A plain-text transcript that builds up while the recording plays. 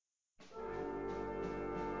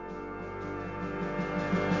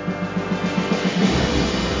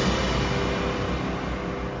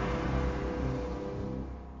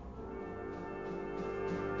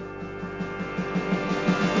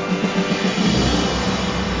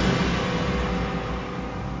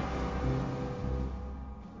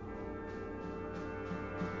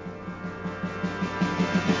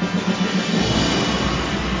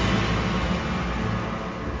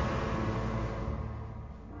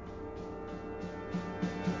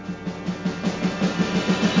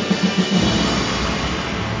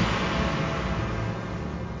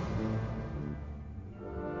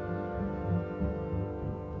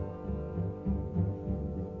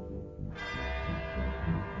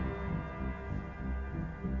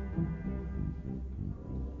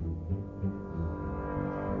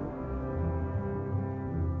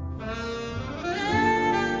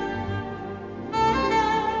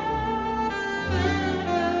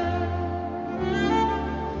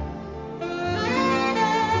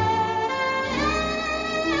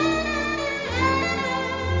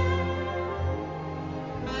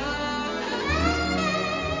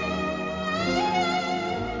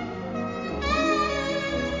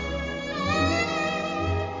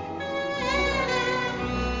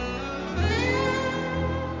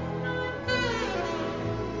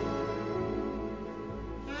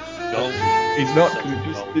It's not,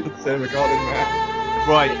 because it doesn't say recording there.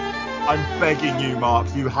 Right, I'm begging you, Mark,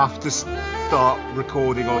 you have to start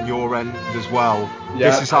recording on your end as well.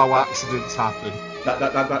 Yeah, this is how accidents happen.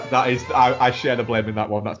 That is, I share the blame in that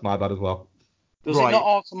one. That's my bad as well. Does it not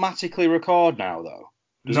automatically record now, though?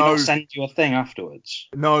 Does it not send you a thing afterwards?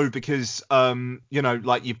 No, because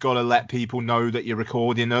you've got to let people know that you're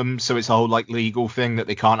recording them, so it's a whole legal thing that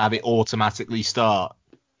they can't have it automatically start.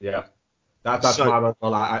 Yeah, that's my bad.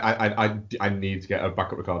 Well, I need to get a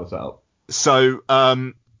backup recorder set up. So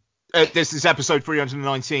this is episode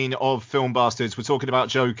 319 of Film Bastards. We're talking about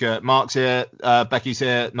Joker. Mark's here, Becky's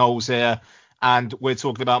here, Noel's here, and we're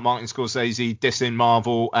talking about Martin Scorsese dissing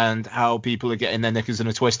Marvel and how people are getting their knickers in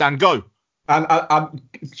a twist. And go. And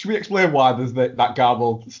should we explain why there's that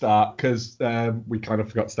garbled start? Because we kind of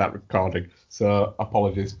forgot to start recording. So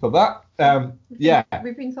apologies for that. Yeah.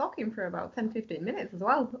 We've been talking for about 10-15 minutes as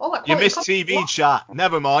well. All that you missed TV chat.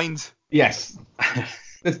 Never mind. Yes.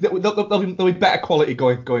 There'll be better quality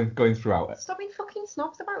going throughout it. Stop being fucking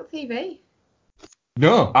snobs about TV.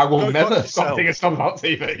 No, I will never stop being a snob about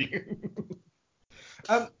TV.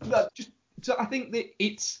 So I think that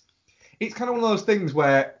it's kind of one of those things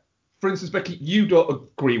where, for instance, Becky, you don't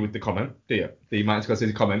agree with the comment, do you? The Martin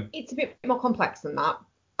Scorsese comment. It's a bit more complex than that.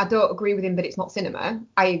 I don't agree with him that it's not cinema.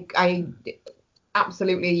 I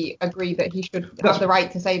absolutely agree that he should have the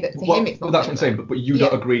right to say that to him it's not. That's cinema. what I'm saying, but you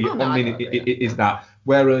don't agree. Is that.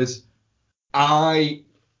 Whereas I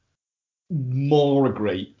more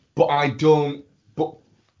agree, but I don't. But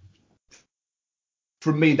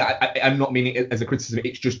for me, that I'm not meaning it as a criticism.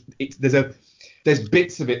 It's just there's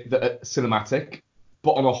bits of it that are cinematic.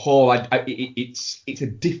 But on a whole, it's a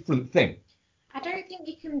different thing. I don't think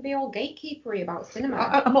you can be all gatekeepery about cinema.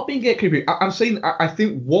 I'm not being gatekeepery. I'm saying I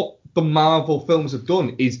think what the Marvel films have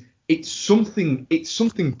done is it's something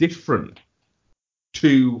different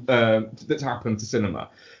to that's happened to cinema.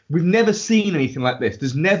 We've never seen anything like this.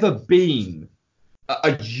 There's never been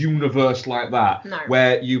a universe like that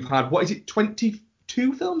where you've had, what is it,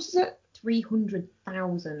 22 films? Is it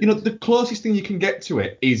 300,000? The closest thing you can get to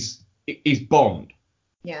it is Bond.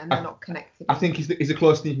 Yeah, and they're not connected. I think is the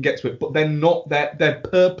closest you can get to it, but they're not. They're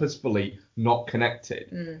purposefully not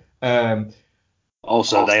connected.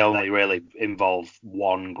 Also, they only really involve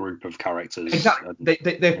one group of characters. Exactly. They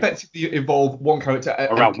effectively involve one character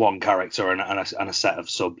around one character and a set of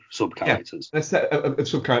sub characters. Yeah, a set of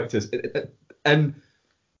sub characters, and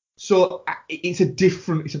so it's a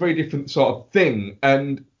very different sort of thing,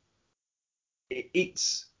 and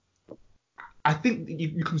it's. I think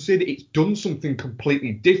you can say that it's done something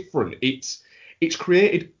completely different. It's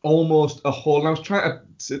created almost a whole. And I was trying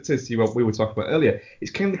to see what we were talking about earlier.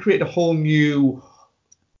 It's kind of created a whole new.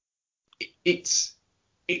 It's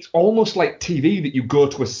almost like TV that you go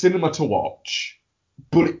to a cinema to watch,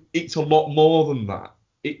 but it's a lot more than that.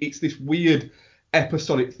 It's this weird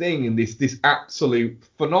episodic thing and this absolute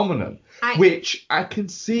phenomenon, which I can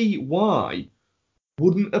see why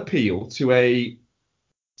wouldn't appeal to a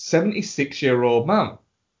 76-year-old man.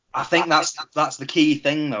 I think that's the key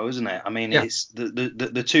thing, though, isn't it? I mean, it's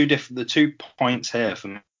the 2 points here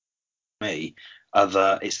for me are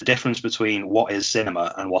that it's the difference between what is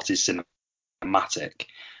cinema and what is cinematic,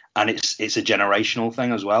 and it's a generational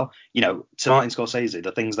thing as well. To Martin Scorsese,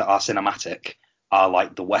 the things that are cinematic are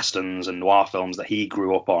like the westerns and noir films that he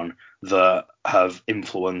grew up on that have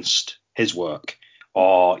influenced his work.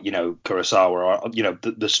 Or Kurosawa, or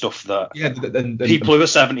the stuff that people who are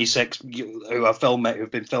 76 who are who've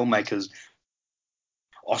been filmmakers,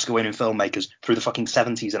 Oscar-winning filmmakers through the fucking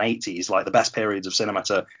 70s and 80s, like the best periods of cinema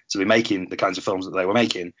to be making the kinds of films that they were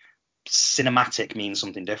making. Cinematic means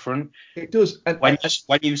something different. It does. When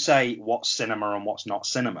you say what's cinema and what's not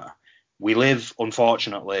cinema, we live,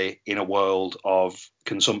 unfortunately, in a world of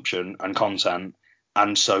consumption and content,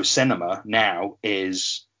 and so cinema now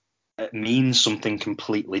means something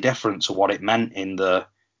completely different to what it meant in the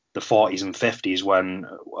 40s and 50s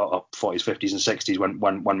 40s, 50s and 60s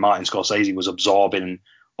when Martin Scorsese was absorbing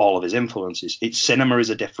all of his influences. Cinema is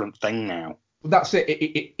a different thing now. That's it.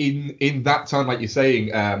 In that time, like you're saying,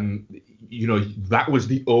 that was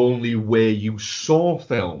the only way you saw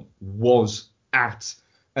film was at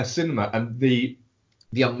a cinema, and the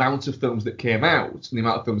amount of films that came out and the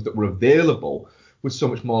amount of films that were available was so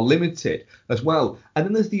much more limited as well. And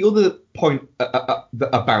then there's the other point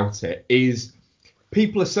about it is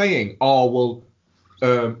people are saying, who's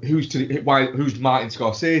Martin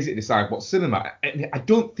Scorsese to decide what's cinema? And I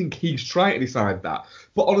don't think he's trying to decide that.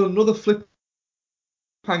 But on another flip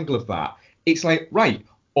angle of that, it's like, right,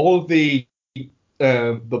 all the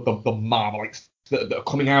Marvelites that are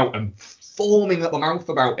coming out and foaming at the mouth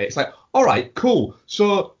about it. It's like, all right, cool.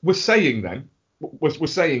 So we're saying then we're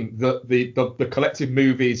saying that the collective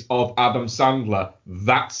movies of Adam Sandler,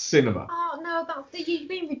 that's cinema. Oh no, you've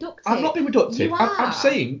been reductive. I'm not being reductive. You are. I'm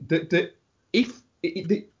saying that if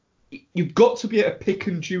you've got to be able to pick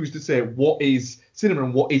and choose to say what is cinema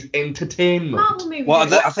and what is entertainment. Marvel movies.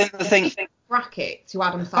 Well, I think the thing bracket to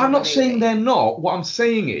Adam Sandler. I'm not saying they're not. What I'm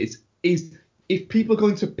saying is if people are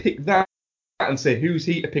going to pick that and say who's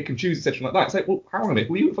he to pick and choose, etc. like that, it's like, well, hang on a minute,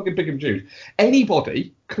 who you fucking pick and choose?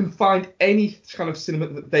 Anybody can find any kind of cinema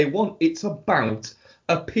that they want. It's about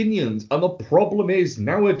opinions, and the problem is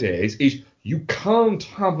nowadays is you can't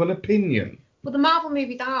have an opinion. Well, the Marvel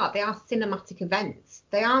movies they are cinematic events.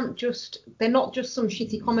 They're not just some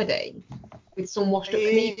shitty comedy with some washed up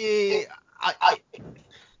comedians.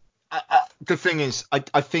 The thing is,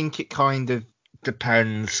 I think it kind of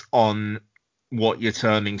depends on what you're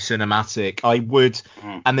terming cinematic. I would,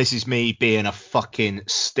 and this is me being a fucking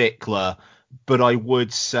stickler, but I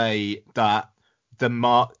would say that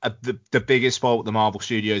the biggest fault the Marvel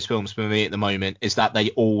Studios films for me at the moment is that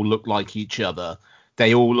they all look like each other.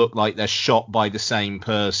 They all look like they're shot by the same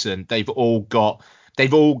person. They've all got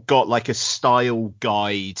like a style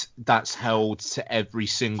guide that's held to every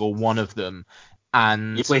single one of them.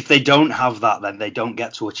 And if they don't have that, then they don't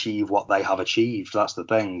get to achieve what they have achieved. That's the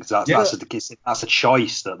thing. That's a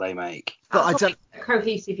choice that they make. But I don't a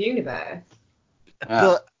cohesive universe.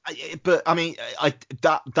 But I mean,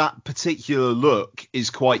 that particular look is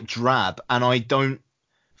quite drab, and I don't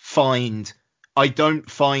find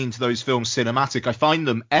those films cinematic. I find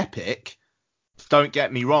them epic. Don't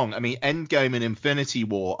get me wrong. I mean, Endgame and Infinity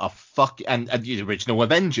War are and the original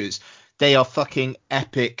Avengers. They are fucking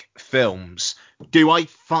epic films. Do I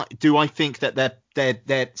think that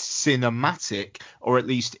they're cinematic, or at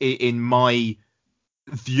least in my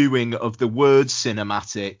viewing of the word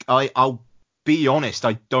cinematic? I'll be honest.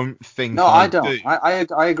 I don't think. No, I don't.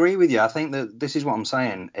 I agree with you. I think that this is what I'm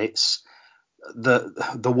saying. It's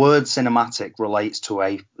the word cinematic relates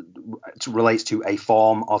to a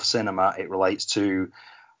form of cinema. It relates to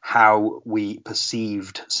how we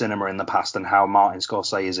perceived cinema in the past and how Martin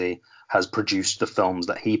Scorsese has produced the films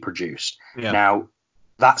that he produced. Yeah. Now,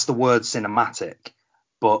 that's the word cinematic.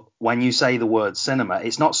 But when you say the word cinema,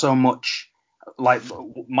 it's not so much like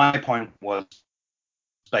my point was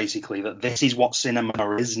basically that this is what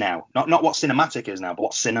cinema is now. Not what cinematic is now, but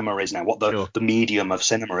what cinema is now, what the medium of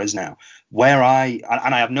cinema is now. I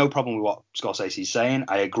have no problem with what Scorsese's saying.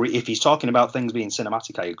 I agree. If he's talking about things being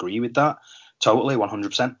cinematic, I agree with that. Totally,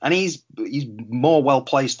 100%. And he's more well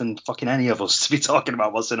placed than fucking any of us to be talking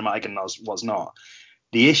about what's cinematic and what's not.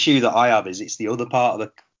 The issue that I have is it's the other part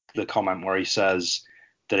of the comment where he says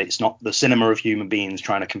that it's not the cinema of human beings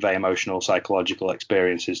trying to convey emotional, psychological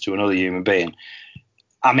experiences to another human being.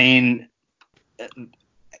 I mean,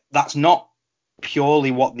 that's not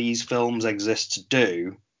purely what these films exist to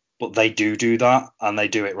do, but they do that, and they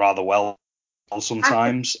do it rather well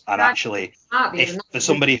sometimes. And actually, if for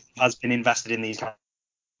somebody who has been invested in these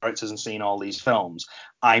characters and seen all these films,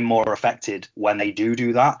 I'm more affected when they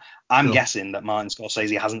do that. I'm guessing that Martin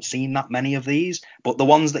Scorsese hasn't seen that many of these, but the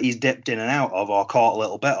ones that he's dipped in and out of or caught a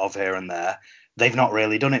little bit of here and there, they've not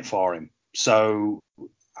really done it for him. So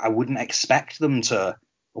I wouldn't expect him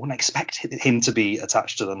to be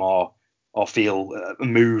attached to them or feel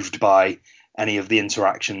moved by any of the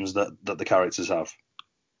interactions that the characters have.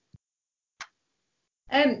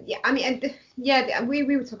 Yeah, I mean,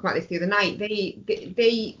 we were talking about this the other night.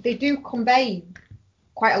 They do convey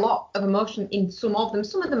quite a lot of emotion in some of them.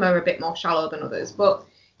 Some of them are a bit more shallow than others, but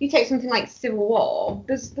you take something like Civil War.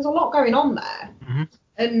 There's a lot going on there,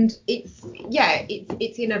 and it's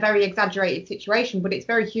in a very exaggerated situation, but it's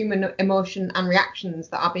very human emotion and reactions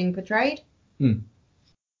that are being portrayed. And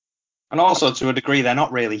also, to a degree, they're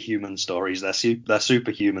not really human stories. They're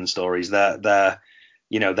superhuman stories. They're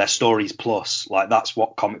stories plus. Like, that's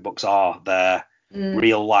what comic books are. They're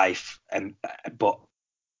real life, but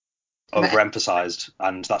overemphasized,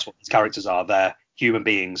 and that's what these characters are. They're human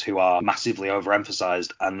beings who are massively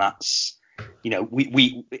overemphasized, and that's,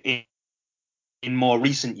 we in more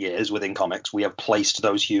recent years within comics, we have placed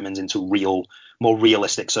those humans into more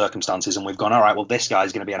realistic circumstances, and we've gone, all right, well, this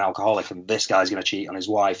guy's going to be an alcoholic, and this guy's going to cheat on his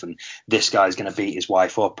wife, and this guy's going to beat his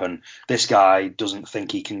wife up, and this guy doesn't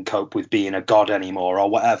think he can cope with being a god anymore, or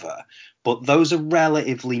whatever. But those are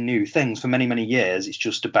relatively new things. For many, many years, it's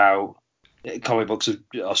just about comic books,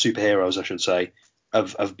 or superheroes, I should say,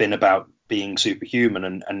 have been about being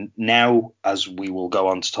superhuman, and now, as we will go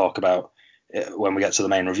on to talk about when we get to the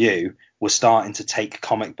main review, we're starting to take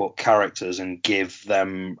comic book characters and give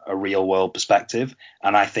them a real world perspective.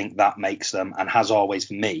 And I think that makes them, and has always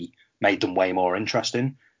for me, made them way more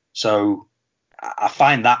interesting. So I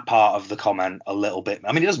find that part of the comment a little bit.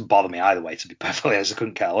 I mean, it doesn't bother me either way. To be perfectly honest, I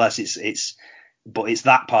couldn't care less. But it's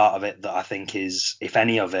that part of it that I think is, if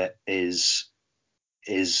any of it is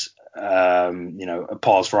a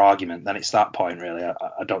pause for argument, then it's that point really.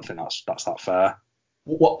 I don't think that's that fair.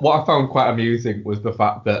 What I found quite amusing was the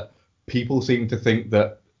fact that people seem to think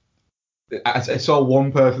that. I saw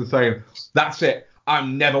one person saying, "That's it.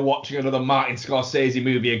 I'm never watching another Martin Scorsese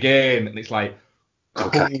movie again," and it's like, cool,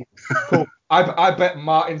 Okay. cool. I bet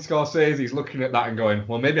Martin Scorsese's looking at that and going,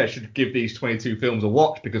 well, maybe I should give these 22 films a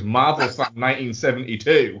watch because Marvel fan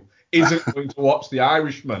 1972 isn't going to watch The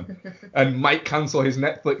Irishman and might cancel his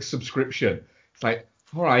Netflix subscription. It's like,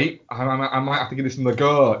 all right, I might have to give this another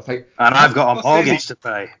go. It's like, and I've got a mortgage to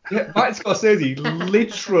pay. Yeah, Martin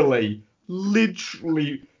Scorsese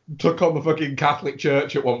literally took on the fucking Catholic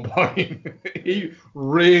Church at one point. He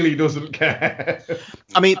really doesn't care.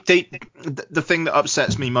 I mean, the thing that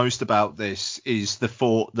upsets me most about this is the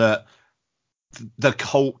thought that the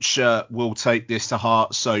culture will take this to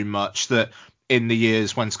heart so much that in the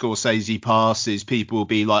years when Scorsese passes, people will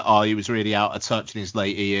be like, oh, he was really out of touch in his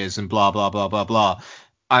later years and blah, blah, blah, blah, blah.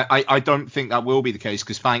 I don't think that will be the case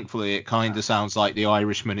because thankfully it kind of sounds like The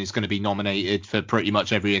Irishman is going to be nominated for pretty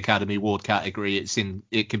much every Academy Award category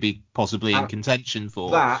it can be possibly in contention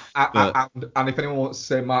for. And if anyone wants to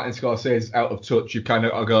say Martin Scorsese is out of touch, you kind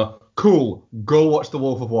of go, cool, go watch The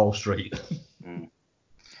Wolf of Wall Street.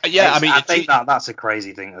 Yeah, I think that's a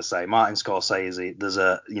crazy thing to say. Martin Scorsese, there's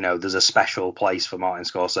a special place for Martin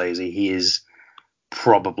Scorsese. He is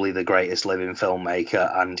probably the greatest living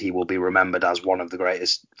filmmaker, and he will be remembered as one of the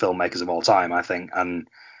greatest filmmakers of all time, I think. And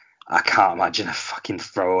I can't imagine a fucking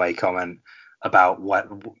throwaway comment about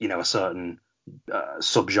a certain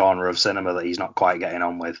subgenre of cinema that he's not quite getting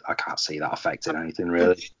on with. I can't see that affecting anything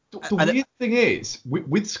really. The weird thing is,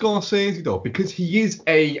 with Scorsese though, because he is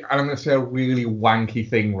and I'm going to say a really wanky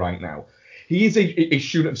thing right now, he is a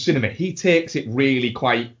student of cinema. He takes it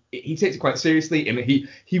quite seriously, and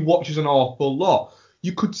he watches an awful lot.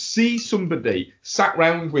 You could see somebody sat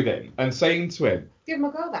round with him and saying to him, give him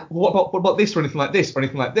a go then. What about this or anything like this or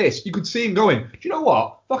anything like this? You could see him going, do you know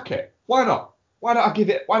what? Fuck it. Why not? Why don't I give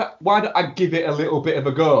it a little bit of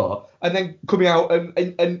a go? And then coming out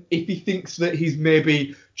and if he thinks that he's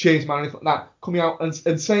maybe changed my mind like that, coming out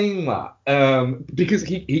and saying that. Because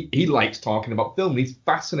he likes talking about film. He's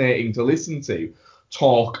fascinating to listen to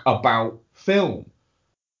talk about film.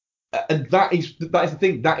 And that is the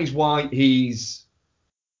thing. That is why he's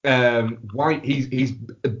been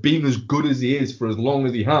as good as he is for as long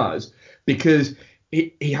as he has, because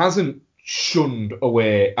he hasn't shunned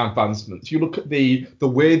away advancements. You look at the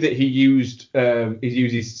way that he uses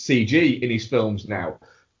CG in his films now.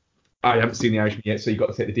 I haven't seen The Irishman yet, so you've got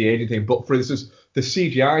to take the de-aging thing. But for instance, the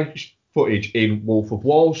CGI footage in Wolf of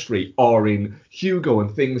Wall Street or in Hugo and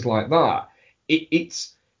things like that,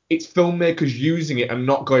 it's filmmakers using it and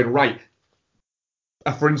not going, right.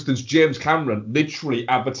 For instance, James Cameron literally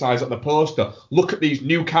advertised on the poster, look at these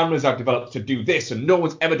new cameras I've developed to do this, and no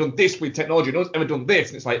one's ever done this with technology, no one's ever done this.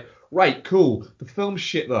 And it's like, right, cool, the film's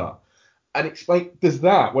shit there. And it's like, there's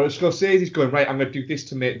that, whereas Scorsese's going, right, I'm going to do this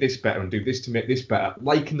to make this better and do this to make this better,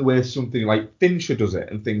 like in the way something like Fincher does it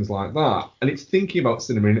and things like that. And it's thinking about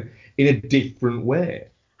cinema in a different way.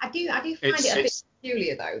 I do find it a bit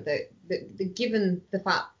peculiar, though, that given the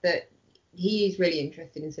fact that he is really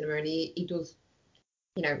interested in cinema and he does,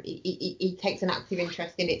 he takes an active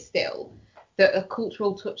interest in it still, that a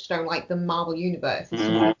cultural touchstone like the Marvel Universe is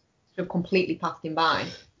something that sort of completely passed him by.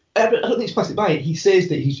 I don't think it's passed it by. He says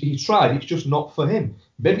that he's tried, it's just not for him.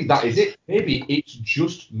 Maybe that is it. Maybe it's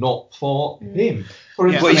just not for him. For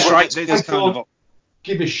instance, I don't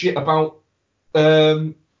give a shit about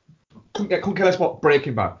couldn't care less about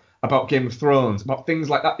Breaking Bad, about Game of Thrones, about things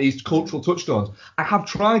like that, these cultural touchstones. I have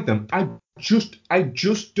tried them. I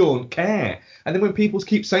just don't care. And then when people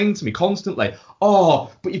keep saying to me constantly,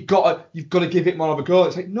 oh, but you've got to give it more of a go,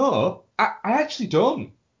 it's like, no, I actually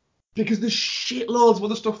don't. Because there's shitloads of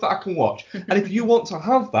other stuff that I can watch. And if you want to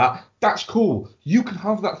have that, that's cool. You can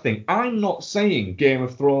have that thing. I'm not saying Game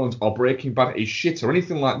of Thrones or Breaking Bad is shit or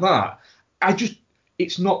anything like that.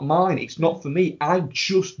 It's not mine. It's not for me. I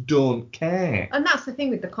just don't care. And that's the thing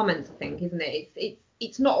with the comments, I think, isn't it?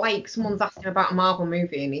 It's not like someone's asking about a Marvel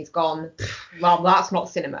movie and he's gone, well, that's not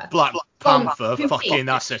cinema. Black Panther, fucking,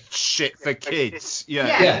 that's a shit for kids.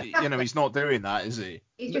 Yeah. He's not doing that, is he?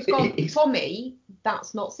 He's just gone, for me,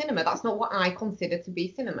 that's not cinema. That's not what I consider to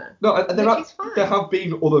be cinema. No, there have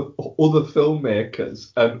been other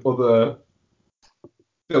filmmakers and other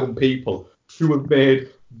film people who have made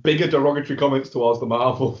bigger derogatory comments towards the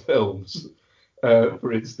Marvel films,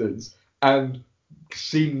 for instance, and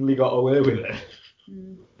seemingly got away with it.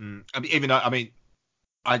 I mean, even though,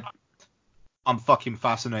 I'm fucking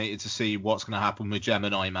fascinated to see what's going to happen with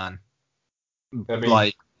Gemini Man. I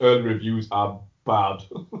mean, early reviews are bad.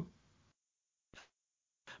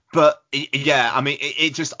 But yeah, I mean,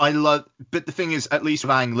 it just, I love. But the thing is, at least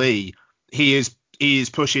with Ang Lee, he is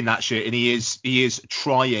pushing that shit, and he is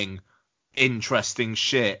trying interesting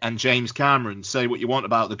shit. And James Cameron, say what you want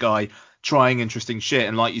about the guy, trying interesting shit.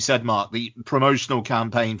 And like you said, Mark, the promotional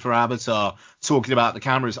campaign for Avatar, talking about the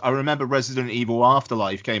cameras. I remember Resident Evil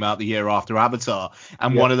Afterlife came out the year after Avatar,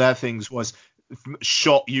 and one of their things was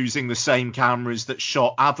shot using the same cameras that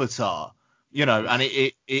shot Avatar. You know, and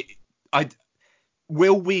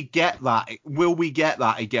will we get that? Will we get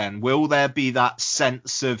that again? Will there be that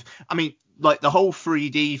sense of, I mean, like the whole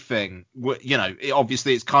 3D thing, you know,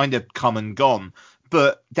 obviously it's kind of come and gone,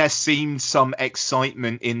 but there seemed some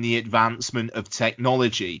excitement in the advancement of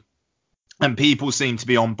technology, and people seem to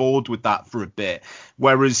be on board with that for a bit.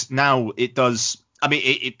 Whereas now it does, I mean,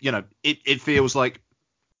 it feels like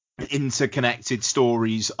interconnected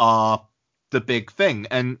stories are the big thing.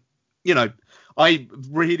 And, you know, I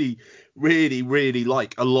really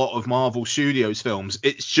like a lot of Marvel Studios films.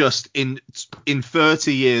 It's just in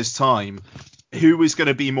 30 years time, who is going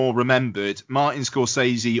to be more remembered, Martin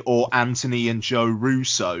Scorsese or Anthony and Joe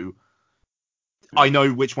Russo? I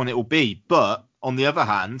know which one it will be, but on the other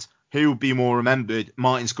hand, who will be more remembered,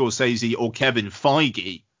 Martin Scorsese or Kevin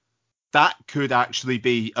Feige? That could actually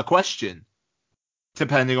be a question,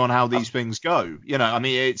 depending on how these things go. You know, I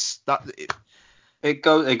mean, it's that. It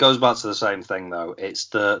goes back to the same thing though. It's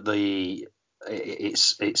the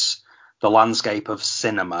landscape of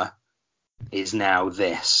cinema is now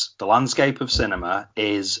this. The landscape of cinema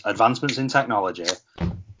is advancements in technology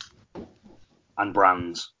and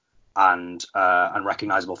brands and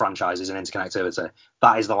recognizable franchises and interconnectivity.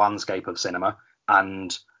 That is the landscape of cinema.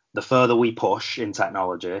 And the further we push in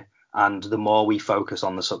technology and the more we focus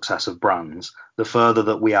on the success of brands, the further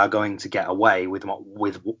that we are going to get away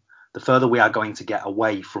the further we are going to get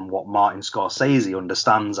away from what Martin Scorsese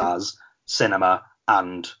understands as cinema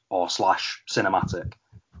or cinematic.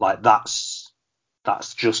 Like that's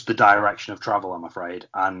just the direction of travel, I'm afraid.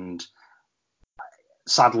 And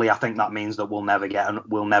sadly, I think that means that we'll never get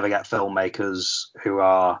filmmakers who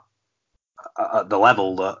are at the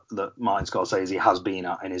level that Martin Scorsese has been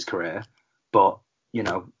at in his career. But, you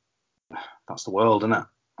know, that's the world, isn't it?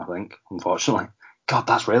 I think, unfortunately. God,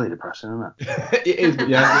 that's really depressing, isn't it? It is,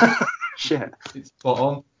 yeah. Shit. It's spot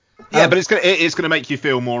on. Yeah, but it's gonna make you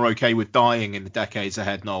feel more okay with dying in the decades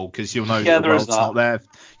ahead, Noel, because you'll know that the world's not there.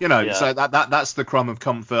 You know, so that's the crumb of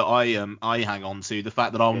comfort I hang on to, the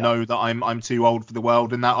fact that I'll know that I'm too old for the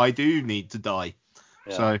world and that I do need to die.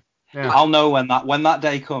 Yeah. So yeah. I'll know when that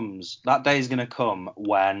day comes. That day is gonna come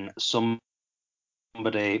when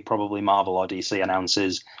somebody, probably Marvel or DC,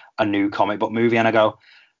 announces a new comic book movie, and I go,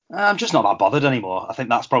 I'm just not that bothered anymore. I think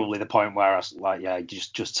that's probably the point where I was like, yeah,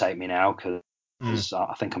 just take me now, because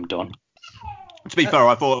I think I'm done. To be fair,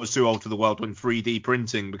 I thought I was too old for the world when 3D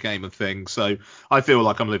printing became a thing, so I feel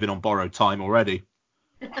like I'm living on borrowed time already.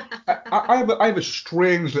 I have a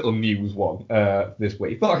strange little news one this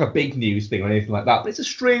week. It's not like a big news thing or anything like that, but it's a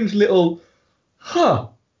strange little,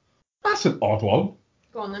 that's an odd one.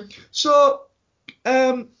 Go on then. So,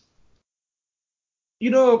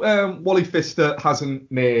 Wally Pfister he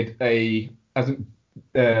made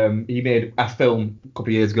a film a couple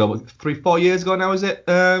of years ago, 3-4 years ago now, is it?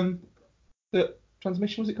 The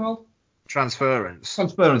Transmission, was it called?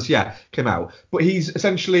 Transference, yeah, came out. But he's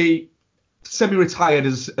essentially semi-retired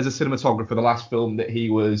as a cinematographer. The last film that he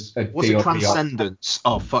was a Was DOP it Transcendence?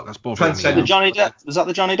 Oh fuck, that's bothering me. Was that the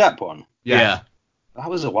Johnny Depp one? Yeah. That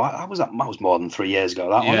was a while. That was more than 3 years ago.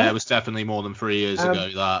 That one. Yeah, it was definitely more than 3 years ago.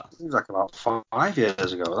 That seems like about 5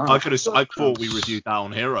 years ago. I thought we reviewed that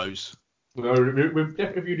on Heroes. We've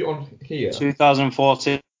definitely reviewed it on here.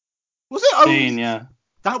 2014. Was it only? Yeah.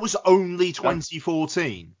 That was only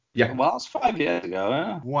 2014. Yeah. Well, that's 5 years ago.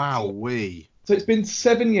 Yeah. Wow, So it's been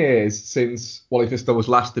 7 years since Wally Pfister was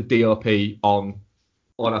last the DOP on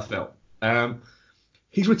a film.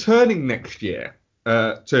 He's returning next year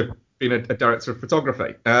to being a director of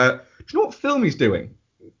photography. Do you know what film he's doing?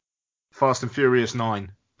 Fast and Furious 9.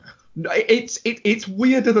 No, it's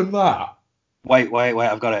weirder than that. Wait,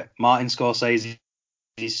 I've got it. Martin Scorsese's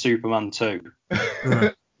Superman 2.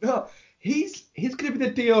 No, he's going to be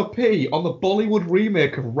the DOP on the Bollywood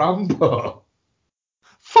remake of Rambo.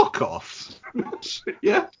 Fuck off.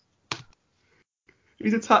 Yeah.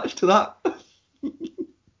 He's attached to that.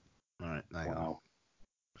 Alright, hang on.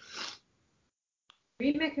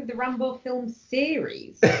 Remake of the Rambo film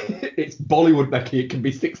series. It's Bollywood, Becky. It can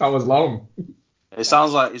be 6 hours long. It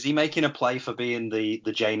sounds like, is he making a play for being the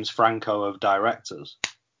James Franco of directors?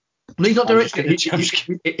 No, he's not directing.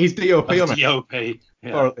 He's DOP on it. DOP. Yeah.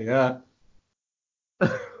 Apparently, yeah.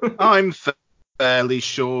 I'm fairly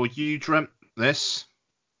sure you dreamt this.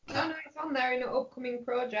 No, it's on there in an upcoming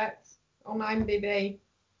project on IMDb.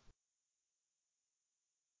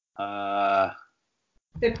 The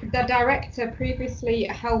director previously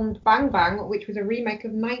helmed Bang Bang, which was a remake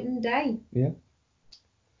of Night and Day.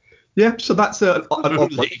 Yeah, so that's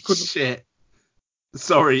Holy shit.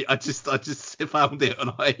 Sorry, I just found it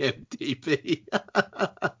on IMDb.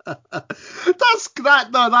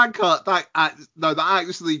 That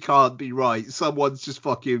actually can't be right. Someone's just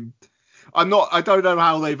fucking. I don't know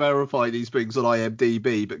how they verify these things on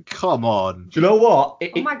IMDb, but come on. Do you know what?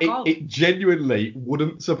 It genuinely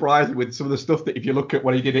wouldn't surprise me with some of the stuff that if you look at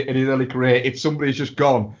when he did it in his early career, if somebody's just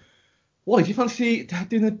gone, what, did you fancy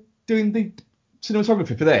doing the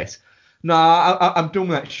cinematography for this? Nah, I'm done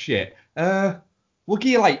with that shit. We'll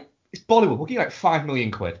give you it's Bollywood, we'll give you £5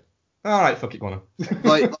 million. Alright, fuck it, go on.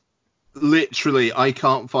 Like, literally, I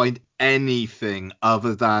can't find anything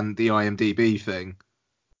other than the IMDb thing.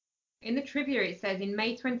 In the trivia, it says, in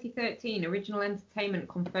May 2013, Original Entertainment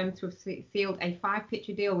confirmed to have sealed a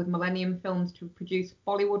 5-picture deal with Millennium Films to produce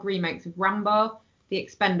Bollywood remakes of Rambo, The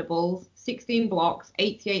Expendables, 16 Blocks,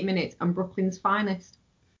 88 Minutes, and Brooklyn's Finest.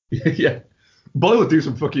 Yeah. Bollywood do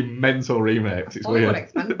some fucking mental remakes. It's Bollywood weird.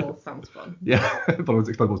 Expendables sounds fun. Yeah, Bollywood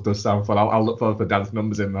Expendables does sound fun. I'll look forward for dance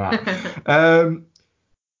numbers in that.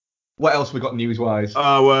 What else we got news-wise?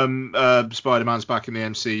 Spider-Man's back in the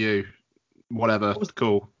MCU. Whatever.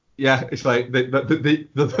 Cool. Yeah, it's like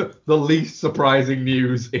the least surprising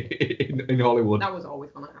news in Hollywood. That was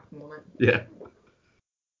always going to happen, wasn't it?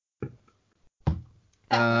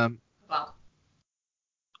 Yeah. Well,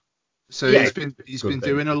 So yeah, he's been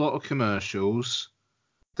doing a lot of commercials.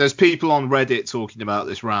 There's people on Reddit talking about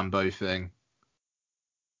this Rambo thing.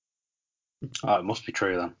 Oh, it must be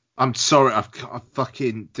true then. I'm sorry, I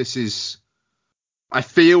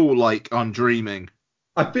feel like I'm dreaming.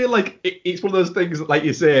 I feel like it's one of those things that, like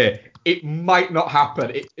you say, it might not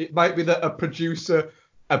happen. It might be that a producer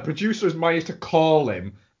has managed to call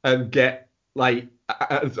him and get and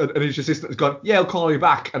his assistant has gone, yeah, I'll call you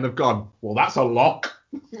back, and they've gone, well, that's a lock.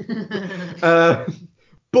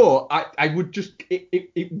 But I would just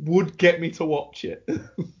it would get me to watch it.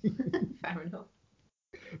 fair enough.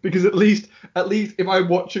 Because at least if I'm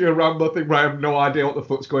watching a Rambo thing where I have no idea what the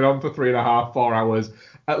fuck's going on for 3.5, 4 hours,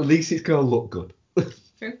 at least it's gonna look good.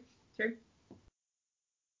 True.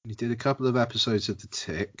 He did a couple of episodes of The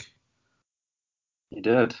Tick. He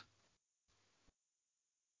did.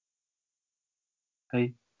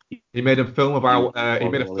 Hey. He made a film about.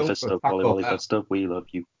 Wally Fista, we love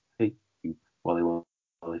you. Hey, you, Wally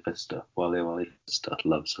Fista, Wally Fista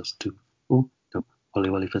loves us too. Ooh, no,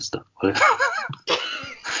 Wally Fista, Wally.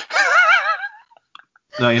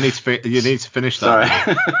 No, you need to finish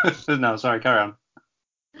that. Sorry. No, sorry. Carry on.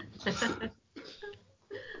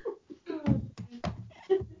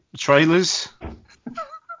 Trailers.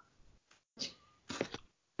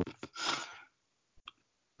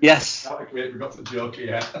 Yes. We got the joke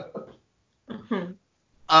here.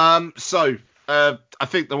 So I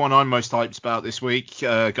think the one I'm most hyped about this week,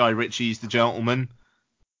 Guy Ritchie's The Gentleman.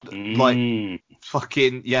 Like,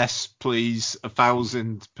 fucking yes, please,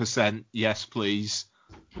 1,000% yes, please.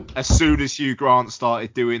 As soon as Hugh Grant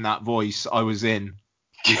started doing that voice, I was in.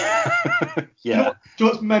 Yeah. Do you know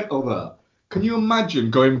what's mental though? Can you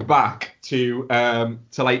imagine going back to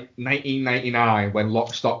like 1999 when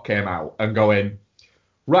Lock, Stock came out and going,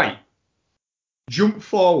 right, jump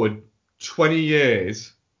forward 20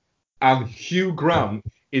 years and Hugh Grant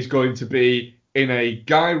is going to be in a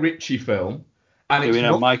Guy Ritchie film. And doing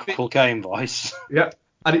a Michael Caine voice. Yeah.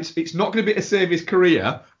 And it's not going to be to save his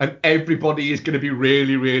career, and everybody is going to be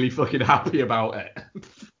really, really fucking happy about it.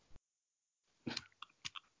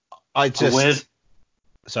 The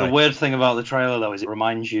weird thing about the trailer, though, is it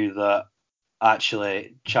reminds you that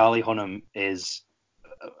actually Charlie Hunnam is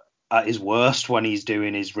at his worst when he's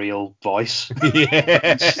doing his real voice.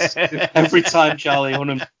 Yeah. Every time Charlie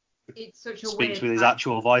Hunnam speaks with his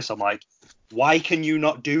actual voice, I'm like, why can you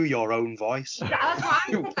not do your own voice? That's what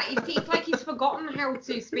I said. It's like he's forgotten how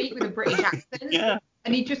to speak with a British accent. Yeah.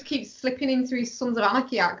 And he just keeps slipping into his Sons of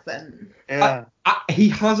Anarchy accent. Yeah. He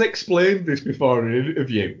has explained this before in an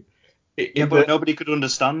interview. But nobody could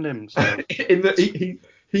understand him. So. He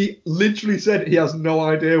literally said he has no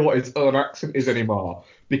idea what his own accent is anymore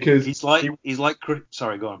because he's like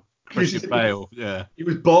sorry, go on. Christian Bale, yeah. He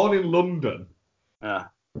was born in London. Yeah.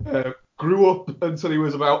 grew up until he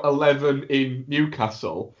was about 11 in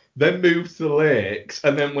Newcastle, then moved to the Lakes,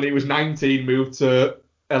 and then when he was 19 moved to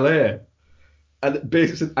LA. And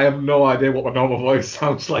basically, I have no idea what my normal voice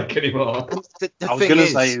sounds like anymore. I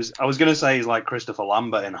was gonna say he's like Christopher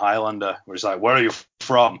Lambert in Highlander, where he's like, "Where are you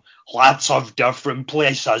from? Lots of different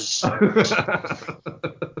places."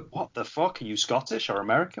 What the fuck? Are you Scottish or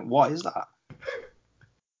American? What is that?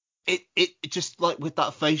 It just like with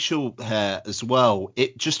that facial hair as well,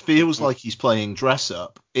 it just feels like he's playing dress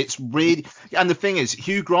up. It's really, and the thing is,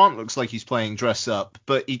 Hugh Grant looks like he's playing dress up,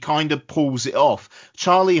 but he kind of pulls it off.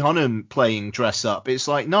 Charlie Hunnam playing dress up, it's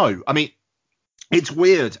like, no. I mean, it's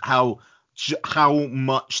weird how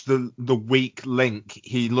much the weak link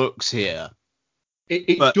he looks here.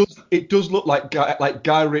 It does look like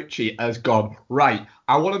Guy Ritchie has gone, right,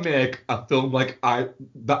 I want to make a film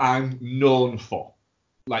that I'm known for.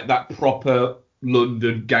 Like that proper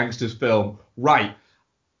London gangsters film. Right.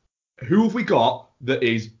 Who have we got that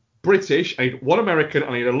is British? I need one American,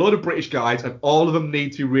 I need a load of British guys, and all of them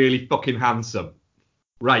need to be really fucking handsome.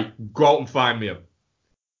 Right. Go out and find me them.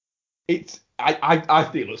 I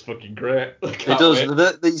think it looks fucking great. It does.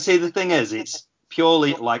 You see, the thing is, it's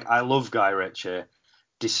purely like, I love Guy Ritchie.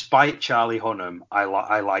 Despite Charlie Hunnam, I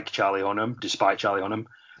like Charlie Hunnam. Despite Charlie Hunnam,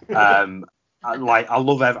 I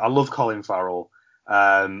love Colin Farrell.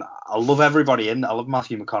 I love everybody in. I love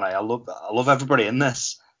Matthew McConaughey. I love everybody in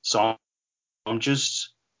this. So I'm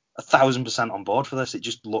just 1,000% on board for this. It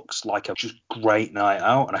just looks like a just great night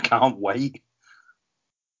out, and I can't wait.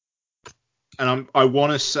 And I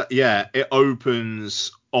want to say, yeah, it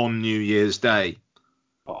opens on New Year's Day,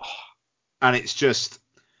 and it's just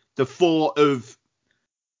the thought of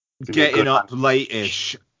getting up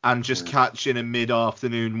late-ish and just catching a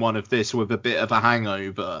mid-afternoon one of this with a bit of a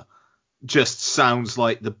hangover just sounds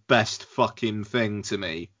like the best fucking thing to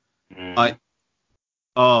me.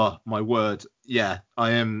 Oh my word, yeah,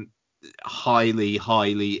 I am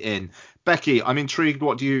highly in. Becky, I'm intrigued.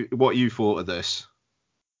 What you thought of this?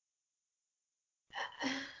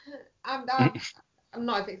 I'm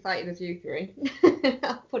not as excited as you three.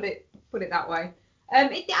 I'll put it that way.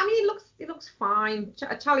 It looks fine.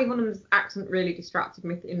 Charlie Hunnam's accent really distracted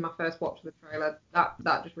me in my first watch of the trailer.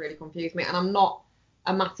 That just really confused me, and I'm not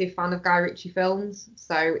a massive fan of Guy Ritchie films,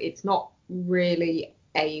 so it's not really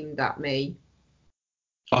aimed at me.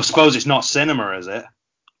 I suppose it's not cinema, is it?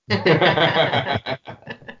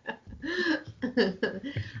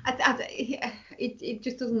 It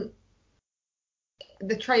just doesn't.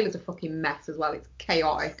 The trailer's a fucking mess as well. It's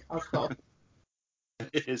chaotic.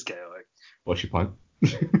 It is chaotic. What's your point?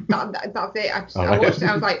 That's it. I watched it.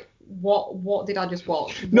 I was like, what did I just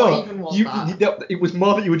watch? No, even was that? It was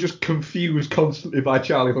more that you were just confused constantly by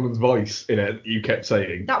Charlie Hunnam's voice in it. You kept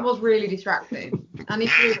saying that was really distracting. And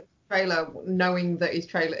if you watch the trailer knowing that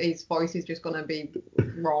his voice is just gonna be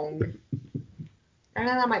wrong, and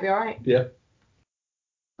that might be alright. Yeah.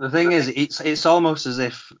 The thing is, it's almost as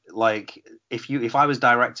if, like, if I was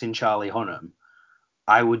directing Charlie Hunnam,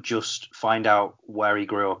 I would just find out where he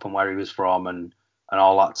grew up and where he was from and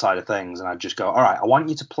all that side of things, and I'd just go, all right, I want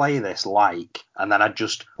you to play this and then I'd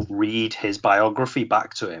just read his biography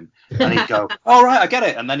back to him, and he'd go, all right, I get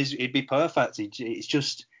it, and then he'd be perfect. It's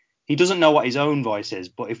just, he doesn't know what his own voice is,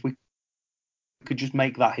 but if we could just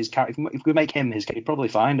make that his character, if we make him his character, he'd probably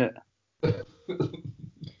find it.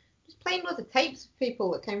 Just playing loads of tapes of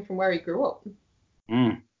people that came from where he grew up.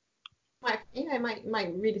 Might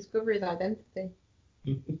rediscover his identity.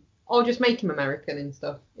 Or just make him American and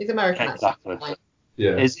stuff. His American exactly. accent.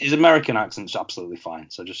 Yeah. His American accent's absolutely fine,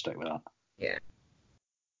 so just stick with that. Yeah.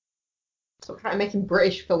 Stop trying to make him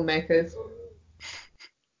British filmmakers.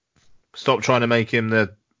 Stop trying to make him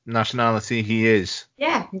the nationality he is.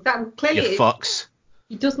 Yeah, exactly. Clearly, you fucks.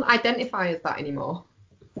 He doesn't identify as that anymore.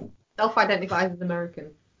 Self-identifies as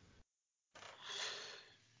American.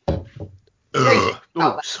 And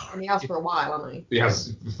he has for a while, hasn't he? He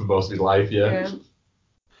has for most of his life, yeah.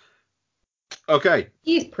 Okay.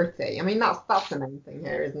 He's pretty. I mean, that's the main thing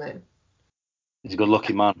here, isn't it? He's a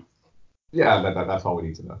good-looking man. Yeah, that's all we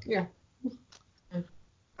need to know. Yeah.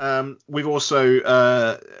 We've also,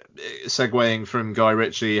 segueing from Guy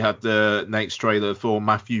Ritchie, had the next trailer for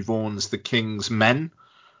Matthew Vaughn's The King's Men,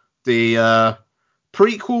 the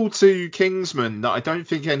prequel to Kingsman that I don't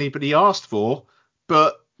think anybody asked for,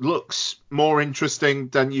 but looks more interesting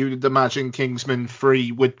than you'd imagine Kingsman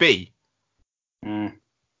 3 would be.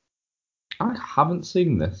 I haven't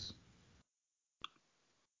seen this.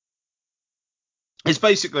 It's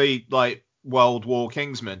basically like World War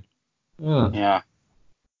Kingsman. Yeah.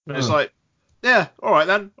 And it's like, yeah, all right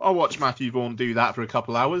then. I'll watch Matthew Vaughn do that for a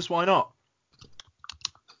couple hours. Why not?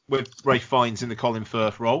 With Ralph Fiennes in the Colin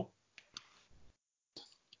Firth role.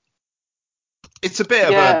 a bit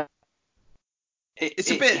of Yeah.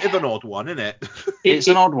 It's a bit of an odd one, isn't it? It's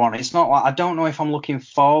an odd one. It's not like, I don't know if I'm looking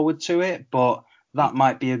forward to it, but that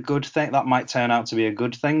might be a good thing. That might turn out to be a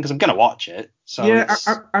good thing because I'm gonna watch it. So yeah,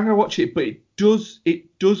 I'm gonna watch it, but it does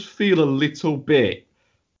feel a little bit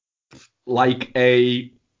like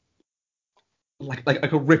a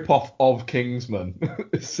rip off of Kingsman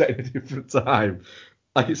set in a different time.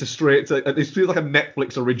 Like it's it feels like a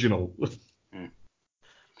Netflix original.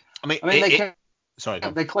 I mean,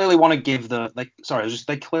 they clearly want to give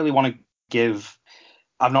they clearly want to give.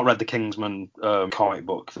 I've not read the Kingsman comic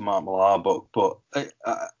book, the Mark Millar book, but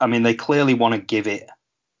I mean, they clearly want to give it.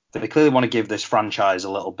 They clearly want to give this franchise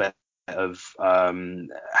a little bit of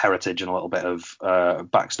heritage and a little bit of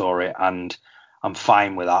backstory, and I'm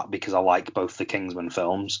fine with that because I like both the Kingsman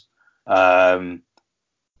films.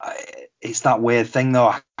 It's that weird thing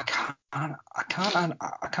though. I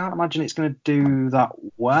can't imagine it's going to do that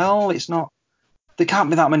well. It's not. There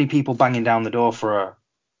can't be that many people banging down the door for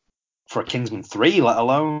a Kingsman 3, let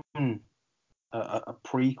alone a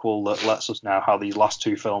prequel that lets us know how these last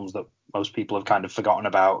two films that most people have kind of forgotten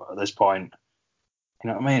about at this point. You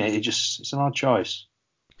know what I mean? It's an odd choice.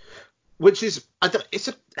 Which is,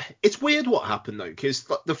 it's weird what happened though, because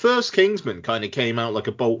the first Kingsman kind of came out like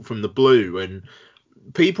a bolt from the blue, and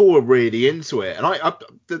people were really into it. And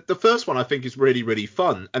the first one I think is really, really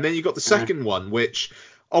fun, and then you got the second one, which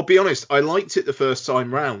I'll be honest, I liked it the first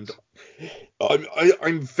time round.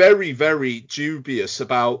 I'm very, very dubious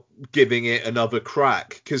about giving it another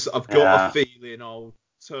crack because I've got a feeling I'll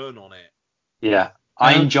turn on it. Yeah,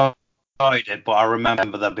 I enjoyed it, but I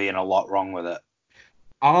remember there being a lot wrong with it.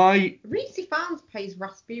 Reese Ifans plays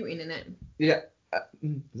Rasputin in it. Yeah.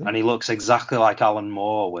 And he looks exactly like Alan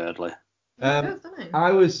Moore, weirdly. I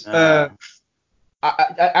was kind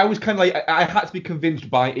of like, I had to be convinced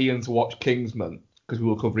by Ian to watch Kingsman because we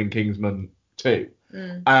were covering Kingsman 2.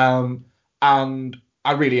 And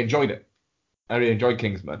I really enjoyed it. I really enjoyed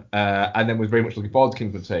Kingsman, and then was very much looking forward to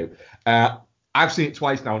Kingsman 2. I've seen it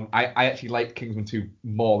twice now, and I actually liked Kingsman 2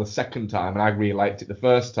 more the second time, and I really liked it the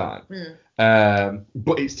first time.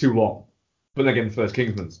 But it's too long. But again, the first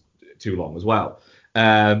Kingsman's too long as well.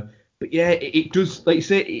 But yeah, it does, like you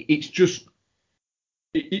say, it's just,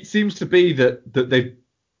 it seems to be that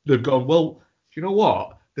they've gone, well, do you know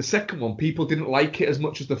what? The second one, people didn't like it as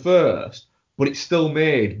much as the first, but it still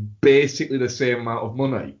made basically the same amount of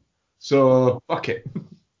money. So, fuck it.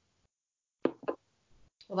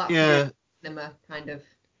 Well, that's the cinema kind of.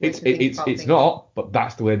 It's not, but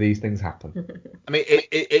that's the way these things happen. I mean,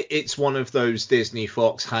 it's one of those Disney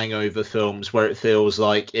Fox hangover films where it feels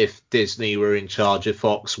like if Disney were in charge of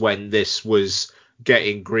Fox when this was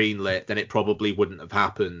getting greenlit, then it probably wouldn't have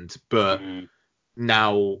happened. But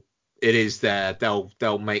now it is there.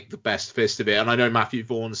 They'll make the best fist of it. And I know Matthew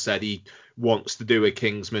Vaughn said he wants to do a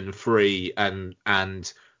Kingsman 3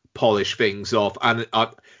 and polish things off. And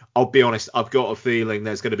I'll be honest, I've got a feeling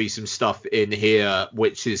there's going to be some stuff in here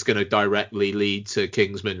which is going to directly lead to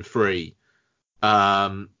Kingsman 3.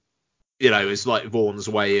 It's like Vaughn's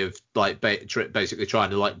way of like basically trying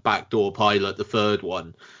to like backdoor pilot the third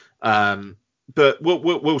one. But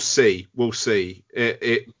we'll see. We'll see.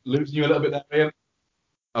 It losing you a little bit there, Ian.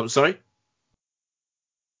 I'm sorry.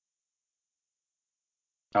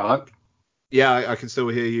 Hello. Yeah, I can still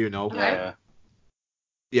hear you, Noel.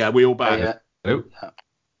 Yeah, we all back. Yeah. Oh.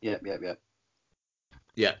 Yeah.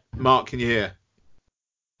 Yeah, Mark, can you hear?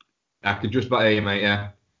 I could just about hear you, mate.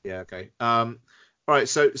 Yeah. Yeah. Okay. All right.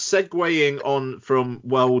 So segueing on from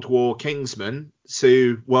World War Kingsman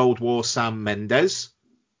to World War Sam Mendes.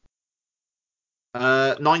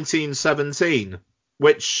 1917,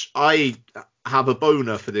 which I have a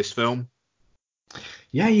boner for this film.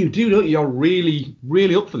 Yeah, you do, don't you? You're really,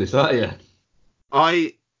 really up for this, aren't you?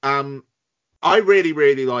 I really,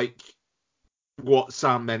 really like what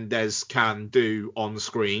Sam Mendes can do on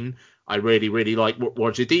screen. I really, really like what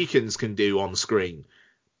Roger Deakins can do on screen.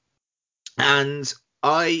 And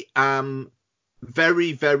I am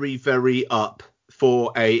very, very, very up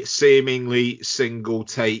for a seemingly single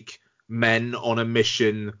take men on a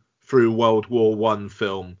mission through World War One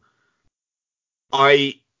film.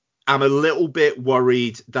 I am a little bit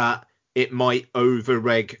worried that it might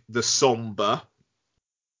over-reg the somber.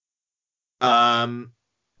 I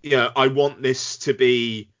want this to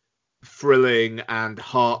be thrilling and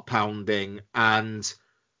heart-pounding, and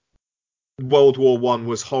World War One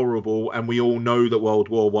was horrible, and we all know that World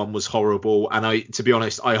War One was horrible. And to be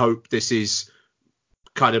honest, I hope this is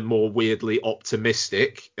kind of more weirdly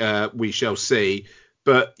optimistic. We shall see.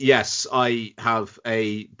 But yes, I have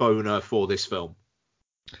a boner for this film.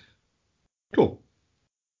 Cool.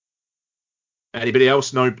 Anybody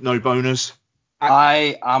else? No boners?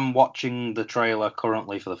 I am watching the trailer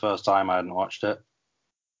currently for the first time. I hadn't watched it.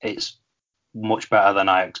 It's much better than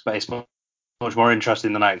I expected. It's much more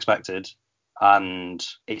interesting than I expected, and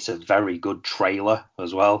it's a very good trailer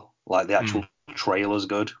as well. Like the actual trailer's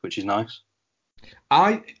good, which is nice.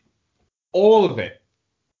 All of it.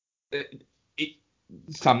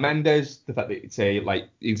 Sam Mendes, the fact that it's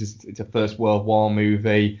a First World War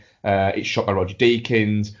movie, it's shot by Roger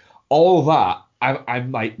Deakins, all that.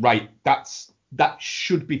 I'm like, right, that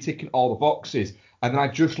should be ticking all the boxes. And then I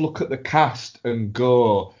just look at the cast and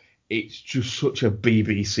go, it's just such a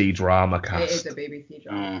BBC drama cast. It is a BBC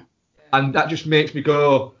drama. And that just makes me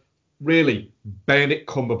go, really, Benedict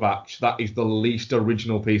Cumberbatch, that is the least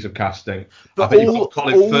original piece of casting. But I think you've got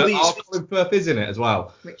Colin Firth is in it as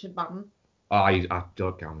well. Richard Madden. I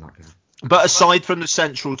don't get on that guy. But aside from the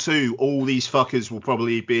central two, all these fuckers will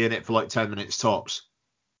probably be in it for like 10 minutes tops.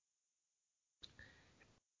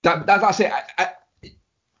 That's it.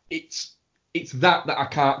 It's that I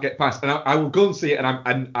can't get past, and I will go and see it,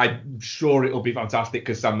 and I'm sure it'll be fantastic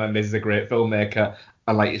because Sam Mendes is a great filmmaker,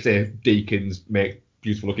 and like you say, Deakins make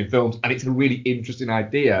beautiful looking films, and it's a really interesting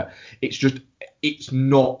idea. It's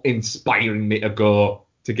not inspiring me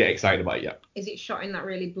to get excited about it yet. Is it shot in that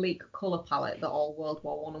really bleak colour palette that all World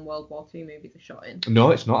War I and World War II movies are shot in?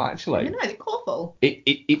 No, it's not actually. No, is it colourful?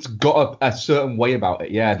 It's got a certain way about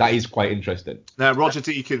it. Yeah, that is quite interesting. Now, Roger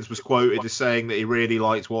Deakins was quoted as saying that he really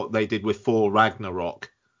liked what they did with Thor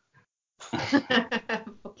Ragnarok.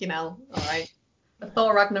 Fucking hell. All right. A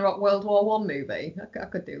Thor Ragnarok World War I movie. I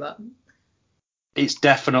could do that. It's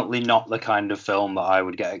definitely not the kind of film that I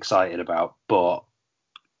would get excited about, but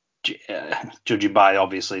judging by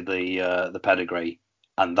obviously the pedigree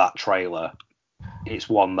and that trailer, it's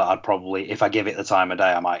one that I'd probably, if I give it the time of day,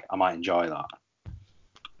 I might enjoy that.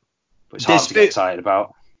 But it's hard to get excited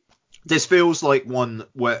about. This feels like one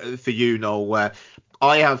where, for you, Noel, where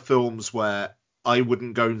I have films where I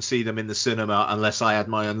wouldn't go and see them in the cinema unless I had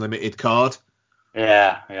my unlimited card.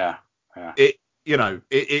 Yeah.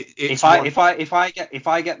 If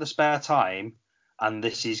I get the spare time, and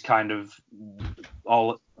this is kind of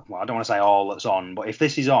all, well, I don't want to say all that's on, but if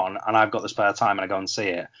this is on and I've got the spare time and I go and see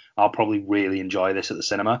it, I'll probably really enjoy this at the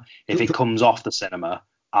cinema. If it comes off the cinema,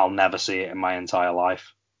 I'll never see it in my entire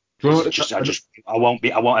life. I won't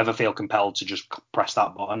ever feel compelled to just press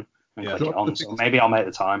that button and click it on. So maybe I'll make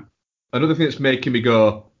the time. Another thing that's making me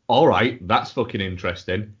go, all right, that's fucking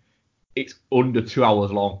interesting. It's under 2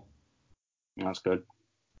 hours long. That's good.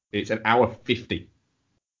 It's an hour 50.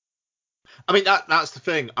 I mean, that's the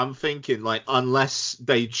thing. I'm thinking, like, unless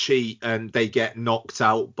they cheat and they get knocked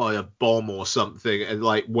out by a bomb or something and,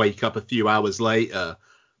 like, wake up a few hours later,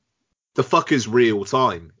 the fuck is real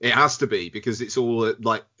time. It has to be, because it's all,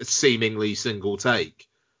 like, a seemingly single take.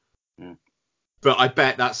 But I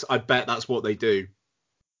bet that's what they do.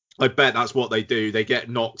 I bet that's what they do. They get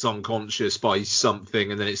knocked unconscious by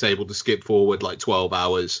something and then it's able to skip forward, like, 12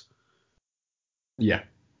 hours. Yeah,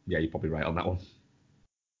 you're probably right on that one.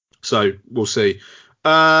 So we'll see.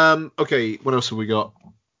 Okay, what else have we got?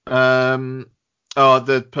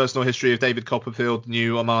 The personal history of David Copperfield,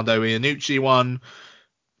 new Armando Iannucci one.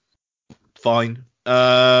 Fine.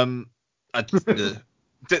 I mean,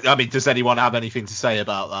 does anyone have anything to say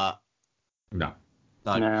about that?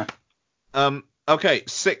 No. Okay,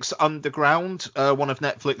 Six Underground, one of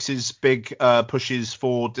Netflix's big pushes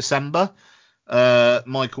for December.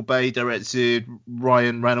 Michael Bay directed,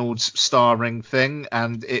 Ryan Reynolds starring thing,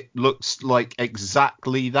 and it looks like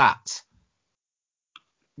exactly that,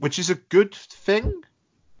 which is a good thing.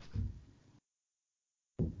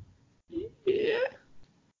 Yeah.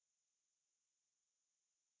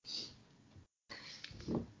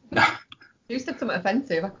 You said something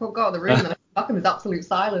offensive. I couldn't go out of the room and I came back and there's absolute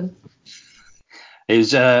silence. It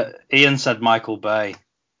was Ian said Michael Bay.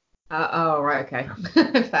 Oh, right, okay.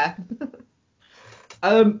 Fair.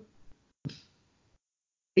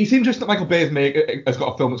 It's interesting that Michael Bay has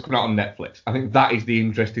got a film that's coming out on Netflix. I think that is the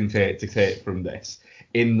interesting take to take from this,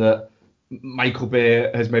 in that Michael Bay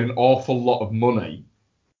has made an awful lot of money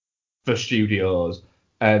for studios,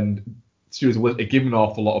 and studios are given an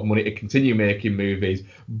awful lot of money to continue making movies,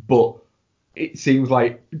 but it seems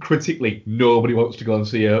like critically nobody wants to go and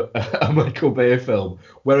see a Michael Bay film,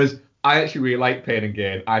 whereas I actually really like Pain and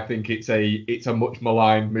Gain. I think it's a much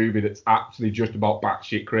maligned movie that's actually just about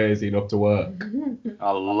batshit crazy enough to work.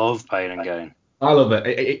 I love Pain and Gain. I love it.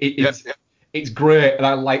 It's great, and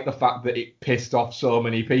I like the fact that it pissed off so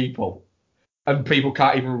many people, and people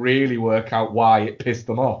can't even really work out why it pissed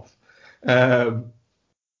them off. But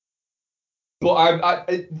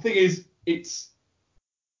the thing is, it's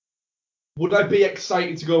Would I be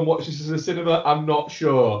excited to go and watch this in the cinema? I'm not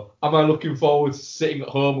sure. Am I looking forward to sitting at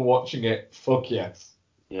home and watching it? Fuck yes.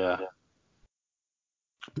 Yeah.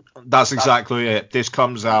 That's exactly it. This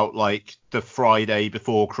comes out like the Friday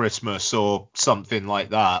before Christmas or something like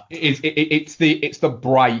that. It's the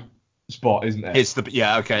bright spot, isn't it? It's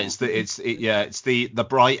the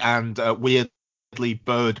bright and weirdly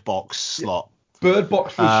Bird Box slot. Bird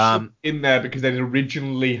Box was in there because they'd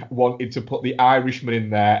originally wanted to put The Irishman in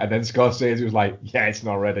there, and then Scorsese was like, "Yeah, it's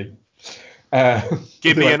not ready."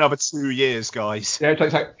 Give me another 2 years, guys. Yeah,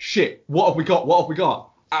 it's like shit. What have we got?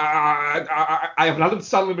 I have an Adam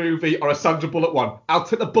Sandler movie or a Sandra Bullock one. I'll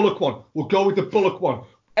take the Bullock one. We'll go with the Bullock one.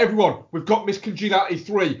 Everyone, we've got Miss Congeniality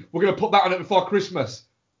 3. We're going to put that on it before Christmas.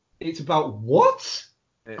 It's about what?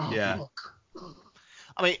 Yeah.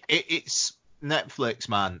 I mean, it's Netflix,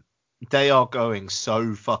 man. They are going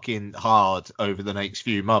so fucking hard over the next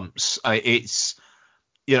few months. It's,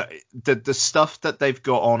 the stuff that they've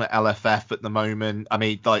got on at LFF at the moment. I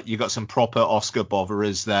mean, like, you got some proper Oscar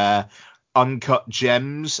botherers there. Uncut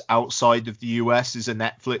Gems outside of the US is a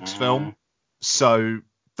Netflix film, so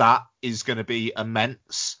that is going to be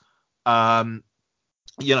immense.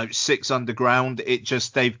 Six Underground.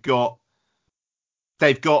 They've got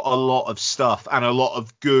a lot of stuff and a lot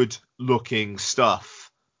of good looking stuff.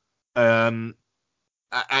 And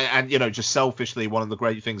just selfishly, one of the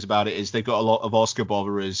great things about it is they've got a lot of Oscar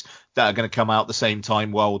botherers that are going to come out the same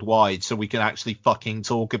time worldwide, so we can actually fucking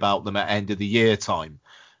talk about them at end of the year time,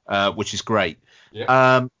 which is great.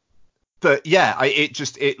 Yeah. But yeah,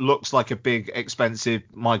 it looks like a big, expensive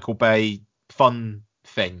Michael Bay fun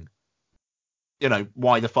thing.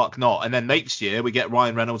 Why the fuck not? And then next year we get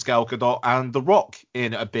Ryan Reynolds, Gal Gadot, and The Rock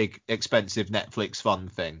in a big, expensive Netflix fun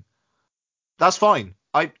thing. That's fine.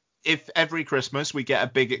 If every Christmas we get a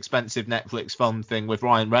big, expensive Netflix fun thing with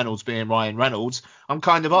Ryan Reynolds being Ryan Reynolds, I'm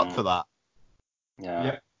kind of up for that.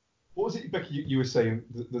 Yeah. What was it, Becky? You were saying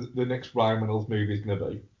the next Ryan Reynolds movie is going to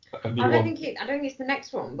be? I don't think it's the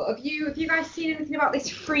next one. But have you guys seen anything about this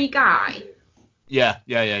Free Guy? Yeah.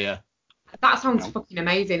 That sounds fucking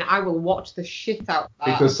amazing. I will watch the shit out of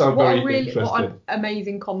that. It does sound very interesting. What an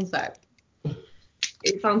amazing concept.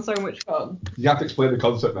 It sounds so much fun. You have to explain the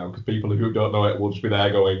concept now, because people who don't know it will just be there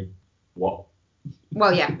going, what?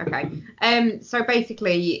 Well, yeah, okay. So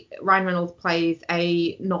basically, Ryan Reynolds plays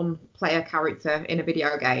a non-player character in a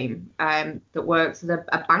video game that works as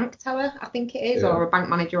a bank teller, I think it is, or a bank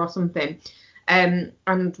manager or something, and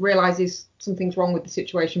realises something's wrong with the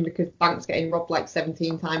situation because the bank's getting robbed like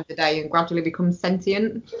 17 times a day and gradually becomes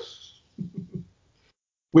sentient.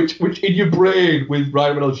 Which in your brain with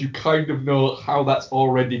Ryan Reynolds, you kind of know how that's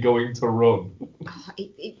already going to run.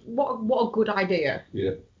 What a good idea.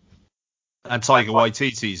 Yeah. And Taika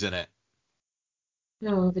Waititi's in it.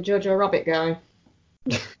 No, the Jojo Rabbit guy.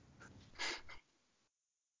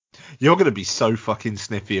 You're going to be so fucking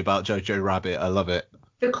sniffy about Jojo Rabbit. I love it.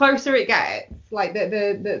 The closer it gets, like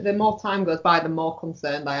the more time goes by, the more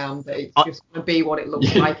concerned I am that it's just going to be what it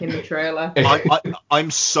looks like in the trailer.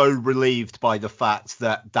 I'm so relieved by the fact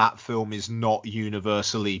that film is not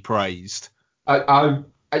universally praised. The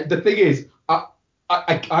thing is,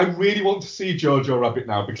 I really want to see Jojo Rabbit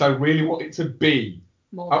now because I really want it to be.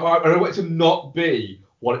 I don't want it to not be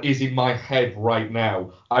what is in my head right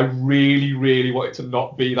now. I really, really want it to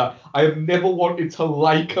not be that. I have never wanted to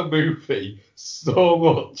like a movie so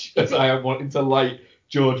much as I am wanting to like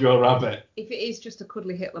Jojo Rabbit. If it is just a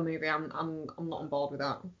cuddly Hitler movie, I'm not on board with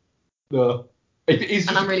that. No. If it is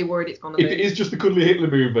and I'm really worried it's going to be. If it is just a cuddly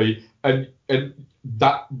Hitler movie and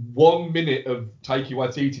that 1 minute of Taika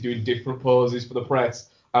Waititi doing different poses for the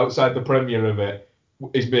press outside the premiere of it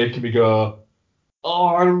is making me go, oh,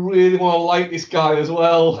 I really want to like this guy as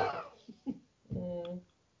well.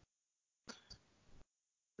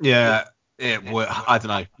 Yeah, I don't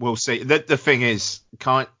know. We'll see. The thing is,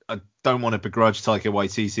 I don't want to begrudge Taika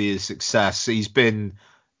Waititi his success. He's been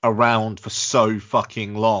around for so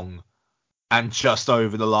fucking long, and just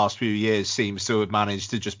over the last few years seems to have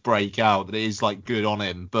managed to just break out. That it is like good on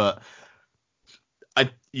him, but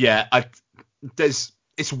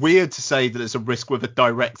it's weird to say that there's a risk with a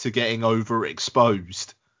director getting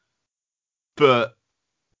overexposed, but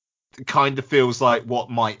it kind of feels like what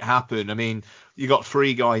might happen. I mean, you got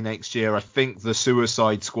Free Guy next year. I think The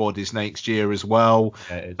Suicide Squad is next year as well.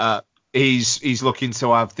 Yeah, he's looking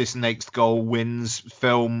to have this Next Goal Wins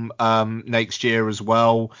film next year as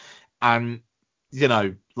well. And,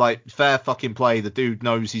 like, fair fucking play. The dude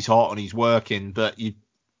knows he's hot and he's working, but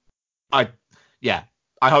I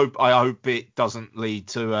hope it doesn't lead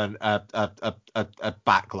to a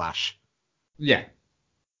backlash. Yeah.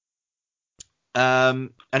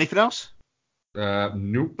 Anything else?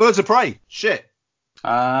 Nope. Birds of Prey. Shit.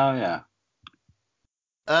 Yeah.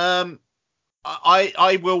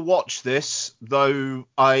 I will watch this, though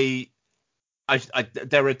I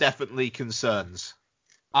there are definitely concerns.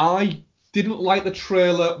 I didn't like the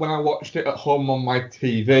trailer when I watched it at home on my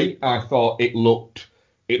TV. I thought it looked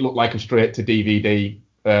like a straight to DVD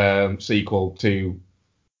sequel to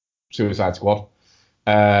Suicide Squad.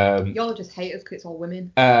 Y'all just hate us because it's all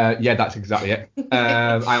women. Yeah, that's exactly it.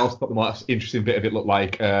 I also thought the most interesting bit of it looked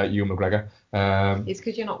like Ewan McGregor. It's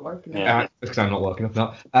because you're not working. Yeah. It's because I'm not working enough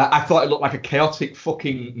now. I thought it looked like a chaotic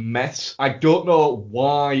fucking mess. I don't know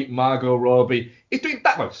why Margot Robbie is doing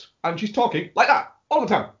that voice and she's talking like that all the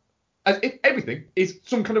time, as if everything is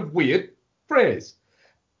some kind of weird phrase.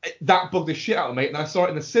 That bugged the shit out of me, and I saw it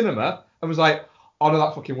in the cinema and was like, "Oh no,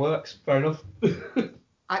 that fucking works. Fair enough."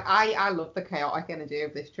 I love the chaotic energy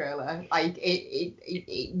of this trailer. Like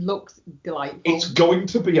it looks delightful. It's going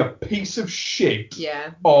to be a piece of shit.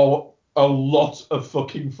 Yeah. Or a lot of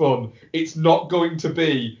fucking fun. It's not going to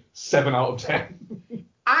be 7 out of 10.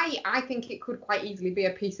 I think it could quite easily be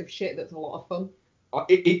a piece of shit that's a lot of fun.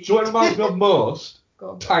 Do you know what reminds me of most?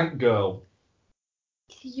 Go on. Tank Girl.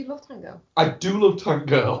 You love Tango. I do love Tank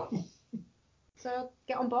Girl. So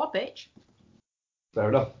get on board, bitch. Fair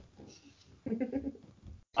enough.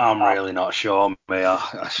 I'm really not sure, me.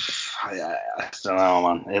 I don't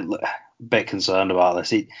know, man. A bit concerned about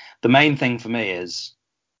this. The main thing for me is,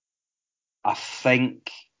 I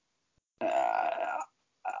think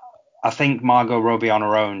Margot Robbie on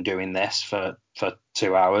her own doing this for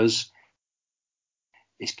 2 hours,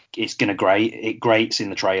 it's gonna grate. It grates in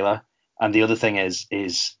the trailer. And the other thing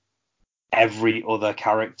is every other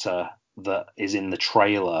character that is in the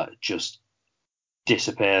trailer just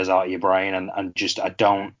disappears out of your brain, and just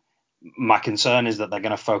my concern is that they're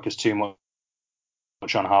going to focus too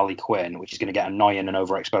much on Harley Quinn, which is going to get annoying and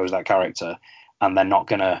overexpose that character, and they're not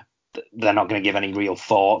going to give any real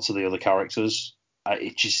thought to the other characters. I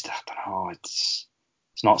don't know, it's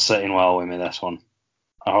not sitting well with me, this one.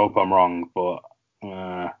 I hope I'm wrong, but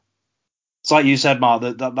it's like you said, Mark,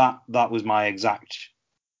 that was my exact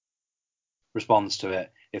response to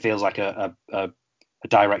it. It feels like a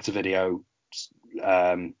direct-to-video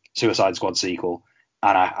Suicide Squad sequel,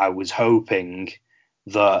 and I was hoping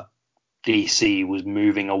that DC was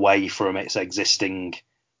moving away from its existing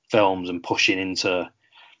films and pushing into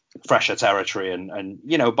fresher territory,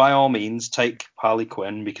 and by all means take Harley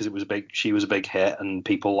Quinn, because she was a big hit and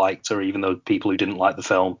people liked her, even though people who didn't like the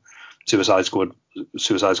film Suicide Squad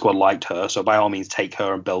liked her. So by all means take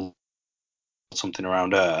her and build something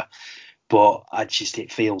around her. But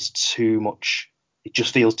it feels too much. It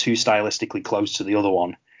just feels too stylistically close to the other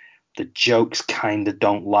one. The jokes kind of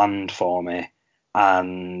don't land for me,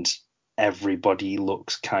 and everybody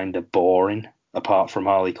looks kind of boring apart from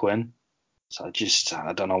Harley Quinn. So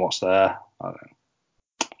I don't know what's there. I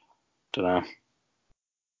don't know.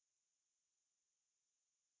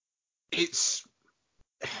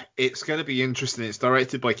 It's going to be interesting. It's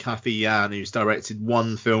directed by Kathy Yan, who's directed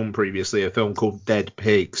one film previously, a film called Dead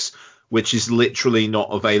Pigs, which is literally not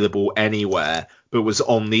available anywhere, but was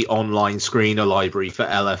on the online screener library for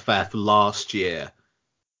LFF last year.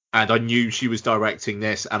 And I knew she was directing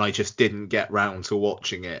this, and I just didn't get round to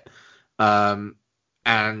watching it. And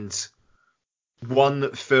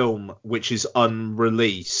one film which is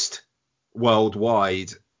unreleased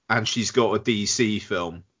worldwide, and she's got a DC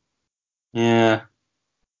film. Yeah.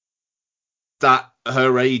 That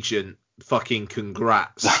her agent, fucking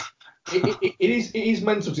congrats. It is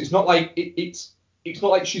mental. It's not like it's not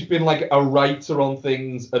like she's been like a writer on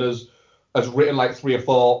things and has written like 3 or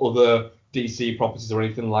 4 other DC properties or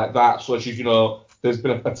anything like that. So she's there's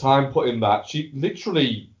been a time put in that.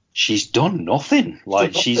 She's done nothing.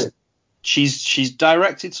 Like she's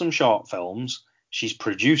directed some short films, she's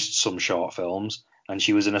produced some short films, and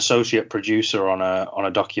she was an associate producer on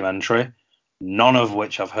a documentary, none of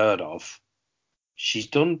which I've heard of. She's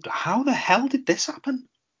done. How the hell did this happen?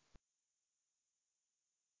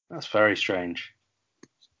 That's very strange.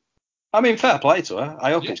 I mean, fair play to her.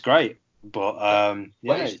 I hope it's great, but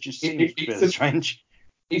it just seems really strange.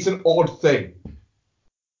 It's an odd thing.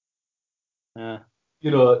 Yeah.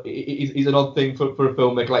 It's an odd thing for a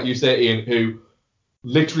filmmaker like you say, Ian, who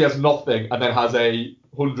literally has nothing and then has a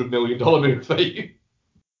 $100 million movie.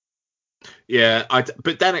 Yeah,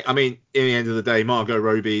 but then I mean, in the end of the day, Margot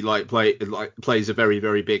Robbie plays a very,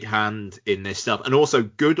 very big hand in this stuff, and also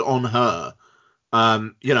good on her.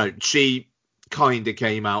 She kind of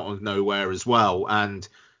came out of nowhere as well, and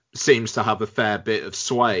seems to have a fair bit of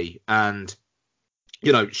sway, and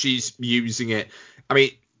she's using it. I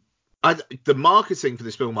mean, The marketing for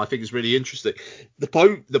this film, I think, is really interesting.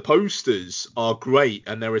 The posters are great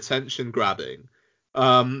and they're attention grabbing.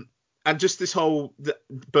 And just this whole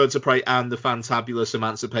Birds of Prey and the fantabulous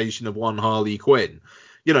emancipation of one Harley Quinn.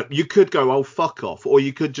 You know, you could go, oh, fuck off, or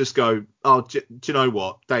you could just go, oh, do you know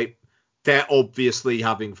what? They're obviously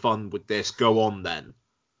having fun with this. Go on then.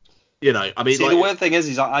 You know, I mean, see, the weird thing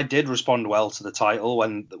is I did respond well to the title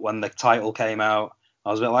when the title came out. I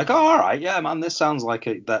was a bit like, oh, all right, yeah, man, this sounds like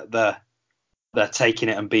they're taking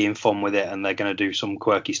it and being fun with it, and they're going to do some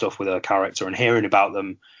quirky stuff with her character, and hearing about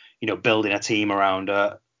them, you know, building a team around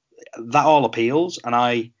her, that all appeals. And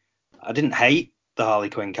I didn't hate the Harley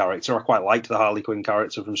Quinn character. I quite liked the Harley Quinn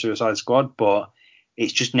character from Suicide Squad, but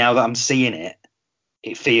it's just now that I'm seeing it,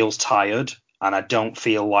 it feels tired, and I don't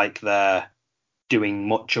feel like they're doing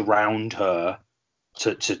much around her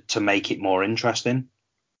to make it more interesting.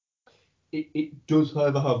 It does,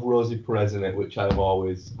 however, have Rosie Perez in it, which I'm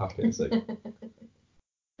always happy to see.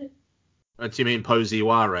 Do you mean Posey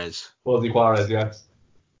Juarez? Rosie Juarez, yes.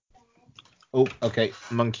 Oh, okay.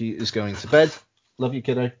 Monkey is going to bed. Love you,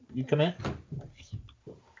 kiddo. You come here. Do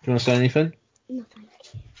you want to say anything? Nothing.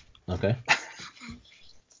 Okay.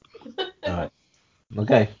 All right.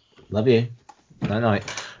 Okay. Love you. Night.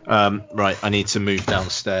 Right. I need to move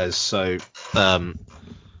downstairs, so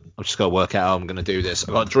I've just got to work out how I'm going to do this.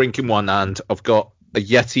 I've got a drink in one hand. I've got a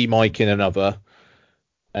Yeti mic in another.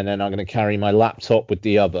 And then I'm going to carry my laptop with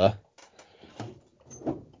the other.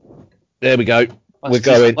 There we go. We're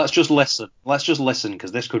going. Let's just listen. Let's just listen,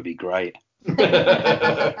 because this could be great. Oh,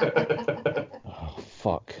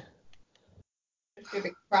 fuck. It's going to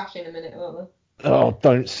be crash in a minute, won't it? Oh,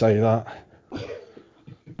 don't say that.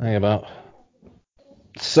 Hang about.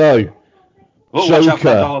 So, Oh, Joker. watch out for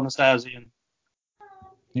that doll on the stairs, Ian.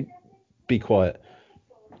 Be quiet.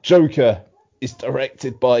 Joker is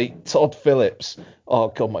directed by Todd Phillips. Oh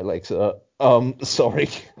god, my legs hurt. Sorry.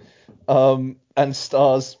 And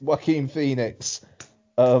stars Joaquin Phoenix,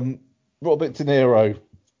 Robert De Niro,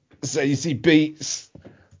 Zazie Beetz,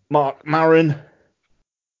 Mark Maron,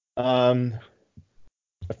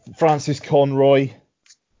 Francis Conroy,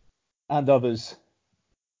 and others.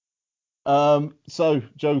 So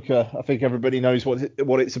Joker, I think everybody knows what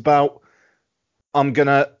it's about. I'm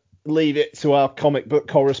gonna leave it to our comic book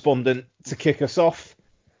correspondent to kick us off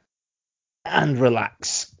and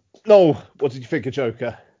relax. No, what did you think of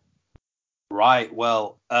Joker? Right,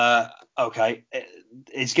 well, okay.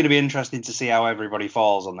 It's going to be interesting to see how everybody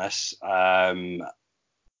falls on this. I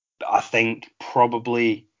think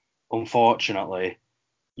probably, unfortunately,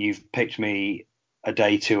 you've picked me a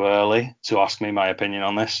day too early to ask me my opinion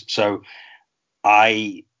on this. So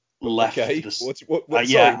I left. Okay. Sorry,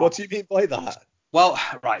 What do you mean by that? Well,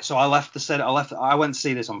 right. So I left the set. I went to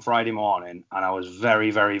see this on Friday morning, and I was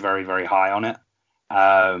very, very, very, very high on it.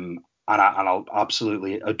 And I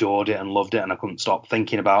absolutely adored it and loved it, and I couldn't stop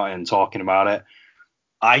thinking about it and talking about it.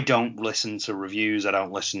 I don't listen to reviews.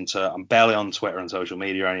 I'm barely on Twitter and social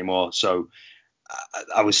media anymore. So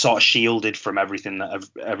I was sort of shielded from everything that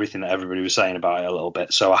everybody was saying about it a little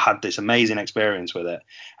bit. So I had this amazing experience with it,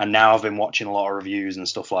 and now I've been watching a lot of reviews and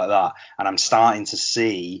stuff like that, and I'm starting to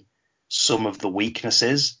see some of the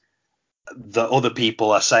weaknesses that other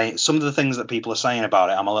people are saying. Some of the things that people are saying about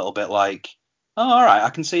it, I'm a little bit like, oh, all right, I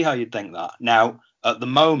can see how you'd think that. Now, at the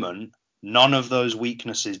moment, none of those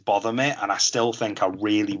weaknesses bother me, and I still think I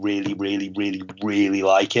really, really, really, really, really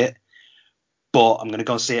like it. But I'm going to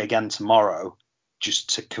go see it again tomorrow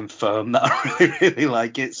just to confirm that I really, really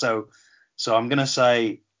like it. So I'm going to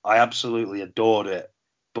say I absolutely adored it,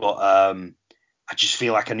 but I just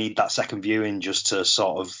feel like I need that second viewing just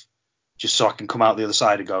so I can come out the other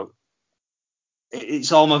side and go.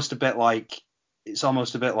 It's almost a bit like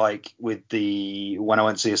with when I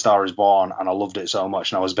went to see A Star Is Born, and I loved it so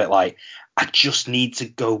much, and I was a bit like, I just need to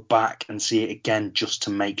go back and see it again just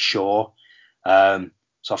to make sure. So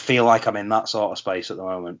I feel like I'm in that sort of space at the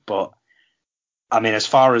moment. But I mean, as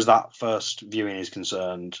far as that first viewing is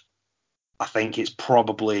concerned, I think it's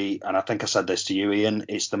probably, and I think I said this to you, Ian,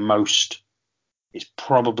 it's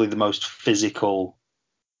probably the most physical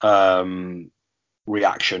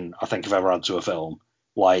reaction I think I've ever had to a film.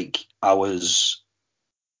 Like I was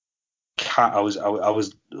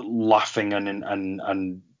laughing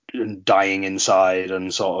and dying inside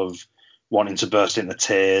and sort of wanting to burst into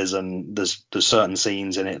tears, and there's certain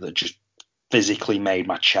scenes in it that just physically made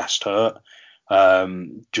my chest hurt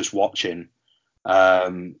just watching.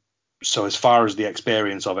 So as far as the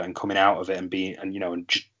experience of it and coming out of it and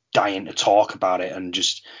just dying to talk about it and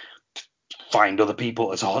just find other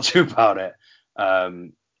people to talk to about it,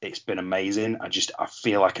 it's been amazing. I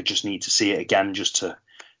feel like I just need to see it again just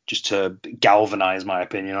just to galvanise my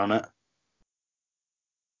opinion on it.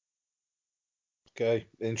 Okay,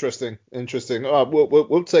 interesting. All right,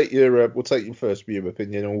 we'll take your first view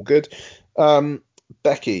opinion. All good.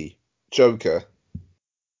 Becky, Joker.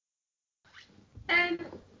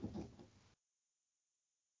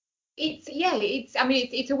 It's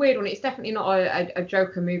a weird one. It's definitely not a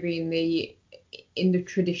Joker movie in the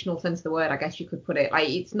traditional sense of the word, I guess you could put it. Like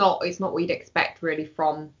it's not what you'd expect really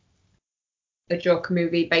from a Joker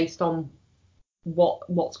movie based on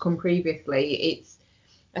what's come previously.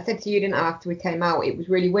 I said to you, didn't I, after we came out, it was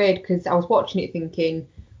really weird because I was watching it thinking,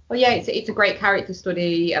 oh yeah, it's a great character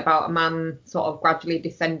study about a man sort of gradually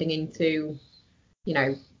descending into,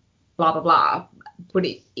 blah blah blah. But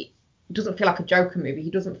it doesn't feel like a Joker movie. He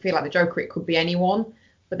doesn't feel like the Joker. It could be anyone.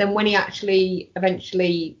 But then when he actually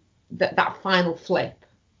eventually that final flip,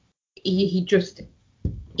 he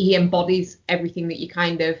embodies everything that you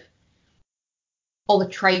kind of, all the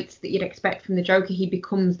traits that you'd expect from the Joker. He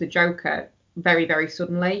becomes the Joker very, very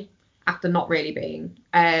suddenly after not really being.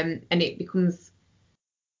 And it becomes,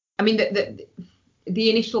 I mean, the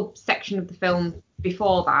initial section of the film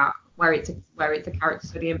before that, where it's a character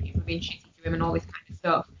study and people being shitty to him and all this kind of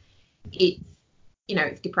stuff,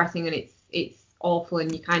 it's depressing and it's awful,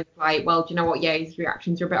 and you kind of like, well, do you know what? Yeah, his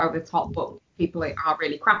reactions are a bit over the top, but people are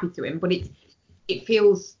really crappy to him. But it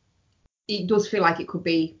does feel like it could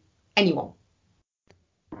be anyone.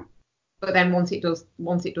 But then once it does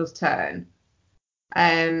turn,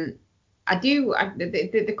 the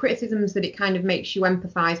criticisms that it kind of makes you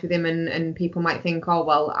empathise with him, and people might think, oh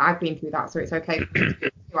well, I've been through that, so it's okay for me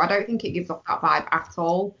to. I don't think it gives off that vibe at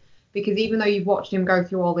all, because even though you've watched him go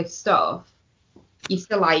through all this stuff, you're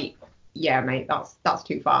still like, yeah, mate, that's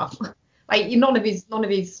too far. Like none of his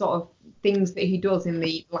sort of things that he does in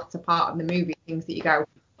the latter part of the movie, things that you go,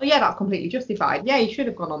 oh yeah, that's completely justified. Yeah, he should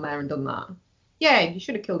have gone on there and done that. Yeah, you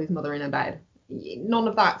should have killed his mother in her bed. None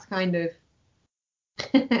of that's kind of.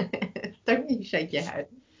 Don't you shake your head.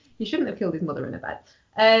 He shouldn't have killed his mother in her bed.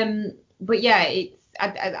 But yeah,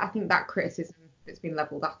 I think that criticism that's been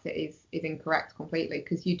levelled at it is incorrect completely,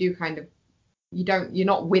 because you do kind of, you're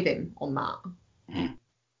not with him on that.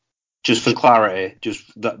 Just for clarity,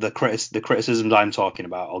 just the criticisms I'm talking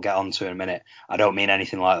about, I'll get onto in a minute. I don't mean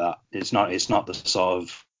anything like that. It's not the sort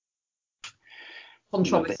of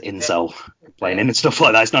the incel complaining and stuff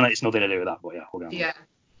like that. It's nothing to do with that. But yeah, we'll get on.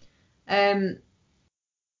 Yeah.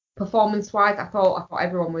 Performance-wise, I thought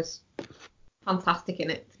everyone was fantastic in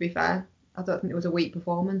it. To be fair, I don't think it was a weak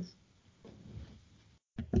performance.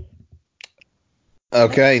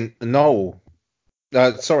 Okay, Noel.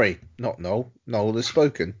 Sorry, not Noel. Noel has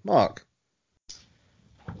spoken. Mark.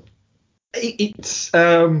 It's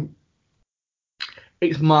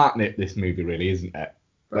Mark-Nip, this movie, really, isn't it?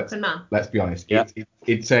 Broken Man. Let's be honest. Yeah.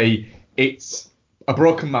 It's a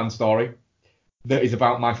broken man story that is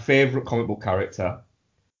about my favourite comic book character,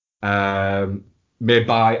 made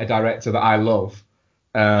by a director that I love,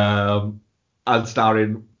 and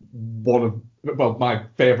starring my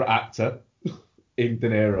favourite actor in De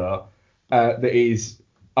Niro, that is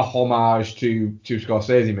a homage to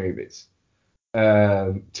Scorsese movies,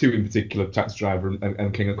 two in particular, Taxi Driver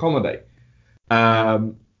and King of Comedy.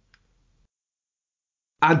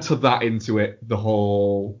 Add to that into it the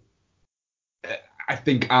whole. I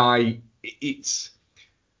think it's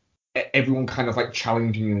everyone kind of like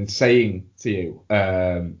challenging and saying to you,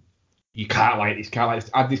 you can't like this, can't like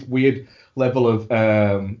this. Add this weird level of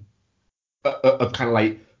kind of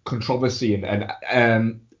like controversy and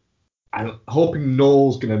I'm hoping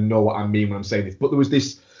Noel's gonna know what I mean when I'm saying this. But there was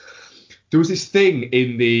this thing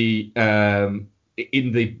in the late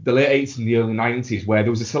 80s and the early 90s where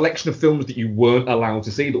there was a selection of films that you weren't allowed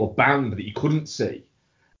to see, that were banned, that you couldn't see,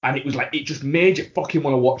 and it was like, it just made you fucking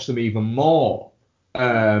want to watch them even more.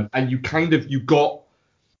 And you got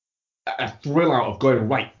a thrill out of going,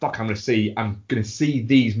 right, fuck, I'm gonna see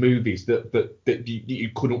these movies that you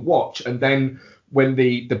couldn't watch. And then when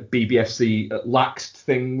the BBFC laxed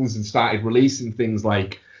things and started releasing things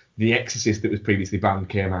like The Exorcist, that was previously banned,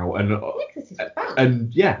 came out, and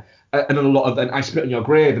a lot of, and I Spit on Your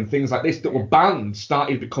Grave and things like this that were banned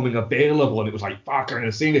started becoming available, and it was like, fuck, I'm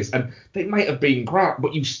gonna see this, and they might have been crap,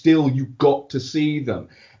 but you got to see them,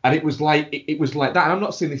 and it was like that. And I'm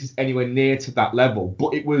not saying this is anywhere near to that level,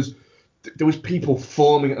 but there was people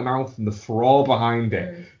foaming at the mouth, and the froth behind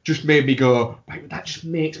it just made me go, right, that just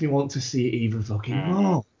makes me want to see it even fucking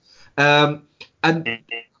more. And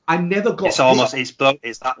I never got.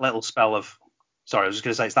 It's that little spell of. Sorry, I was just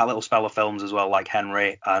going to say, it's that little spell of films as well, like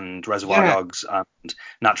Henry and Reservoir Dogs and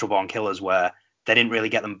Natural Born Killers, where they didn't really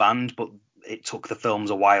get them banned, but it took the films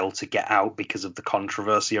a while to get out because of the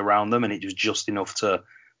controversy around them, and it was just enough to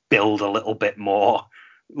build a little bit more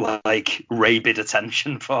like rabid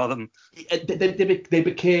attention for them. They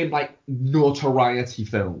became like notoriety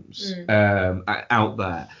films out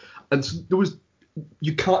there, and so there was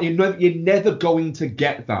you're never going to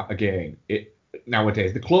get that again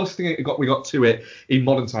nowadays. The closest thing we got to it in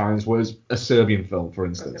modern times was a Serbian film, for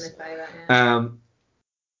instance. I was going to say that, yeah.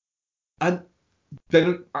 And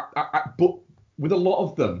then, but with a lot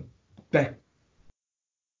of them, they're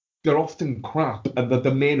often crap, and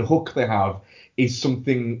the main hook they have is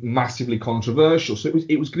something massively controversial. So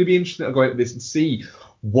it was going to be interesting to go into this and see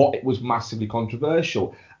what it was massively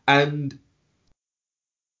controversial. And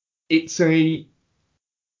it's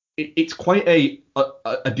quite a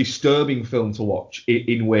disturbing film to watch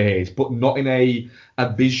in ways, but not in a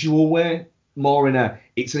visual way. More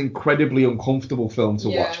it's an incredibly uncomfortable film to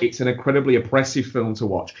watch. It's an incredibly oppressive film to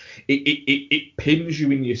watch. It pins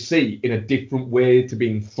you in your seat in a different way to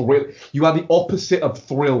being thrilled. You are the opposite of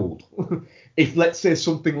thrilled. If, let's say,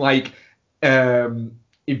 something like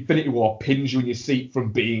Infinity War pins you in your seat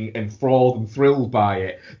from being enthralled and thrilled by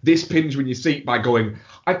it, this pins you in your seat by going,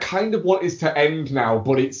 I kind of want this to end now,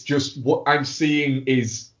 but it's just what I'm seeing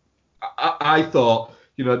is... I thought,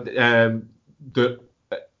 that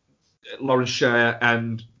Lawrence Sher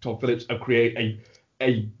and Todd Phillips have created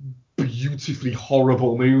a beautifully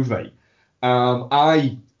horrible movie.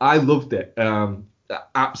 I loved it.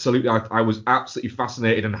 Absolutely, I was absolutely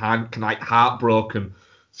fascinated and heartbroken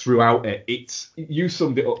throughout it. You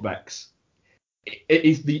summed it up, Bex. It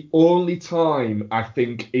is the only time, I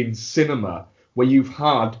think, in cinema where you've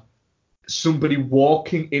had somebody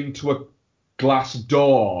walking into a glass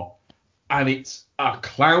door and it's a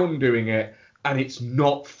clown doing it, and it's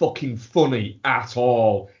not fucking funny at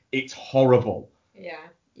all. It's horrible. Yeah,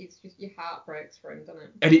 it's just your heart breaks for him, doesn't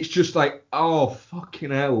it? And it's just like, oh,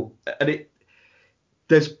 fucking hell. And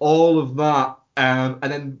there's all of that. And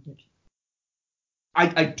then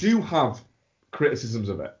I do have criticisms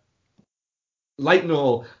of it. Like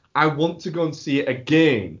Noel, I want to go and see it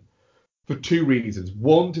again for two reasons.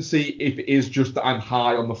 One, to see if it is just that I'm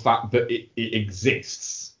high on the fact that it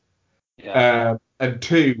exists. Yeah. And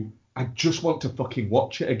two, I just want to fucking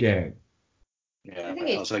watch it again. Yeah,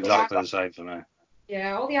 that's exactly the same for me.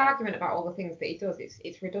 Yeah, all the argument about all the things that he does,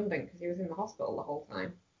 it's redundant because he was in the hospital the whole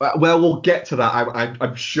time. Well, we'll get to that.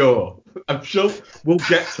 I'm sure. I'm sure we'll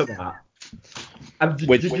get to that. And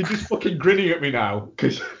you're just fucking grinning at me now,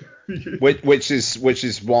 which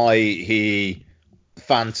is why he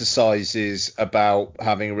fantasizes about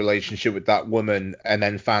having a relationship with that woman, and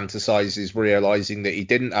then fantasizes realizing that he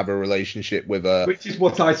didn't have a relationship with her. Which is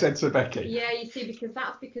what I said to Becky. Yeah, you see, because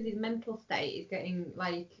his mental state is getting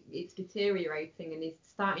it's deteriorating, and he's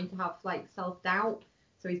starting to have self-doubt.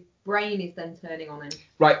 So his brain is then turning on him.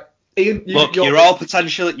 Right, Ian. You're all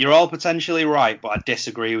potentially right, but I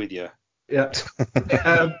disagree with you. Yeah.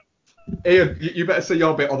 Ian, you better say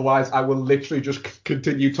your bit, otherwise I will literally just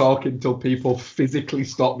continue talking until people physically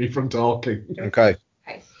stop me from talking. Okay.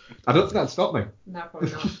 I don't think that'd stop me. No,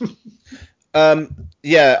 probably not.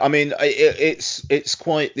 Yeah, I mean, it's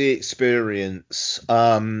quite the experience.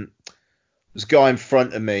 There's a guy in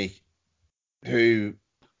front of me who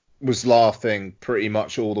was laughing pretty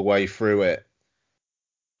much all the way through it,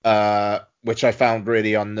 which I found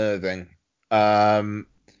really unnerving.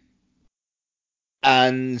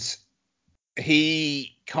 And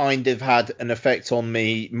he kind of had an effect on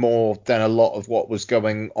me more than a lot of what was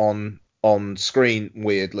going on screen,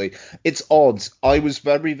 weirdly. It's odd. I was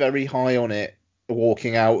very, very high on it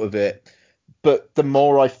walking out of it, but the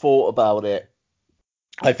more I thought about it,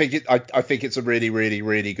 I think it's a really, really,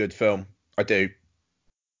 really good film. I do.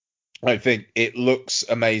 I think it looks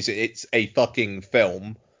amazing. It's a fucking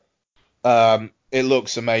film. It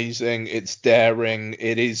looks amazing. It's daring.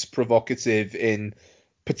 It is provocative in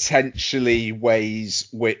potentially ways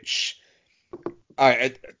which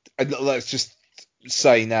I let's just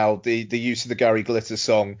say now the use of the Gary Glitter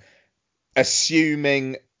song,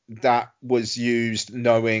 assuming that was used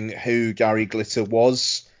knowing who Gary Glitter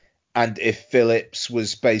was, and if Phillips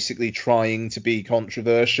was basically trying to be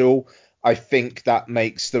controversial, I think that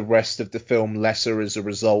makes the rest of the film lesser as a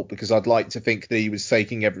result, because I'd like to think that he was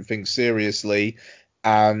taking everything seriously,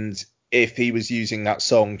 and if he was using that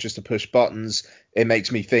song just to push buttons, it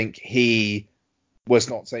makes me think he was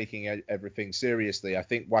not taking everything seriously. I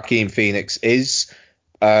think Joaquin Phoenix is.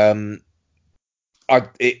 That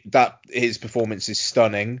his performance is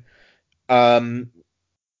stunning. The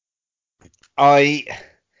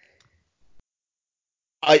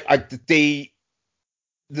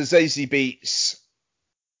Zazie Beetz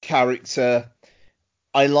character,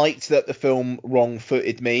 I liked that the film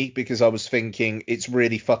wrong-footed me, because I was thinking it's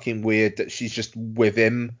really fucking weird that she's just with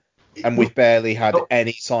him and we've barely had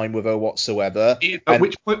any time with her whatsoever. At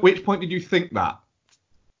which point did you think that?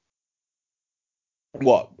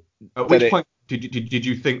 What? At which point did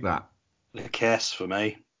you think that? The kiss for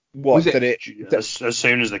me. What? As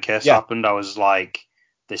soon as the kiss happened, I was like,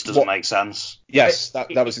 this doesn't make sense. Yes,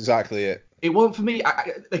 that was exactly it. It wasn't for me.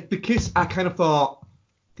 Like the kiss, I kind of thought,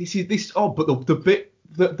 this odd, but the bit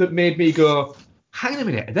that made me go, hang on a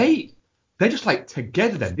minute, they're just like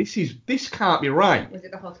together then. This can't be right. Was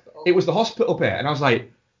it the hospital? It was the hospital bit, and I was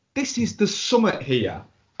like, this is the summit here.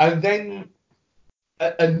 And then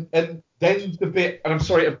then the bit, and I'm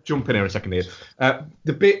sorry to jump in here a second here,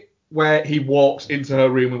 the bit where he walks into her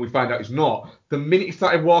room and we find out he's not, the minute he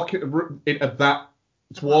started walking into that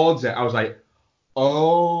towards it, I was like,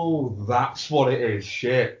 oh, that's what it is.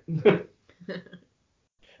 Shit.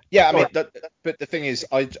 Yeah, I mean, but the thing is,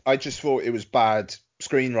 I just thought it was bad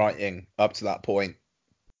screenwriting up to that point.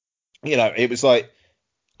 You know, it was like,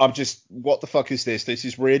 what the fuck is this? This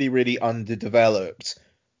is really, really underdeveloped.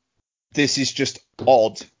 This is just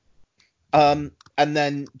odd. And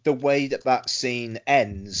then the way that scene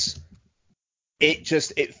ends,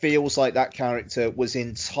 it feels like that character was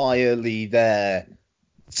entirely there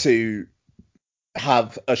to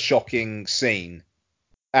have a shocking scene.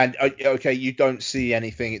 And okay, you don't see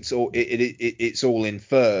anything. It's all all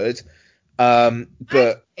inferred.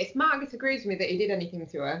 But it's Mark disagrees with me that he did anything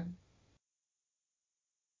to her.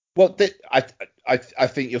 Well, I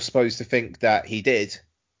think you're supposed to think that he did.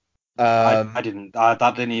 I didn't. That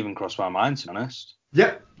didn't even cross my mind, to be honest.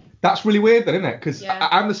 Yeah, that's really weird, then, isn't it? Because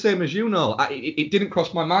I'm the same as you, Noel. It didn't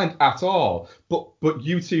cross my mind at all. But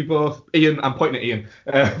you two both, Ian. I'm pointing at Ian.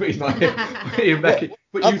 But he's not Ian Becky.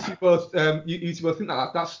 But you two both, you two both think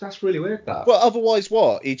that that's really weird. That. Well, otherwise,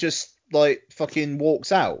 what? He just like fucking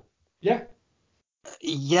walks out. Yeah.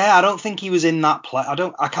 Yeah, I don't think he was in that play. I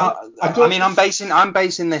mean, I'm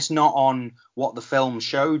basing this not on what the film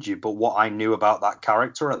showed you, but what I knew about that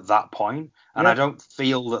character at that point. And I don't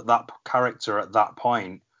feel that character at that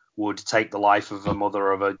point would take the life of a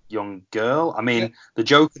mother of a young girl. I mean, the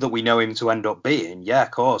Joker that we know him to end up being, yeah,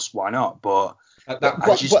 of course, why not? But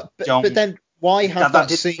but then why have that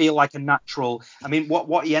didn't feel like a natural. I mean,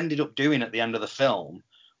 what he ended up doing at the end of the film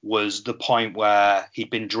was the point where he'd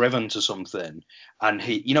been driven to something, and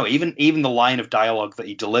he, you know, even the line of dialogue that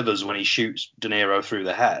he delivers when he shoots De Niro through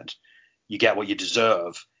the head, you get what you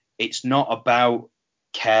deserve. It's not about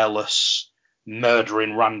careless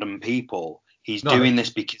murdering random people. He's doing this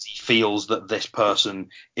because he feels that this person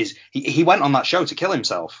is. He went on that show to kill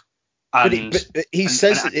himself, and but he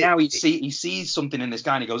says and now he sees something in this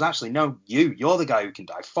guy, and he goes, actually, no, you're the guy who can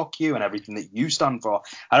die. Fuck you and everything that you stand for.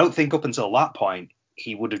 I don't think up until that point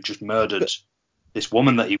he would have just murdered this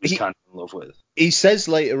woman that he was kind of in love with. He says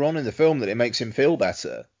later on in the film that it makes him feel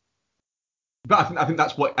better. But I think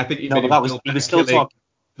that's what I think. He was still talking.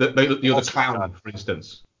 The other clown, for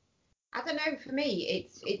instance. I don't know. For me,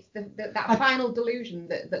 it's that final delusion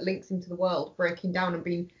that links him to the world breaking down and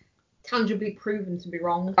being tangibly proven to be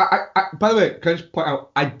wrong. By the way, can I just point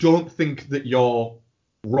out? I don't think that you're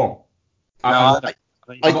wrong. I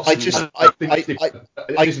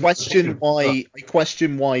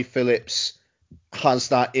question why Phillips has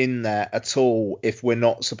that in there at all if we're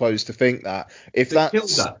not supposed to think that. If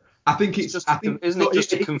that's, I think it's just. Isn't it just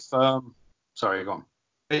to confirm? Sorry, go on.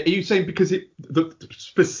 Are you saying because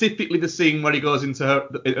specifically the scene where he goes into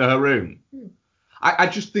her room? I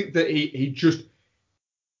just think that he just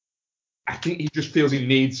feels he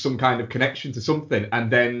needs some kind of connection to something,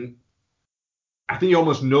 and then I think he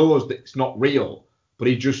almost knows that it's not real, but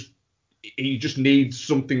he just needs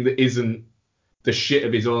something that isn't the shit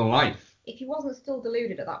of his own life. If he wasn't still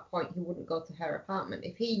deluded at that point, he wouldn't go to her apartment.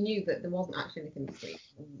 If he knew that there wasn't actually anything between,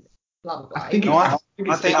 blah blah blah. I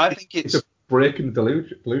think it's a breaking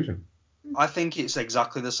delusion. I think it's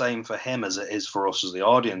exactly the same for him as it is for us as the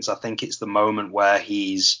audience. I think it's the moment where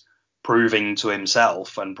he's proving to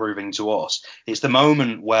himself and proving to us. It's the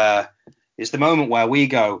moment where we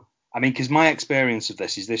go. I mean, because my experience of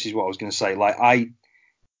this is what I was going to say. Like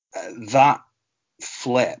that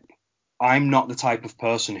flip. I'm not the type of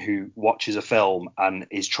person who watches a film and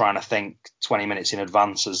is trying to think 20 minutes in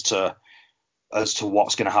advance as to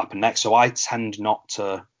what's going to happen next. So I tend not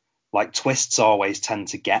to, like, twists always tend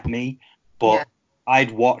to get me. But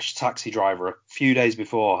I'd watched Taxi Driver a few days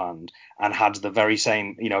beforehand and had the very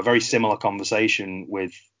same, very similar conversation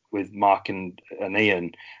with Mark and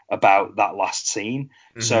Ian about that last scene.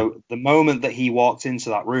 Mm-hmm. So the moment that he walked into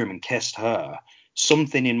that room and kissed her,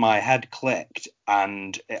 something in my head clicked,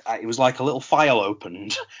 and it was like a little file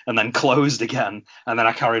opened and then closed again, and then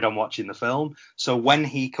I carried on watching the film. So when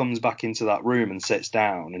he comes back into that room and sits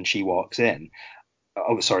down and she walks in,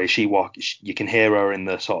 oh sorry, you can hear her in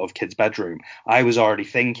the sort of kid's bedroom. I was already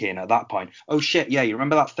thinking at that point, oh shit, yeah, you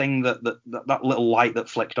remember that thing that little light that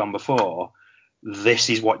flicked on before? This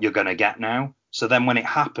is what you're gonna get now. So then when it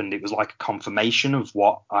happened, it was like a confirmation of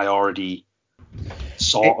what I already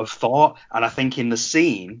sort of thought. And I think in the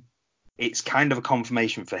scene, it's kind of a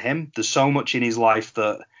confirmation for him. There's so much in his life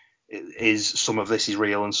that is, some of this is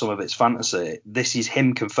real and some of it's fantasy. This is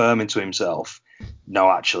him confirming to himself, no,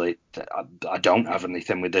 actually, I don't have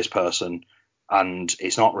anything with this person, and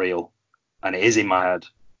it's not real, and it is in my head.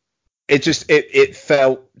 It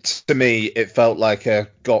felt to me, it felt like a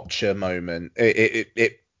gotcha moment.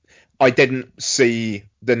 I didn't see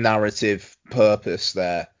the narrative purpose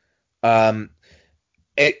there. I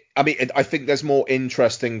think there's more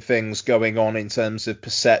interesting things going on in terms of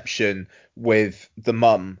perception with the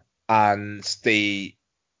mum and the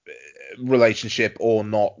relationship or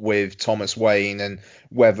not with Thomas Wayne, and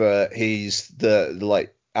whether he's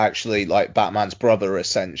actually Batman's brother,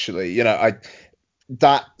 essentially.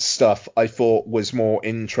 That stuff I thought was more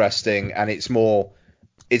interesting, and it's more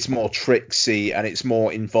tricksy, and it's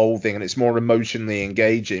more involving, and it's more emotionally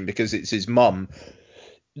engaging because it's his mum,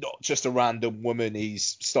 not just a random woman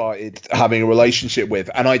he's started having a relationship with.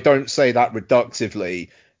 And I don't say that reductively.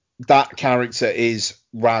 That character is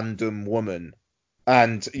random woman.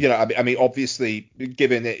 And, obviously,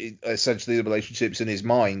 given it essentially the relationships in his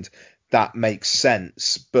mind, that makes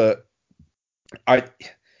sense. But I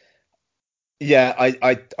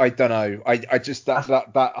don't know. I just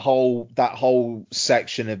that whole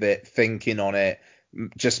section of it, thinking on it,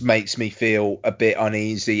 just makes me feel a bit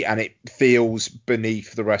uneasy, and it feels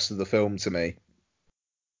beneath the rest of the film to me.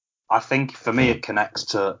 I think for me it connects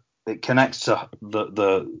to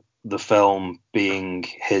the film being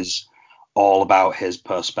all about his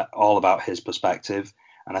perspective,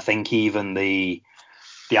 and I think even the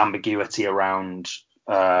ambiguity around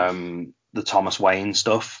the Thomas Wayne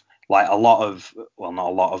stuff, like not a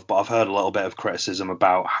lot of, but I've heard a little bit of criticism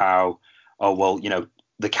about how,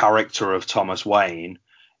 the character of Thomas Wayne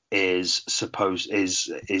is supposed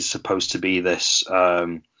to be this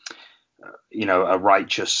a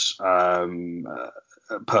righteous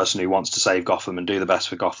person who wants to save Gotham and do the best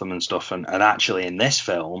for Gotham and stuff, and actually in this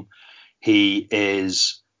film he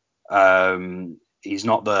is he's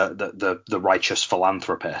not the righteous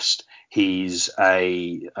philanthropist. He's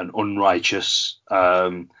an unrighteous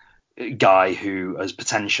guy who has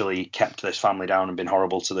potentially kept this family down and been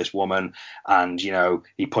horrible to this woman, and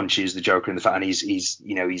he punches the Joker in the face, and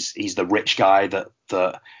he's the rich guy that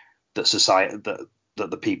society, that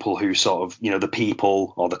the people who sort of, the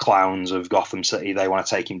people or the clowns of Gotham City, they want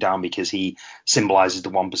to take him down because he symbolizes the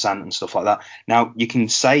 1% and stuff like that. Now you can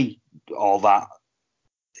say all that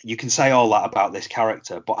about this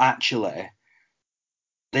character, but actually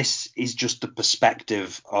this is just the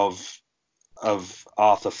perspective of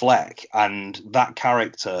Arthur Fleck, and that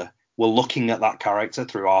character, we're looking at that character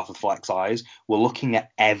through Arthur Fleck's eyes. We're looking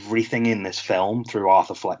at everything in this film through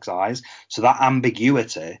Arthur Fleck's eyes. So that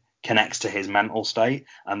ambiguity connects to his mental state,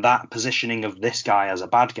 and that positioning of this guy as a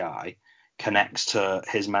bad guy connects to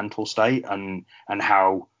his mental state, and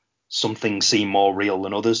how some things seem more real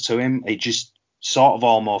than others to him. It just sort of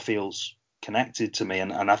all more feels connected to me,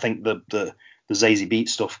 and I think the Zazie Beetz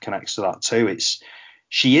stuff connects to that too.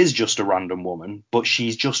 She is just a random woman, but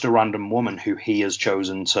she's just a random woman who he has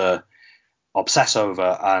chosen to obsess over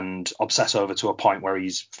to a point where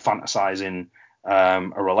he's fantasizing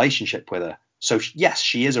a relationship with her. So yes,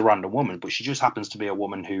 she is a random woman, but she just happens to be a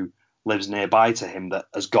woman who lives nearby to him that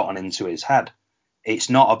has gotten into his head. It's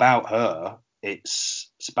not about her,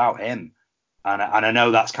 it's about him. And I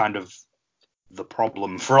know that's kind of the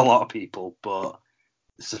problem for a lot of people, but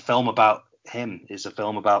it's a film about him. It's a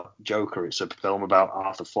film about Joker. It's a film about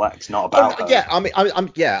Arthur Fleck. It's not about her. Yeah,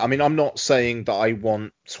 I'm not saying that I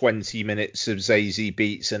want 20 minutes of Zazie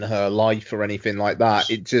Beetz and her life or anything like that.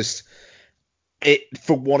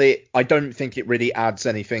 I don't think it really adds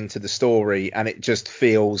anything to the story, and it just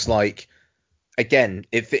feels like, again,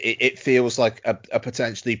 it feels like a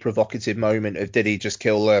potentially provocative moment of, did he just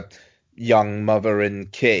kill a young mother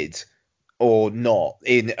and kid or not,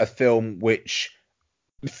 in a film which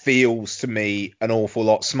feels to me an awful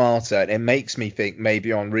lot smarter, and it makes me think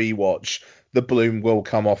maybe on rewatch the bloom will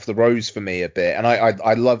come off the rose for me a bit. And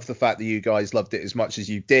I love the fact that you guys loved it as much as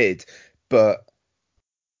you did, but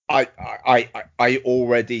I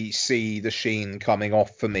already see the sheen coming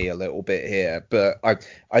off for me a little bit here. But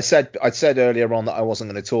I said earlier on that I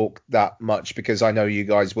wasn't going to talk that much because I know you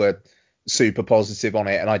guys were super positive on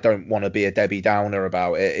it, and I don't want to be a Debbie Downer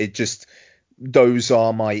about it. It just, those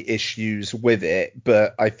are my issues with it.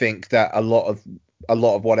 But I think that a lot a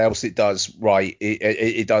lot of what else it does right.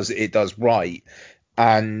 It does right.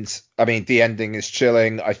 And I mean, the ending is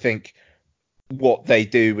chilling. I think what they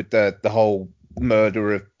do with the whole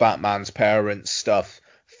murder of Batman's parents stuff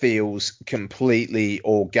feels completely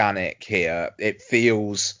organic here. It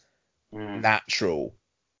feels natural.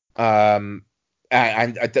 And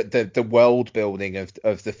the world building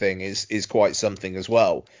of the thing is quite something as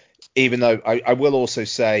well. Even though I will also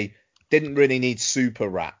say, didn't really need super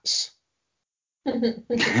rats.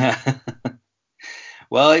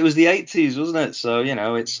 Well, it was the 80s, wasn't it? So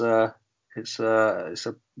it's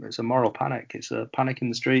a moral panic. It's a panic in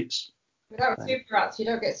the streets. Without super rats, you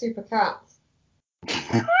don't get super cats.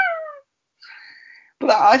 But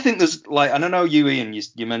I think there's I don't know you, Ian.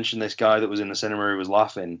 You mentioned this guy that was in the cinema who was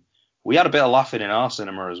laughing. We had a bit of laughing in our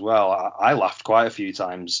cinema as well. I laughed quite a few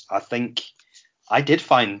times. I think I did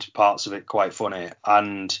find parts of it quite funny,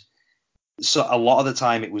 and so a lot of the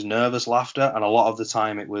time it was nervous laughter, and a lot of the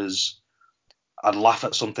time it was I'd laugh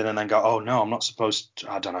at something and then go, oh no, I'm not supposed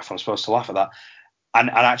to, I don't know if I'm supposed to laugh at that. And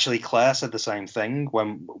actually Claire said the same thing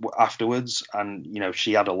when afterwards, and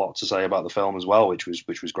she had a lot to say about the film as well, which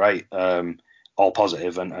was great, all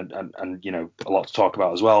positive and a lot to talk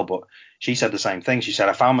about as well. But she said the same thing. She said,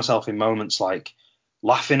 I found myself in moments like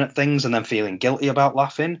laughing at things and then feeling guilty about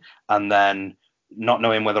laughing, and then not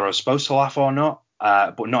knowing whether I was supposed to laugh or not,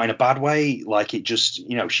 but not in a bad way. Like it just,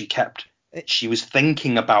 she was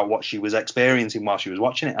thinking about what she was experiencing while she was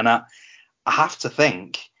watching it. And I have to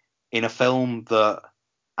think, in a film that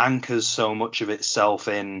anchors so much of itself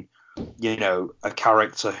in, a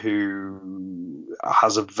character who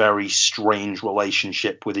has a very strange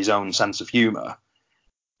relationship with his own sense of humor,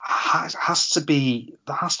 has to be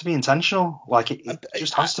intentional. Like it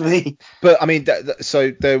just has to be. But I mean,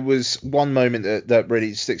 so there was one moment that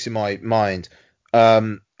really sticks in my mind.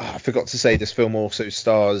 I forgot to say this film also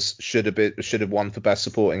stars should have won for Best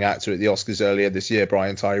Supporting Actor at the Oscars earlier this year,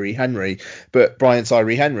 Brian Tyree Henry. But Brian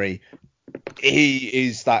Tyree Henry, he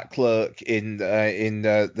is that clerk in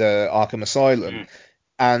the Arkham Asylum,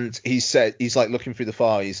 and he's like looking through the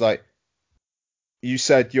file. He's like, "You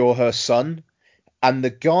said you're her son," and the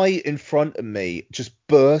guy in front of me just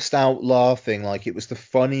burst out laughing like it was the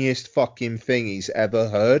funniest fucking thing he's ever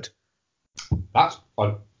heard. That's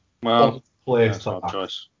fun. Well, that's our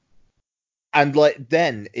choice. And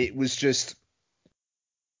then it was just,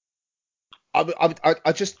 I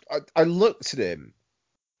looked at him,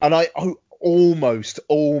 and I almost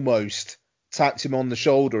tapped him on the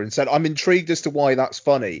shoulder and said, "I'm intrigued as to why that's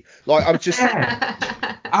funny." Like I'm just,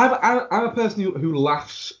 I'm a person who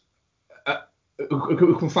laughs,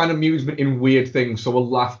 who can find amusement in weird things, so will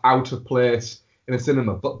laugh out of place in a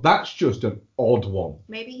cinema. But that's just an odd one.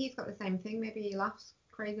 Maybe he's got the same thing. Maybe he laughs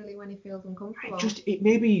crazily when he feels uncomfortable.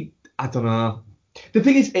 Maybe, I don't know. The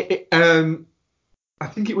thing is, I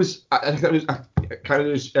think it was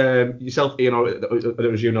yourself, Ian, or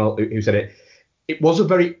it was you, Noel, who said it. It was a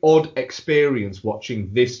very odd experience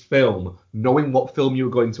watching this film, knowing what film you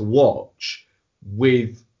were going to watch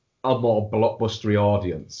with a more blockbustery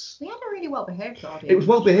audience. We had a really well-behaved audience. It was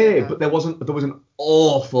well-behaved, but there was an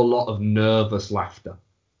awful lot of nervous laughter.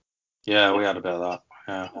 Yeah, we had a bit of that.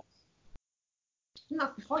 Yeah. And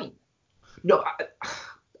that's the point. No,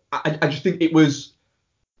 I just think it was.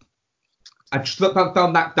 I just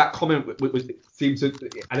found that comment seemed to.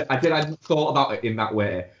 I hadn't thought about it in that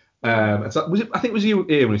way. So was it? I think it was you,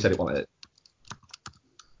 Ian, when you said it, wasn't it?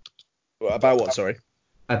 About what? Sorry.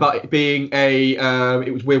 About it being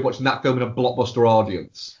it was weird watching that film in a blockbuster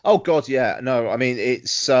audience. Oh God, yeah. No, I mean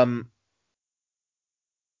it's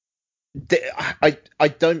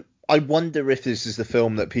I wonder if this is the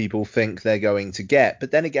film that people think they're going to get.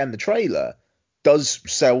 But then again, the trailer does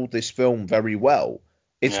sell this film very well.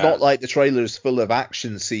 It's not like the trailer is full of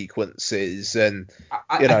action sequences and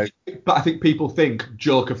but I think people think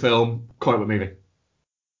Joker film, comic book movie.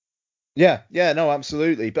 Yeah, no,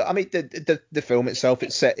 absolutely. But I mean, the film itself,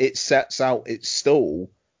 it sets out its stall.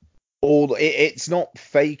 It's not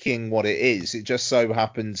faking what it is. It just so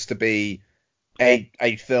happens to be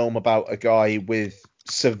a film about a guy with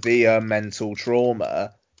severe mental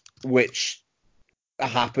trauma, which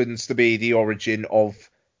happens to be the origin of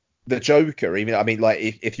the Joker. Even, I mean, like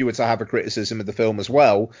if you were to have a criticism of the film as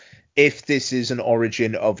well, if this is an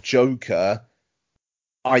origin of Joker,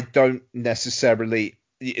 I don't necessarily.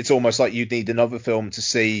 It's almost like you'd need another film to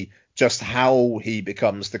see just how he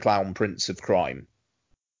becomes the clown prince of crime.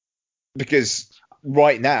 Because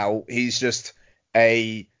right now he's just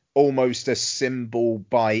almost a symbol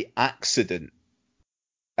by accident.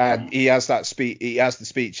 And he has that speech. He has the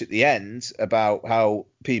speech at the end about how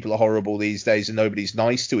people are horrible these days and nobody's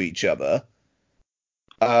nice to each other.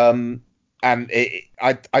 And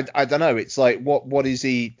I don't know. It's like what is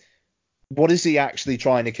he actually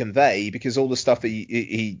trying to convey? Because all the stuff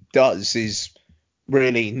he does is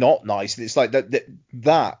really not nice. It's like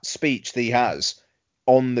that speech that he has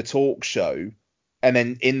on the talk show, and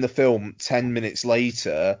then in the film 10 minutes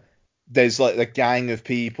later, there's like a gang of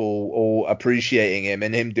people all appreciating him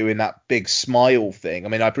and him doing that big smile thing. I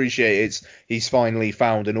mean, I appreciate he's finally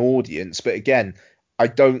found an audience, but again, I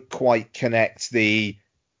don't quite connect the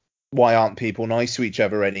why aren't people nice to each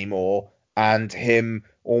other anymore and him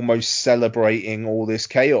almost celebrating all this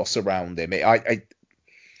chaos around him.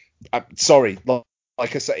 I'm sorry,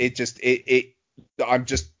 like I said, I'm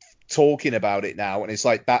just talking about it now, and it's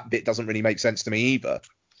like that bit doesn't really make sense to me either.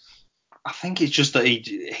 I think it's just that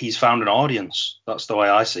he's found an audience. That's the way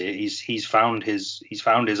I see it. He's found his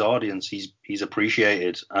audience. He's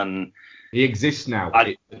appreciated, and he exists now.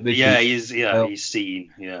 He's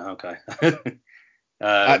seen. Yeah, okay.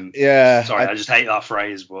 Sorry, I just hate that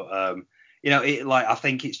phrase, but I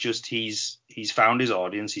think it's just he's found his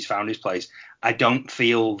audience, he's found his place. I don't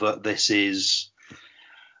feel that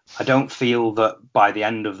by the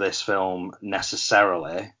end of this film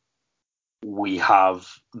necessarily we have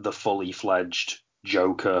the fully fledged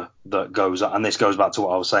Joker that goes, and this goes back to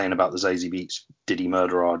what I was saying about the Zazie Beetz did he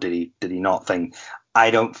murder or did he not thing.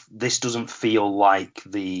 This doesn't feel like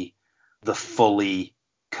the fully,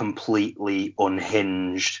 completely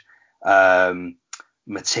unhinged,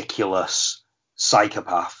 meticulous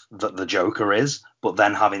psychopath that the Joker is. But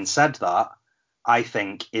then, having said that, I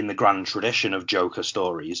think in the grand tradition of Joker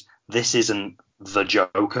stories, this isn't the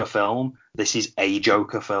Joker film. This is a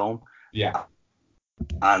Joker film. Yeah.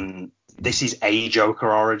 And this is a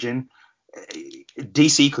Joker origin.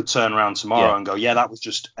 DC could turn around tomorrow and go, yeah, that was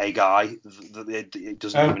just a guy. It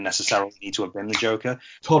doesn't even necessarily need to have been the Joker.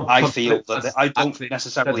 I don't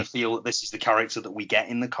necessarily feel that this is the character that we get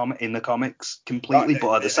in the comics completely,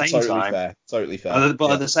 but at the same time, totally fair.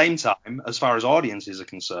 But at the same time, as far as audiences are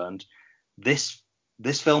concerned, this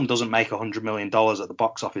film doesn't make $100 million at the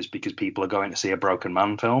box office because people are going to see a Broken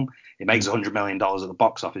Man film. It makes $100 million at the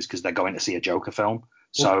box office because they're going to see a Joker film.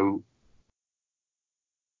 So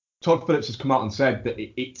Todd Phillips has come out and said that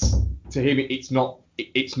it's to him it's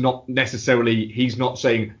not necessarily, he's not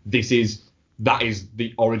saying that is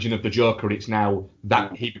the origin of the Joker and it's now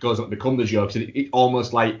that he goes on to become the Joker. So it's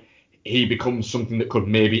almost like he becomes something that could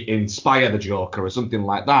maybe inspire the Joker or something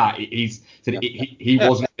like that. He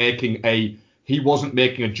wasn't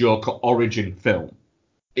making a Joker origin film.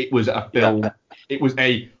 It was a film. Yeah. It was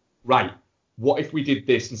right. What if we did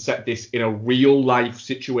this and set this in a real life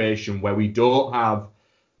situation where we don't have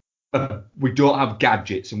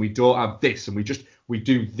gadgets and we don't have this and we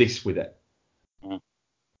do this with it.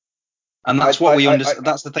 And that's what we understand.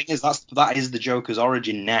 That's the thing that is the Joker's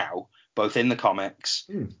origin now, both in the comics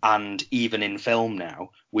and even in film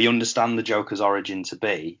now. We understand the Joker's origin to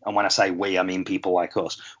be, and when I say we, I mean people like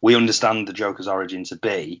us. We understand the Joker's origin to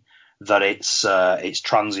be that it's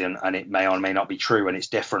transient and it may or may not be true and it's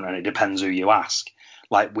different and it depends who you ask.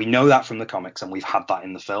 Like, we know that from the comics and we've had that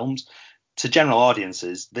in the films. To general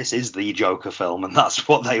audiences, this is the Joker film and that's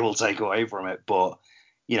what they will take away from it. But,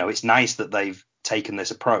 it's nice that they've taken this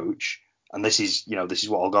approach, and this is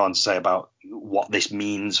what I'll go on to say about what this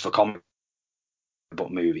means for comic book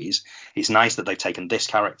movies. It's nice that they've taken this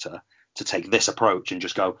character to take this approach and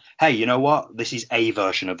just go, hey, you know what? This is a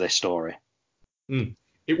version of this story.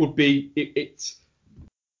 It would be,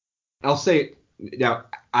 I'll say it now,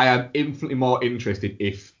 I am infinitely more interested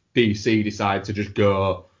if DC decide to just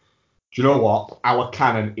go, do you know what? Our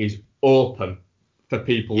canon is open for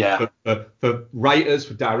people, for writers,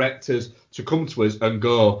 for directors to come to us and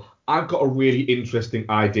go, I've got a really interesting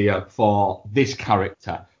idea for this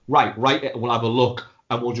character. Right, write it and we'll have a look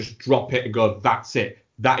and we'll just drop it and go, that's it.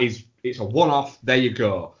 It's a one-off, there you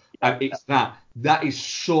go. And it's that. That is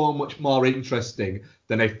so much more interesting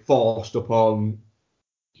than a forced upon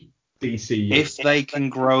DC. If they can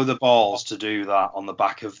grow the balls to do that on the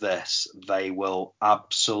back of this, they will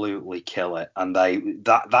absolutely kill it. And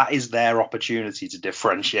that is their opportunity to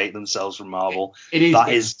differentiate themselves from Marvel. That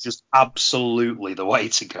is just absolutely the way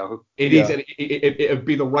to go. It is, and it would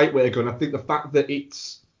be the right way to go. And I think the fact that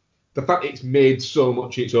it's made so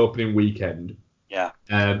much in its opening weekend,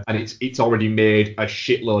 and it's already made a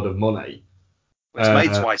shitload of money. It's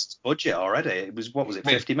made twice its budget already. It was, what was it,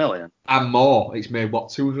 50 million? And more. It's made,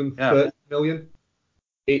 230 million?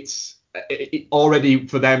 It already,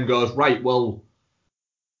 for them, goes, right, well,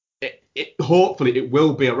 hopefully it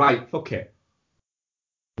will be a right, fuck it.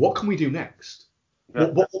 What can we do next? Yeah.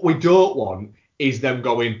 What we don't want is them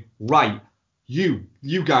going, right, you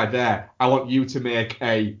guy there, I want you to make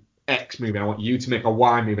a X movie, and I want you to make a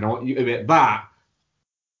Y movie, and I want you to make that.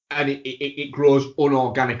 And it grows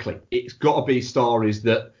unorganically. It's got to be stories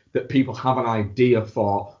that people have an idea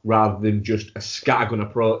for, rather than just a scattergun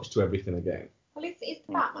approach to everything again. Well, it's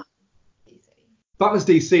Batman DC. Batman's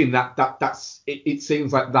DC, and that's it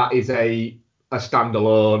seems like that is a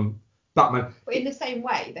standalone Batman. But in the same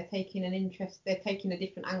way, they're taking a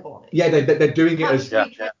different angle on it. Yeah, they're doing it as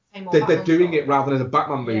they're doing it rather than as a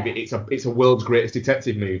Batman movie. Yeah. It's a world's greatest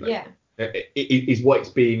detective movie. Yeah. It is what it's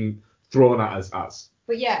being thrown at us as.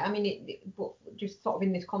 But yeah, I mean, but just sort of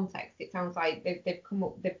in this context, it sounds like they've come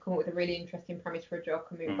up with a really interesting premise for a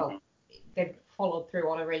Joker movie. Well, they've followed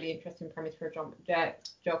through on a really interesting premise for a Joker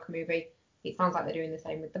movie. It sounds like they're doing the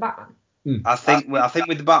same with the Batman. I think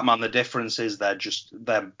with the Batman, the difference is they're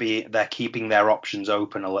keeping their options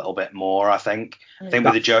open a little bit more. I think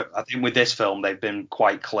with this film, they've been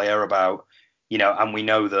quite clear about, and we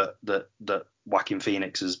know that Joaquin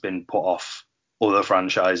Phoenix has been put off other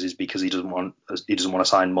franchises because he doesn't want to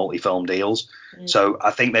sign multi-film deals. So I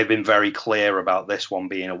think they've been very clear about this one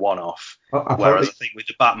being a one-off. Whereas I think with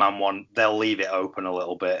the Batman one, they'll leave it open a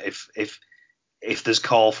little bit. If there's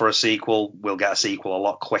call for a sequel, we'll get a sequel a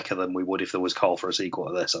lot quicker than we would if there was call for a sequel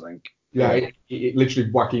to this, I think. Yeah, it literally,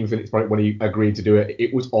 Joaquin Phoenix, when he agreed to do it,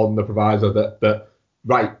 it was on the proviso that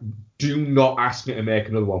right, do not ask me to make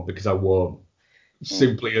another one because I won't.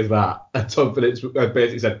 Simply as that. And Tom Phillips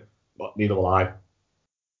basically said, well, neither will I.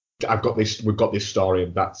 We've got this story,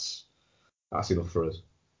 and that's enough for us.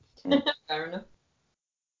 Fair enough.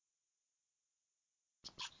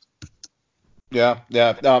 Yeah.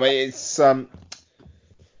 No, I mean, it's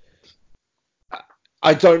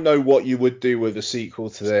I don't know what you would do with a sequel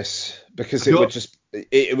to this, because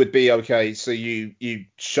it would be okay. So you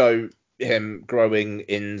show him growing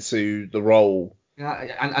into the role. Yeah,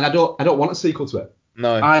 and I don't want a sequel to it.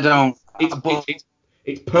 No, I don't. It's But perfect.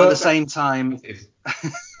 at the same time,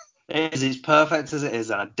 it's perfect as it is,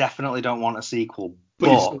 and I definitely don't want a sequel.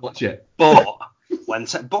 But you still watch it. But of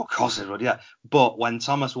course it would, yeah. But when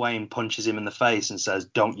Thomas Wayne punches him in the face and says,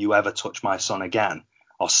 "Don't you ever touch my son again,"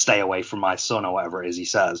 or "Stay away from my son," or whatever it is he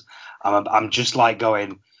says, I'm just like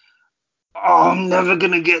going, "Oh, I'm never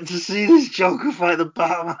gonna get to see this Joker fight the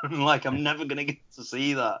Batman." Like, I'm never gonna get to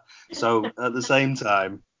see that. So at the same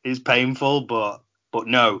time, it's painful, but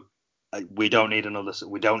no, we don't need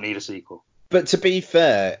a sequel. but to be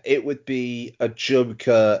fair, it would be a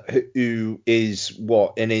Joker who is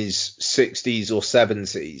in his 60s or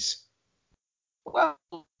 70s. Well,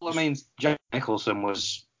 I mean, Jack Nicholson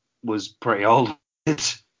was pretty old.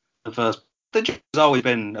 The Joker's always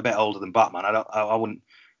been a bit older than Batman. I wouldn't,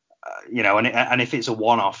 and if it's a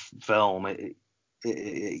one-off film,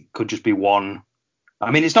 it could just be one.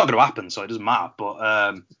 I mean, it's not going to happen, so it doesn't matter. But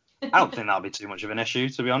I don't think that'll be too much of an issue,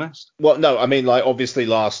 to be honest. Well, no, I mean, like, obviously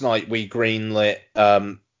last night we greenlit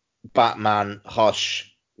Batman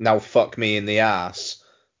Hush, Now Fuck Me in the Ass,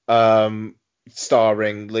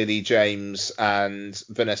 starring Lily James and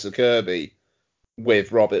Vanessa Kirby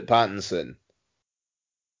with Robert Pattinson.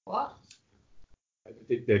 What?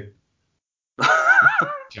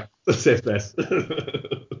 Safe best.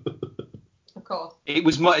 Of course. It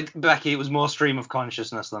was more, Becky. It was more stream of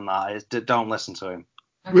consciousness than that. Don't listen to him.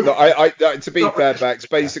 Okay. No, I to be fair, Bex,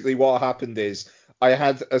 basically what happened is I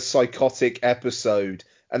had a psychotic episode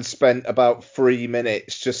and spent about 3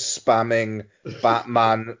 minutes just spamming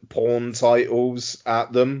Batman porn titles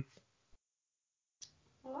at them.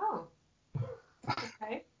 Oh.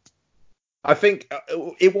 Okay. I think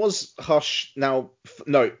it was Hush Now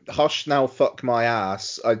Fuck My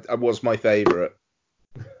Ass. I was my favourite.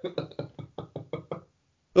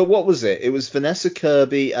 But what was it? It was Vanessa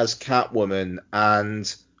Kirby as Catwoman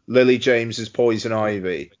and Lily James as Poison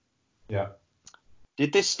Ivy. Yeah.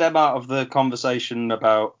 Did this stem out of the conversation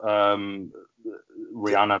about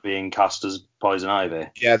Rihanna being cast as Poison Ivy?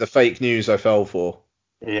 Yeah, the fake news I fell for.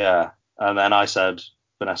 Yeah, and then I said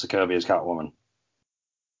Vanessa Kirby as Catwoman.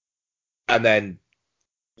 And then,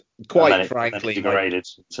 frankly, degraded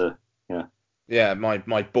to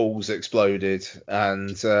my balls exploded,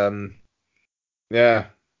 and yeah,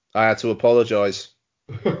 I had to apologise.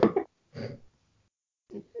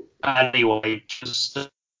 Anyway, just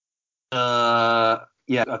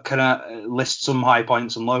can I list some high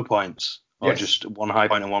points and low points, or Yes. just one high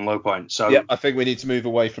point and one low point? So Yeah, I think we need to move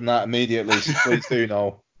away from that immediately. So please do,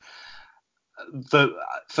 Noel.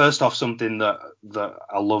 First off, something that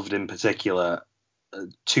I loved in particular,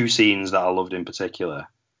 two scenes that I loved in particular,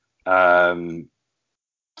 kind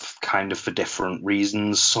of for different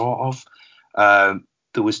reasons, sort of.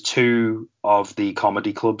 There was two of the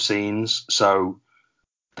comedy club scenes. So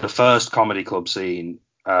the first comedy club scene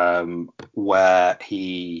where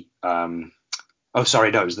he oh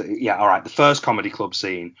sorry no it was all right, the first comedy club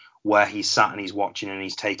scene where he's sat and he's watching and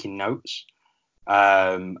he's taking notes.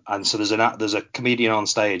 And so there's a comedian on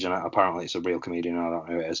stage, and apparently it's a real comedian, I don't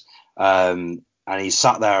know who it is, and he's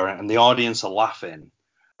sat there and the audience are laughing,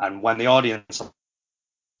 and when the audience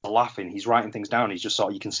are laughing he's writing things down. He's just sort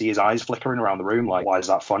of, you can see his eyes flickering around the room like, why is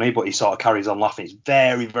that funny? But he sort of carries on laughing. It's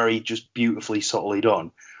very, very just beautifully subtly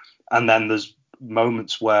done. And then there's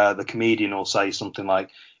moments where the comedian will say something like,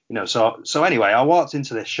 so anyway, I walked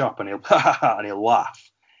into this shop, and he'll and he'll laugh.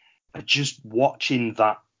 And just watching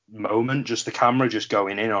that moment, just the camera just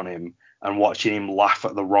going in on him and watching him laugh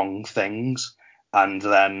at the wrong things, and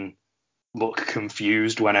then look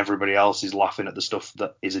confused when everybody else is laughing at the stuff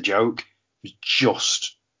that is a joke, was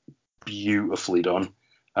just beautifully done.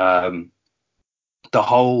 The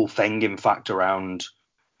whole thing, in fact, around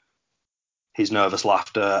his nervous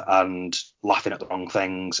laughter and laughing at the wrong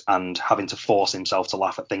things and having to force himself to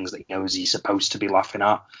laugh at things that he knows he's supposed to be laughing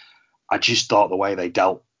at, I just thought the way they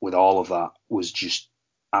dealt with all of that was just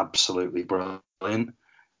absolutely brilliant.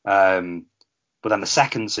 But then the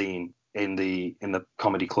second scene in the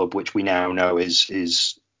comedy club, which we now know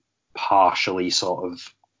is partially sort of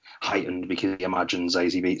heightened because he imagines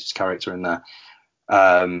Zazie Beetz' character in there,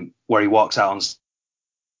 where he walks out on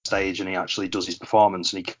stage and he actually does his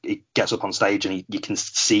performance, and he gets up on stage and you can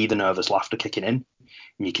see the nervous laughter kicking in,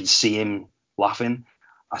 and you can see him laughing.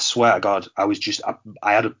 I swear to God, I was just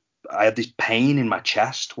I had this pain in my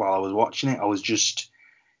chest while I was watching it. I was just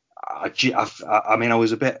I mean, I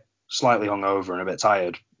was a bit slightly hungover and a bit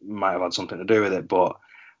tired. Might have had something to do with it, but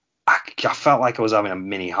I felt like I was having a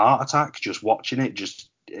mini heart attack just watching it.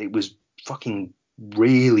 It was fucking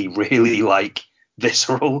really, really like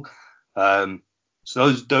visceral.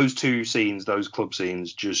 So those two scenes, those club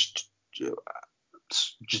scenes, just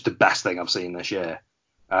the best thing I've seen this year.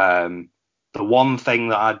 The one thing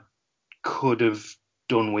that I could have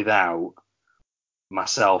done without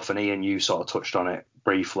myself, and Ian, you sort of touched on it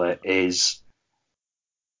briefly, is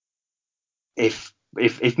if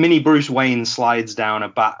Mini Bruce Wayne slides down a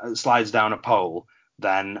pole,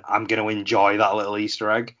 then I'm going to enjoy that little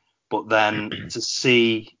Easter egg. But then to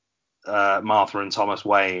see Martha and Thomas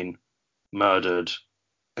Wayne murdered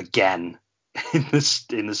again in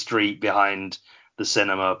the street behind the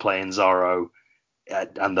cinema playing Zorro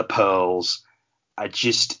and the pearls,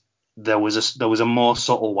 there was a more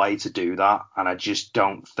subtle way to do that, and I just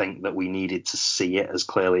don't think that we needed to see it as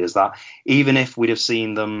clearly as that. Even if we'd have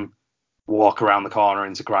seen them walk around the corner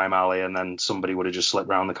into Crime Alley and then somebody would have just slipped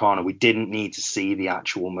around the corner, we didn't need to see the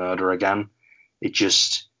actual murder again. It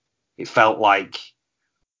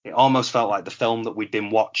almost felt like the film that we'd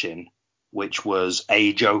been watching, which was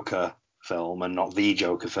a Joker film and not the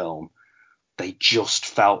Joker film. They just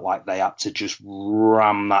felt like they had to just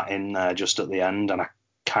ram that in there just at the end, and I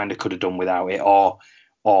kind of could have done without it, or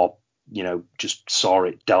just saw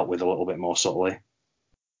it dealt with a little bit more subtly.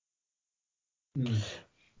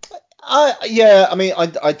 Yeah, I mean,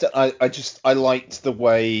 I liked the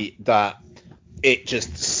way that it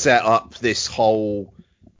just set up this whole.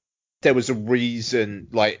 There was a reason,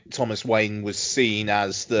 like, Thomas Wayne was seen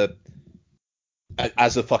as a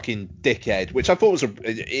fucking dickhead, which I thought was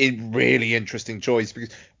a really interesting choice, because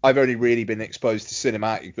I've only really been exposed to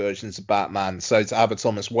cinematic versions of Batman. So to have a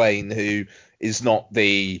Thomas Wayne who is not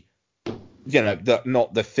the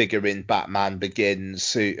figure in Batman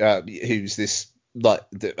Begins, who's this like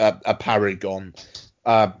a paragon,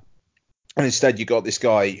 and instead you got this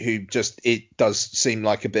guy who it does seem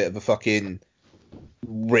like a bit of a fucking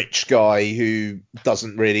rich guy who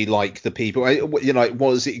doesn't really like the people. What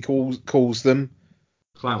is it he calls them?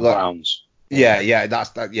 Clowns. Yeah, that's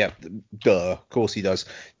that. Yeah, duh. Of course he does.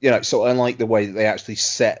 So I like the way that they actually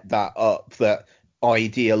set that up. That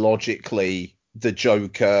ideologically, the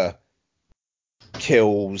Joker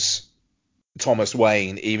kills Thomas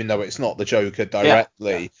Wayne, even though it's not the Joker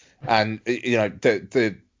directly. Yeah. And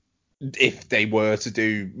if they were to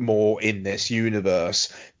do more in this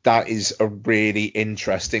universe, that is a really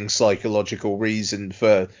interesting psychological reason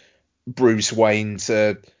for Bruce Wayne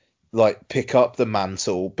to like pick up the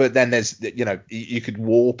mantle. But then there's you could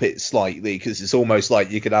warp it slightly, because it's almost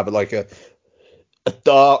like you could have like a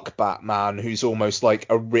dark Batman who's almost like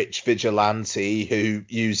a rich vigilante who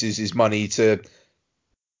uses his money to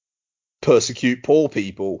persecute poor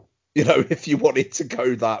people. If you wanted to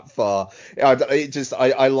go that far,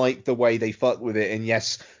 I like the way they fuck with it. And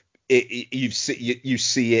yes, you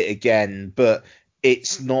see it again, but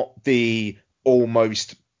it's not the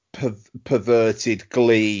almost perverted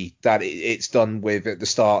glee that it's done with at the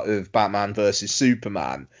start of Batman versus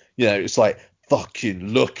Superman. It's like,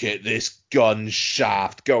 fucking look at this gun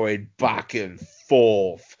shaft going back and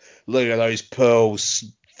forth. Look at those pearls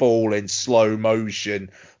fall in slow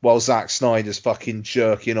motion while Zack Snyder's fucking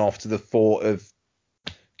jerking off to the thought of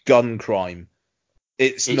gun crime.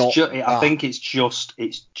 It's not. I think it's just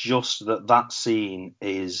that scene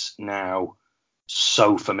is now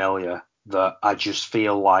so familiar that I just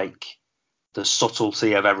feel like the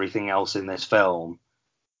subtlety of everything else in this film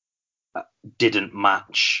didn't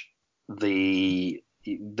match the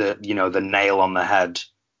nail on the head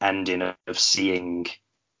ending of seeing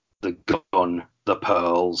the gun, the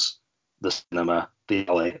pearls, the cinema, the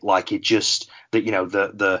alley. Like it just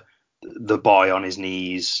the boy on his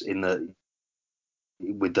knees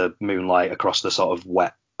with the moonlight across the sort of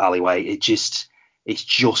wet alleyway. It's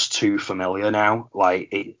just too familiar now. Like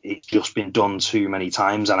it's just been done too many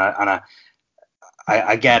times, and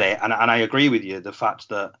I get it, and I agree with you. The fact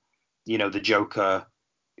that the Joker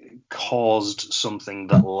caused something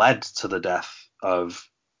that led to the death of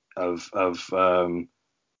the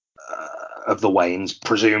Waynes.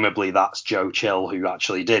 Presumably that's Joe Chill who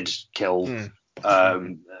actually did kill.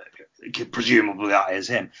 Presumably that is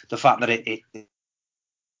him. The fact that it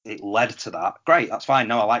led to that, great, that's fine.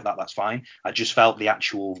 No, I like that, that's fine. I just felt the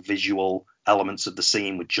actual visual elements of the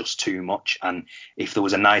scene were just too much, and if there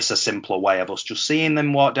was a nicer, simpler way of us just seeing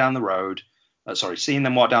them walk down the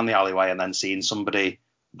alleyway and then seeing somebody,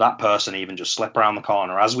 that person even just slip around the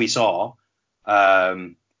corner, as we saw,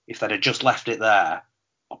 if they'd have just left it there,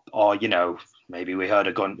 or maybe we heard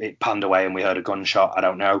a gun, it panned away and we heard a gunshot, I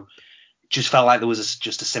don't know. Just felt like there was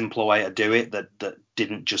just a simpler way to do it that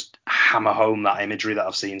didn't just hammer home that imagery that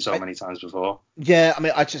I've seen so many times before. Yeah, I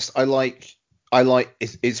mean, I like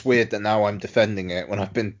it's weird that now I'm defending it when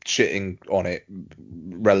I've been shitting on it,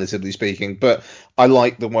 relatively speaking, but I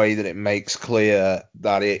like the way that it makes clear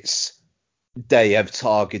that they have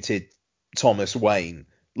targeted Thomas Wayne.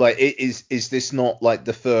 Like, is this not like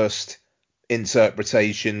the first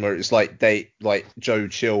interpretation where it's like Joe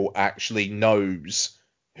Chill actually knows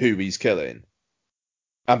who he's killing,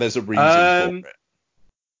 and there's a reason for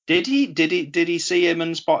it? Did he see him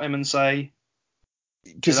and spot him and say?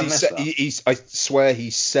 Because I swear he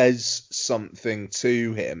says something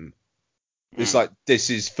to him. It's like, this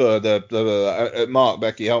is further. Mark,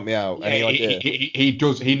 Becky, help me out. Yeah, any idea? He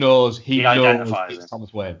does. He knows. He identifies it's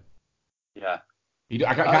Thomas Wayne. Yeah.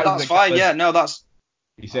 That's fine. Yeah. No, that's.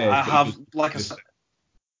 He says. I have like I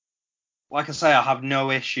say, I have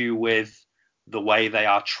no issue with the way they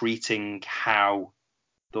are treating how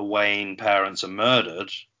the Wayne parents are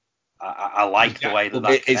murdered. I like the way that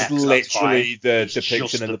connects. It's literally the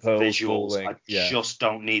depiction of the pearls visuals. falling. I just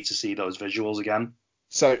don't need to see those visuals again.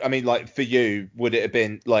 So, I mean, like, for you, would it have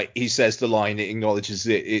been like he says the line, it acknowledges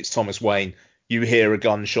it's Thomas Wayne, you hear a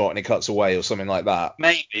gunshot and it cuts away, or something like that?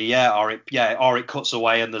 Maybe, yeah, or it cuts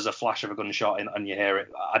away and there's a flash of a gunshot and you hear it.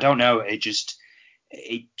 I don't know. There's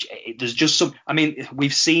just some. I mean,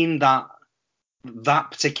 we've seen that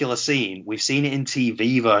particular scene. We've seen it in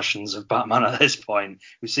TV versions of Batman at this point.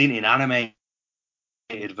 We've seen it in animated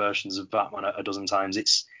versions of Batman a dozen times.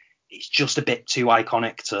 It's just a bit too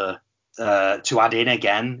iconic to add in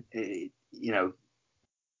again.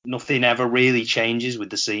 Nothing ever really changes with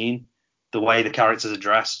the scene. The way the characters are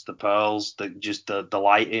dressed, the pearls, the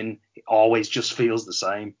lighting, it always just feels the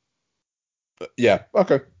same. Yeah,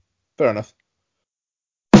 okay, fair enough.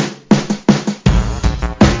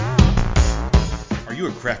 Are you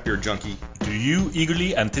a craft beer junkie? Do you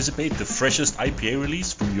eagerly anticipate the freshest IPA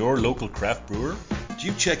release from your local craft brewer? Do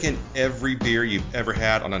you check in every beer you've ever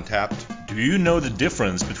had on Untappd? Do you know the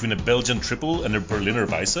difference between a Belgian triple and a Berliner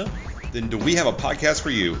Weisse? Then do we have a podcast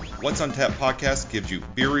for you? What's Untappd podcast gives you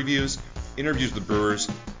beer reviews, interviews with brewers,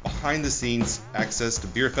 behind the scenes access to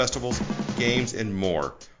beer festivals, games, and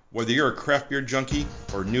more. Whether you're a craft beer junkie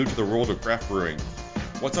or new to the world of craft brewing,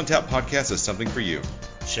 What's Untappd podcast is something for you.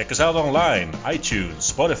 Check us out online,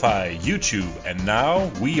 iTunes, Spotify, YouTube, and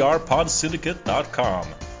now we are podsyndicate.com.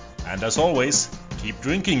 And as always, keep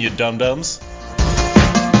drinking, you dum-dums.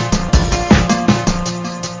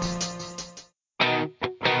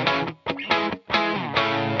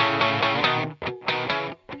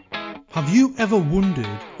 Have you ever wondered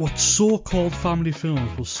what so-called family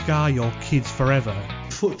films will scar your kids forever?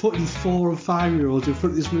 Putting 4 or 5-year-olds in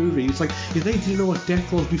front of this movie, it's like, if they didn't know what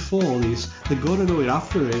death was before this, they're going to know it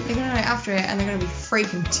after it. They're going to know it after it, and they're going to be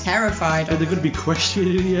freaking terrified. And they're going to be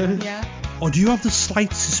questioning you. Yeah. Or do you have the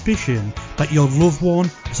slight suspicion that your loved one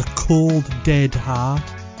has a cold, dead heart?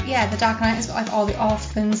 Yeah, The Dark Knight has got like all the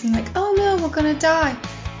orphans, and like, oh no, we're going to die.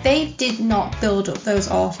 They did not build up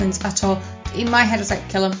those orphans at all. In my head, it's like,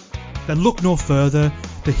 kill them. Then look no further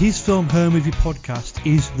the His Film Her Movie podcast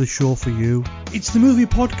is the show for you. It's the movie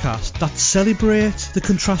podcast that celebrates the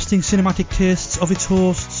contrasting cinematic tastes of its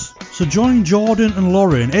hosts. So join Jordan and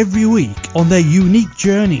Lauren every week on their unique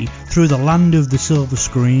journey through the land of the silver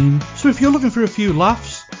screen. So if you're looking for a few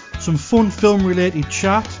laughs, some fun film related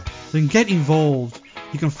chat, then get involved.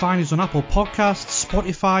 You can find us on Apple Podcasts,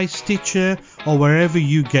 Spotify, Stitcher, or wherever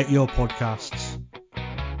you get your podcasts.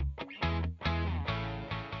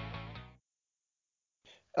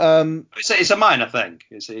 It's a minor thing.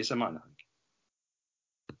 It's a minor thing.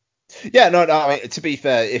 Yeah, no. I mean, to be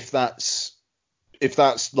fair, if that's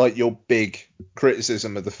like your big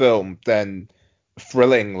criticism of the film, then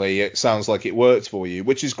thrillingly, it sounds like it worked for you,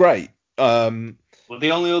 which is great. Well,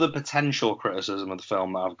 the only other potential criticism of the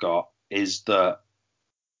film that I've got is that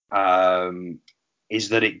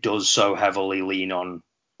it does so heavily lean on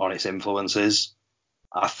its influences.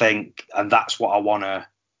 I think, and that's what I wanna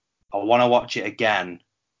watch it again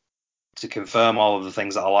to confirm all of the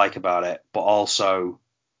things that I like about it, but also,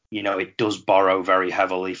 it does borrow very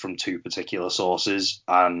heavily from two particular sources,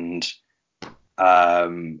 and I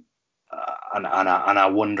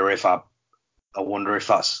wonder if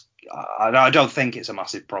that's. I don't think it's a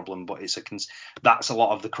massive problem, but that's a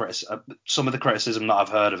lot of some of the criticism that I've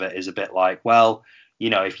heard of it is a bit like, well,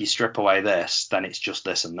 if you strip away this, then it's just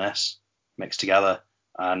this and this mixed together,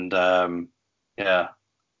 and yeah.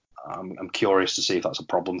 I'm curious to see if that's a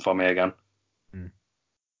problem for me again.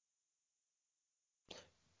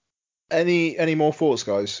 Any more thoughts,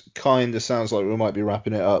 guys? Kind of sounds like we might be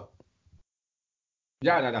wrapping it up.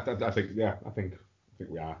 Yeah, I think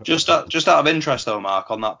we are. Just out of interest, though,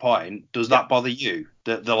 Mark, on that point, does that bother you?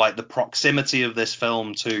 The proximity of this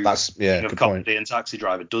film to King of Comedy and Taxi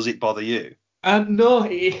Driver, does it bother you? No,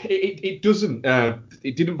 it doesn't.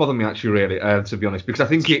 It didn't bother me actually, really, to be honest, because I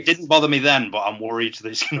think it didn't bother me then, but I'm worried that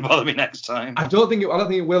it's going to bother me next time. I don't think it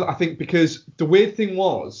will. I think because the weird thing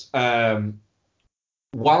was,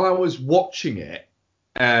 while I was watching it,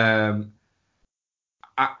 I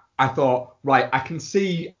thought, right, I can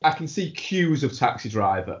see cues of Taxi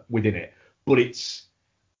Driver within it, but it's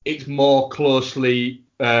more closely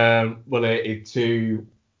related to,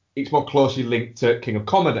 it's more closely linked to King of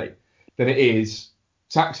Comedy than it is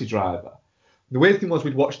Taxi Driver. The weird thing was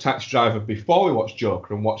we'd watched Taxi Driver before we watched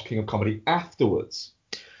Joker and watched King of Comedy afterwards.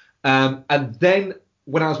 And then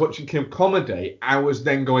when I was watching King of Comedy, I was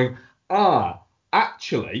then going,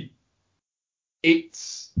 actually,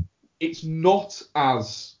 it's not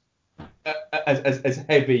as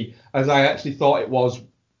heavy as I actually thought it was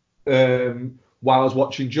while I was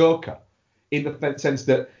watching Joker, in the sense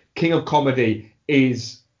that King of Comedy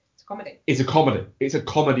is a comedy. It's a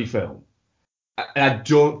comedy film. And I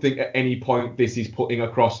don't think at any point this is putting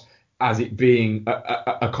across as it being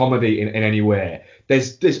a comedy in any way.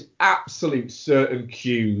 There's absolute certain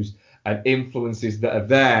cues and influences that are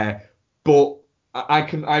there, but I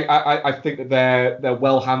think that they're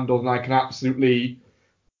well handled, and I can absolutely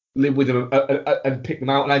live with them and pick them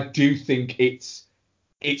out. And I do think it's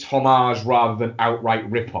homage rather than outright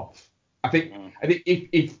rip-off. I think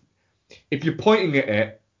if you're pointing at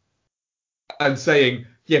it and saying,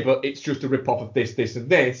 yeah, but it's just a rip-off of this, this, and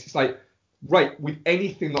this, it's like, right, with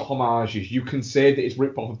anything that homages, you can say that it's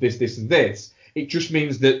rip-off of this, this, and this. It just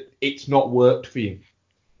means that it's not worked for you.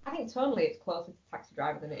 I think tonally it's closer to Taxi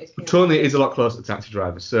Driver than it is. Tonally it is a lot closer to Taxi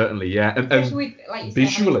Driver, certainly, yeah. And especially with, like you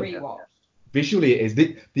visually, visually it is.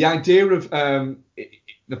 The idea of the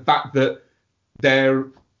fact that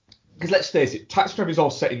because let's face it, Taxi Driver is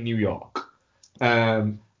all set in New York,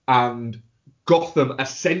 and Gotham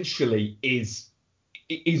essentially is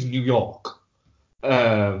New York,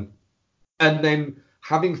 and then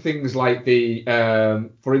having things like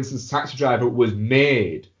for instance, Taxi Driver was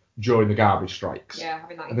made during the garbage strikes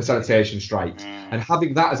and the sanitation strikes, and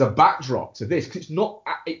having that as a backdrop to this, because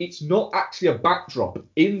it's not actually a backdrop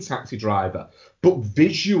in Taxi Driver, but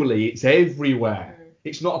visually it's everywhere.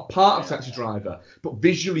 It's not a part of Taxi Driver, but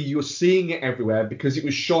visually you're seeing it everywhere because it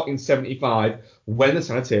was shot in 1975 when the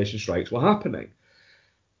sanitation strikes were happening.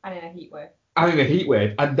 And in a heat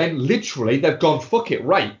wave. And then literally they've gone, fuck it,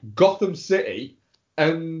 right, Gotham City,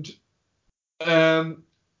 and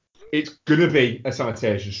it's going to be a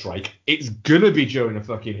sanitation strike. It's going to be during a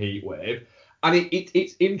fucking heat wave. And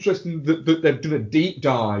it's interesting that they've done a deep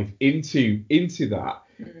dive into that.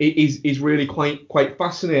 It is really quite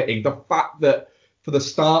fascinating. The fact that for the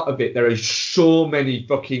start of it, there is so many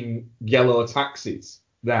fucking yellow taxis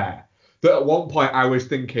there that at one point I was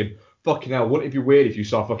thinking, fucking hell, wouldn't it be weird if you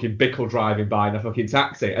saw fucking Bickle driving by in a fucking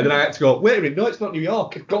taxi? And then I had to go, wait a minute, no, it's not New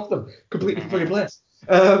York, it's Gotham. Completely fucking place.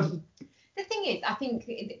 There's The thing is, I think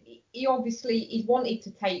he obviously he's wanted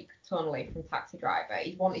to take tonally from Taxi Driver.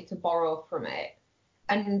 He's wanted to borrow from it.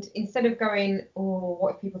 And instead of going, oh,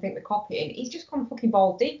 what if people think we're copying? He's just gone fucking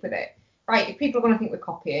ball deep with it. Right, if people are going to think we're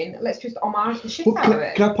copying, let's just homage the shit out of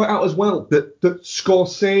it. Can I point out as well that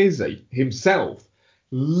Scorsese himself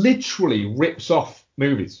literally rips off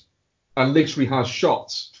movies and literally has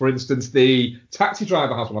shots. For instance, the Taxi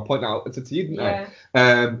Driver has one. I pointed out to you, didn't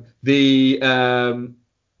I? The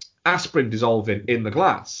aspirin dissolving in the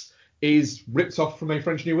glass is ripped off from a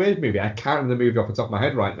French New Wave movie. I can't remember the movie off the top of my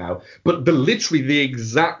head right now, but literally the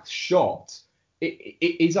exact shot.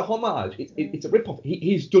 It is a homage. It's a rip-off.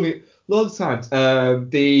 He's done it loads of times.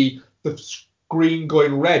 The screen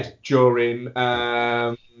going red during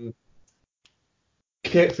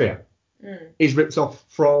Cape Fear is ripped off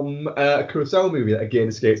from a Kurosawa movie that again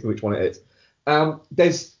escapes me which one it is.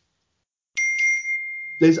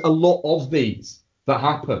 There's a lot of these that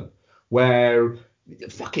happen where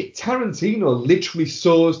fuck it, Tarantino literally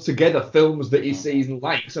sews together films that he sees and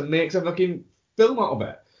likes and makes a fucking film out of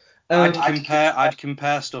it. I'd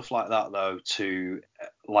compare stuff like that though to,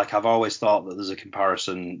 like, I've always thought that there's a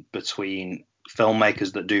comparison between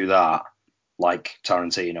filmmakers that do that, like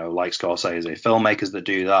Tarantino, like Scorsese, filmmakers that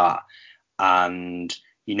do that, and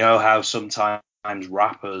you know how sometimes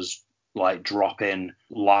rappers like drop in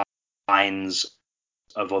lines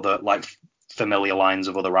of other, like familiar lines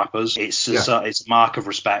of other rappers. It's a mark of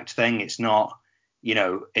respect thing. It's not, you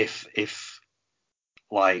know, if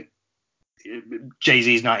like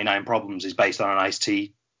Jay-Z's 99 Problems is based on an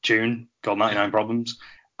Ice-T tune called 99 Problems,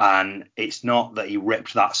 and it's not that he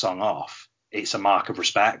ripped that song off. It's a mark of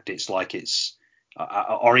respect. It's like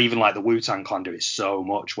or even like the Wu-Tang Clan do it so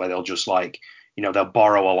much where they'll just like, you know, they'll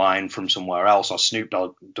borrow a line from somewhere else, or Snoop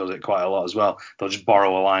Dogg does it quite a lot as well. They'll just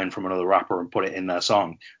borrow a line from another rapper and put it in their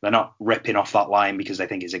song. They're not ripping off that line because they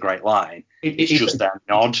think it's a great line. It's just their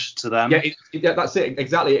nod to them. Yeah, that's it,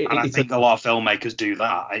 exactly. And I think a lot of filmmakers do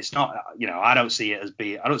that. It's not, you know, I don't see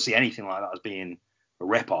anything like that as being a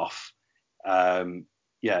rip-off. I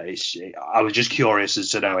was just curious as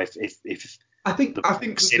to know if I think the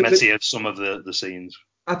proximity of some of the scenes.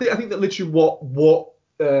 I think that literally what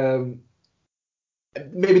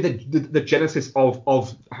maybe the genesis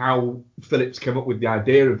of how Phillips came up with the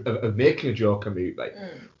idea of making a Joker movie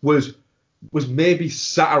was maybe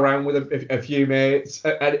sat around with a few mates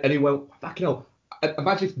and he went, fucking hell,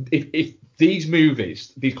 imagine if these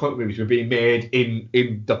movies, these comic movies were being made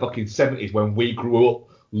in the fucking 70s when we grew up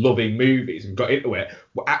loving movies and got into it,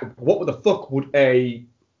 what the fuck would a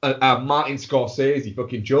Martin Scorsese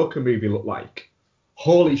fucking Joker movie look like?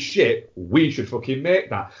 Holy shit, we should fucking make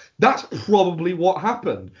that. That's probably what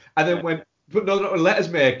happened. And then went, but no, let us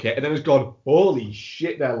make it. And then it's gone, holy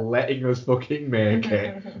shit, they're letting us fucking make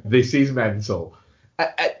it. This is mental.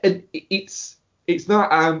 And it's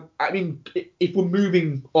not, I mean, if we're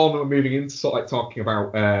moving on and we're moving into sort of like talking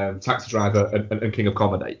about Taxi Driver and King of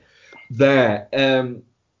Comedy,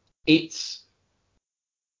 it's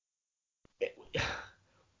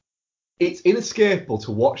inescapable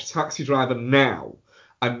to watch Taxi Driver now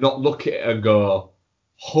and not look at it and go,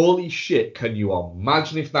 holy shit, can you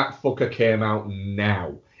imagine if that fucker came out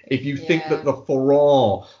now? If you think that the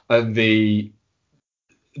furore and that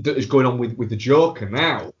is going on with the Joker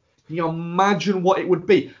now, can you imagine what it would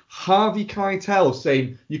be? Harvey Keitel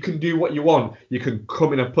saying you can do what you want. You can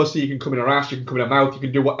come in a pussy, you can come in a ass, you can come in a mouth, you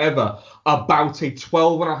can do whatever about a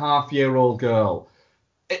 12-and-a-half-year-old girl.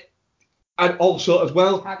 And also, as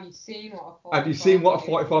well, have you seen what a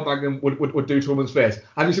 44 Magnum would do to a woman's face?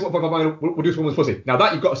 Have you seen what a 44 Magnum would do to a woman's pussy? Now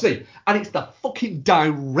that you've got to see. And it's the fucking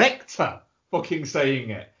director fucking saying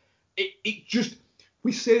it. It just,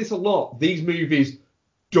 we say this a lot. These movies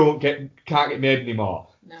can't get made anymore.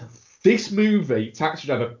 No. This movie, Taxi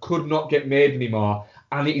Driver, could not get made anymore,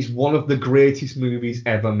 and it is one of the greatest movies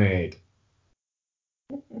ever made.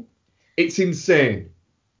 It's insane.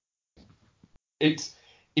 It's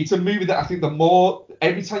a movie that I think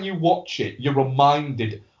every time you watch it, you're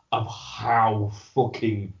reminded of how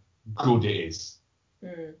fucking good it is.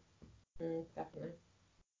 Definitely.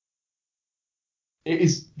 It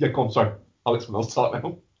is. Yeah, go on, sorry. I'll let someone else talk now. I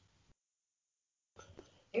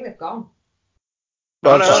think they've gone.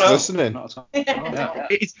 No, listening. I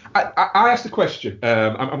asked a question.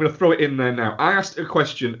 I'm going to throw it in there now. I asked a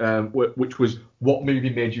question which was, what movie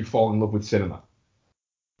made you fall in love with cinema?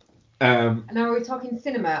 Now, are we talking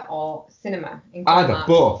cinema or cinema? Either,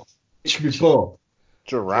 both. It could be both.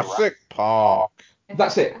 Jurassic Park.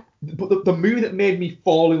 That's it. But the movie that made me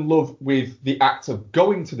fall in love with the act of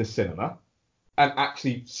going to the cinema, and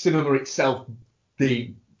actually cinema itself,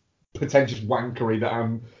 the pretentious wankery that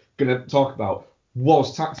I'm going to talk about,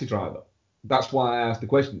 was Taxi Driver. That's why I asked the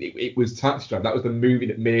question. It was Taxi Driver. That was the movie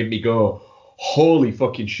that made me go, holy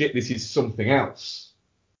fucking shit, this is something else.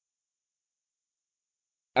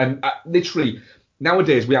 And literally,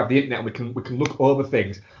 nowadays we have the internet and we can look over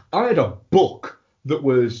things. I had a book that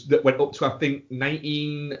went up to I think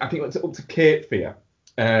it went up to Cape Fear,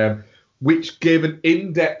 which gave an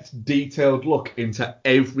in-depth, detailed look into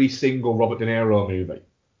every single Robert De Niro movie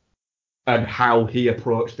and how he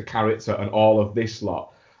approached the character and all of this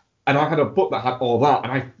lot. And I had a book that had all that,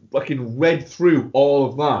 and I fucking read through all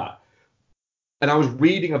of that. And I was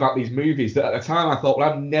reading about these movies that at the time I thought,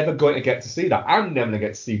 well, I'm never going to get to see that. I'm never going to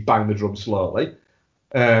get to see Bang the Drum Slowly.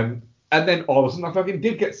 And then all of a sudden I fucking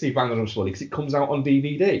did get to see Bang the Drum Slowly because it comes out on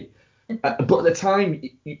DVD. But at the time,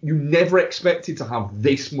 you never expected to have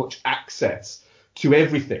this much access to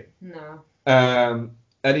everything. No. And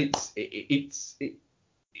it's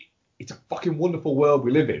a fucking wonderful world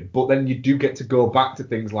we live in. But then you do get to go back to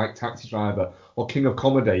things like Taxi Driver or King of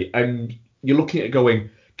Comedy, and you're looking at it going,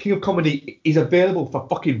 King of Comedy is available for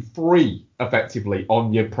fucking free, effectively,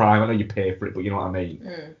 on your Prime. I know you pay for it, but you know what I mean.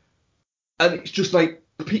 Mm. And it's just like,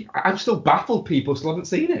 I'm still baffled people still haven't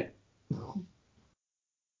seen it.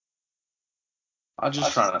 I'm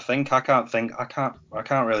just trying to think. I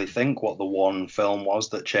can't really think what the one film was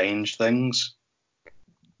that changed things.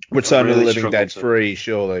 Return of the really Living struggled Dead to- 3,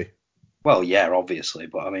 surely. Well, yeah, obviously,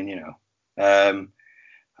 but I mean, I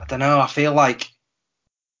don't know. I feel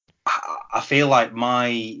like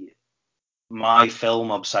my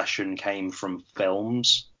film obsession came from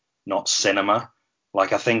films, not cinema.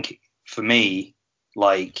 Like, I think for me,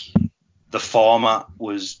 like, the format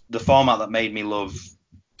that made me love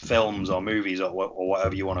films or movies or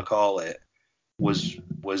whatever you want to call it was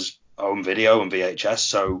home video and VHS.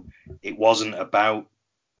 So it wasn't about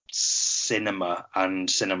cinema and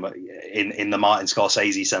cinema in the Martin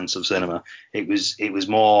Scorsese sense of cinema. It was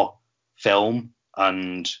more film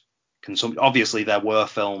and consumption. Obviously, there were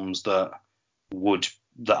films that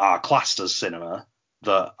are classed as cinema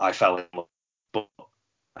that I fell in love with, but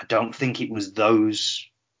I don't think it was those.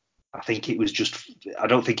 I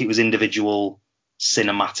don't think it was individual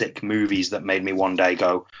cinematic movies that made me one day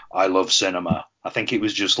go, I love cinema. I think it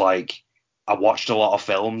was just like I watched a lot of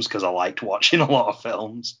films because I liked watching a lot of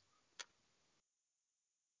films.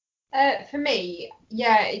 For me,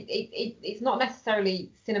 yeah, it's not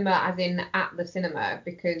necessarily cinema as in at the cinema,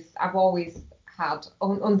 because I've always had,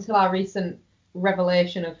 until our recent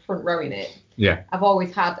revelation of front rowing it, Yeah. I've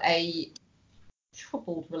always had a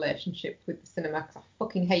troubled relationship with the cinema because I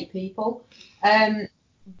fucking hate people. The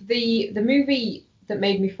movie that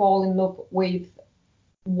made me fall in love with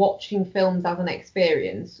watching films as an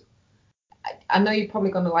experience, I know you're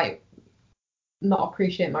probably going to like not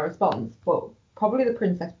appreciate my response, but probably The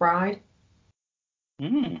Princess Bride.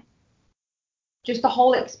 Mm. Just the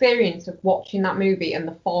whole experience of watching that movie and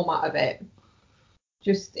the format of it,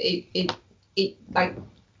 just it's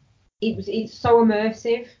so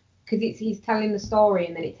immersive because he's telling the story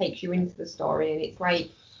and then it takes you into the story and it's like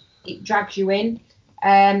it drags you in.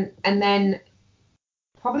 And then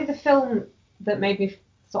probably the film that made me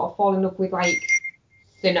sort of fall in love with like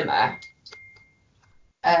cinema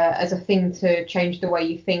as a thing to change the way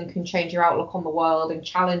you think and change your outlook on the world and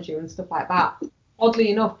challenge you and stuff like that. Oddly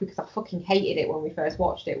enough, because I fucking hated it when we first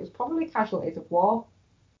watched it, was probably Casualties of War.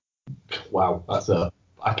 Wow, that's a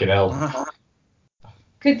fucking hell.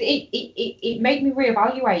 Because it made me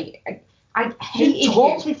reevaluate. I hated You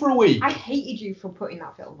talked to me for a week. I hated you for putting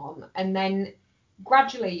that film on, and then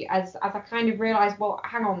gradually, as I kind of realised, well,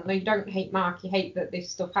 hang on, no, you don't hate Mark, you hate that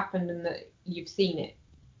this stuff happened and that you've seen it,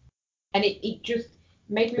 and it just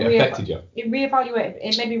made me affected you. It made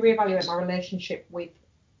me reevaluate my relationship with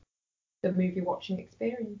the movie watching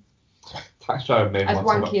experience. Taxi Driver made me As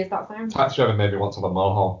want to wanky as that sounds. Taxi Driver made me want to have a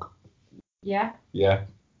mohawk. Yeah. Yeah.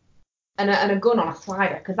 And a gun on a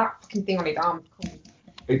slider, because that fucking thing on his arm is cool.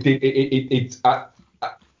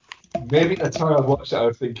 Maybe at the time I watched it, I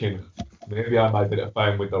was thinking, maybe I might have been a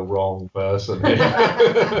fan with the wrong person here.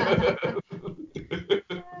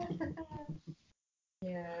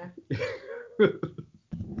 Yeah.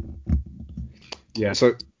 Yeah.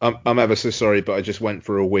 So I'm ever so sorry, but I just went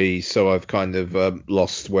for a wee, so I've kind of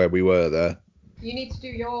lost where we were there. You need to do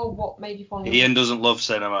your what made you fall in love. Ian doesn't love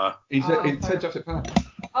cinema. He's fair. Jurassic Park.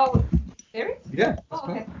 Oh, serious? Yeah. Oh,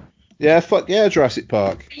 okay. Yeah, fuck yeah, Jurassic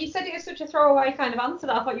Park. You said it was such a throwaway kind of answer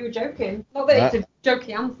that I thought you were joking. Not that it's a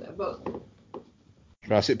jokey answer, but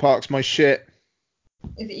Jurassic Park's my shit.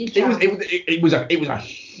 is it your It was a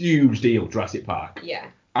huge deal, Jurassic Park. Yeah.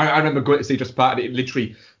 I remember going to see Jurassic Park and it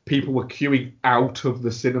literally, people were queuing out of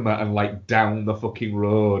the cinema and like down the fucking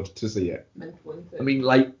road to see it. Mental, isn't it? I mean,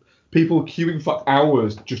 like, people queuing for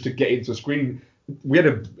hours just to get into a screen. We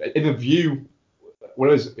had in a view,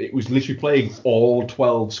 whereas it was literally playing all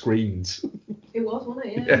 12 screens. It was, wasn't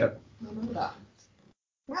it? Yeah. I remember that.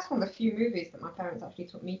 That's one of the few movies that my parents actually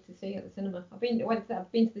took me to see at the cinema. I've been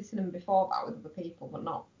to the cinema before that with other people, but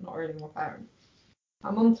not really with my parents.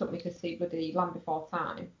 My mum took me to see bloody Land Before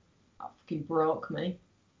Time. That fucking broke me.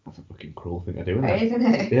 That's a fucking cruel thing to do, isn't It it? is,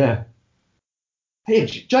 isn't it? Yeah. Hey,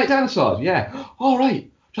 giant dinosaurs, yeah. All right.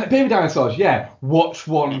 Giant baby dinosaurs, yeah. Watch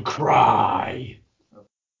one cry.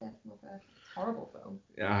 It's a horrible film.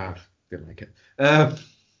 Yeah, didn't like it.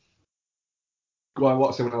 Go on,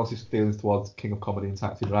 what's someone else's feelings towards King of Comedy and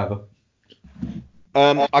Taxi Driver?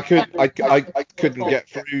 I couldn't get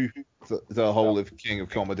through the whole of King of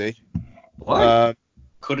Comedy. What?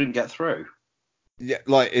 Couldn't get through. Yeah,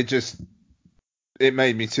 like it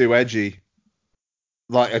made me too edgy.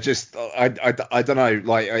 Like I don't know.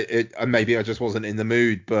 Like maybe I just wasn't in the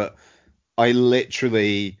mood, but I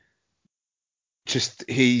literally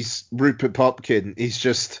he's Rupert Pupkin. He's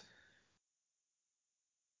just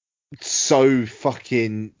so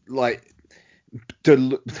fucking like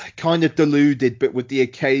kind of deluded, but with the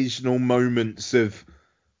occasional moments of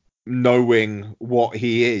knowing what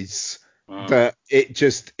he is, that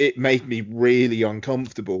it made me really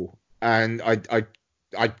uncomfortable, and I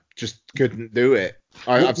just couldn't do it.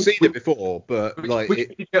 I've seen it before, but like Which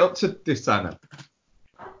did you get up to this time?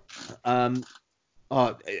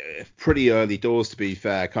 Pretty early doors, to be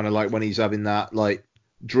fair. Kind of like when he's having that like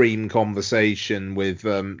dream conversation with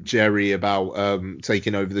Jerry about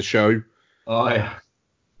taking over the show. Oh yeah.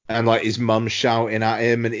 And like his mum shouting at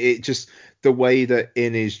him, and it just the way that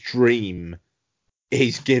in his dream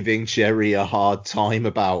he's giving Jerry a hard time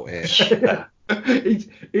about it.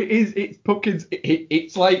 It's Pupkins.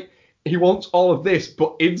 It's like he wants all of this,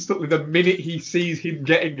 but instantly the minute he sees him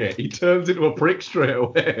getting it, he turns into a prick straight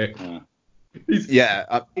away.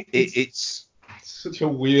 It's such a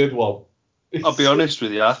weird one. I'll be honest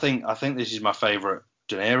with you. I think this is my favourite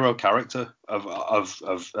De Niro character of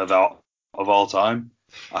all time.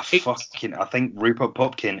 I think Rupert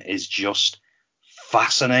Pupkin is just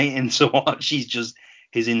fascinating to watch. He's just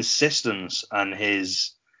his insistence and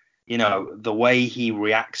his, the way he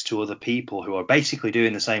reacts to other people who are basically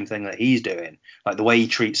doing the same thing that he's doing, like the way he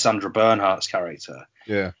treats Sandra Bernhardt's character.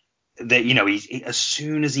 Yeah. That he as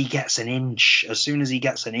soon as he gets an inch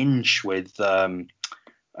with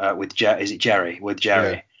Jerry.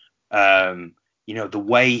 The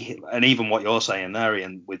way, and even what you're saying there,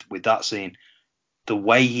 Ian, with that scene, the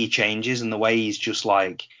way he changes and the way he's just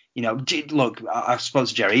like, look, I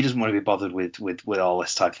suppose Jerry, he doesn't want to be bothered with all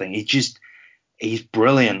this type of thing. He's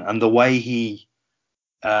brilliant, and the way he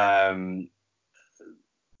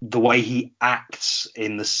acts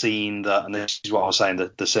in the scene and this is what I was saying,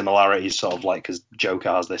 the similarities sort of like, because Joker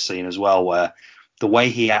has this scene as well, where the way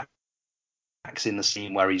he acts in the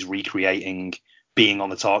scene where he's recreating being on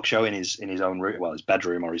the talk show in his own room, well, his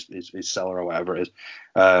bedroom or his cellar or whatever it is.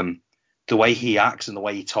 The way he acts and the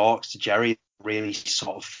way he talks to Jerry really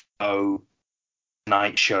sort of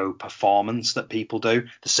night show performance that people do.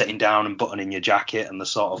 The sitting down and buttoning your jacket and the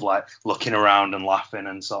sort of like looking around and laughing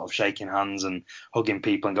and sort of shaking hands and hugging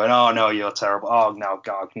people and going, oh no, you're terrible. Oh no,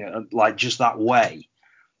 God, like just that way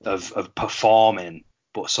of performing,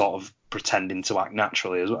 but sort of pretending to act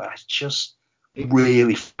naturally as well. It's just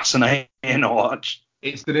really fascinating to watch.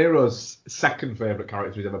 It's De Niro's second favourite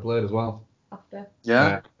character he's ever played as well. After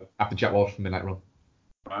Jack Walsh from Midnight Run.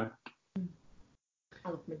 Right. I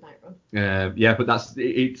love Midnight Run. But that's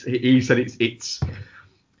it. He said he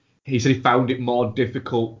said he found it more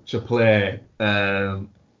difficult to play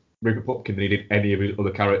Rupert Pupkin than he did any of his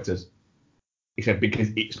other characters. He said because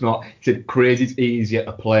it's not. He said crazy's easier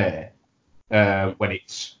to play when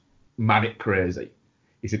it's manic crazy.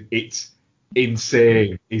 He said it's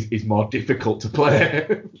insane is more difficult to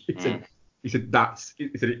play. He said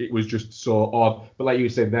it was just so odd. But like you were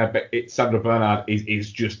saying there, but Sandra Bernhard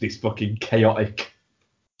is just this fucking chaotic.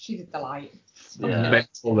 She's a delight.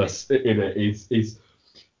 Mentalness in it is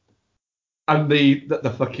and the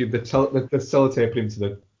fucking the sellotape into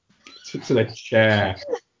the chair.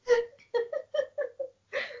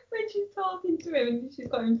 When she's talking to him and she's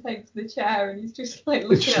got him taped to the chair and he's just like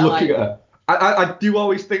looking at her. I do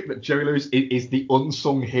always think that Jerry Lewis is the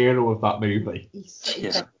unsung hero of that movie. He's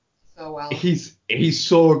so well. He's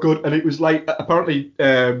so good, and it was like apparently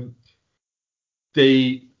the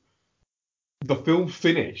film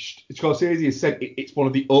finished. Scorsese has said it's one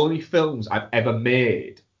of the only films I've ever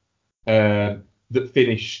made that we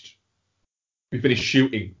finished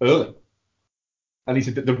shooting early. And he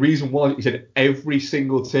said that the reason was, he said every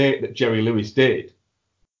single take that Jerry Lewis did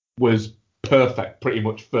was perfect pretty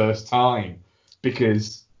much first time,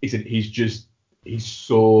 because he's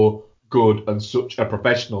so good and such a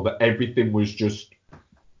professional that everything was just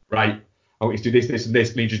right. I want you to do this, this, and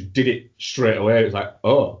this, and he just did it straight away. It was like,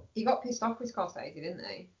 oh. He got pissed off with Scorsese, didn't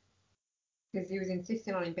he? Because he was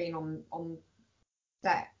insisting on him being on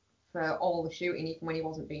set for all the shooting, even when he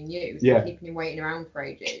wasn't being used, Yeah. and keeping him waiting around for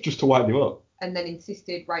ages. Just to wind him up. And then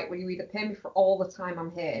insisted, right, will you either pay me for all the time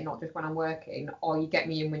I'm here, not just when I'm working, or you get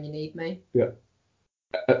me in when you need me? Yeah.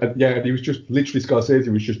 And he was just, literally,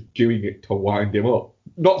 Scorsese was just doing it to wind him up.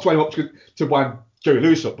 Not to wind him up to wind Jerry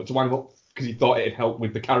Lewis up, but to wind him up because he thought it'd help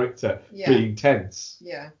with the character being tense.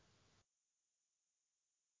 Yeah.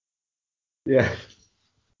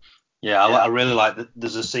 Yeah, I really like that.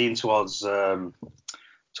 There's a scene towards the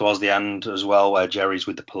end as well where Jerry's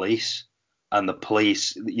with the police, and the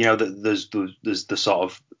police, there's the sort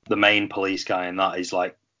of the main police guy, and that is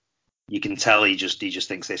like, you can tell he just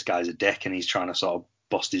thinks this guy's a dick, and he's trying to sort of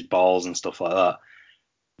bust his balls and stuff like that.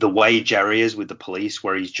 The way Jerry is with the police,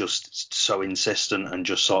 where he's just so insistent and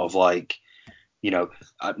just sort of like, no,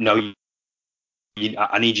 I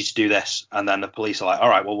need you to do this, and then the police are like, all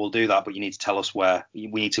right, well, we'll do that, but you need to tell us where. We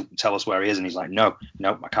need to tell us where he is, and he's like, no,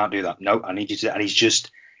 I can't do that. No, I need you to, and he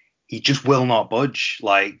just will not budge.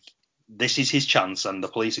 Like, this is his chance, and the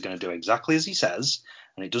police are going to do exactly as he says,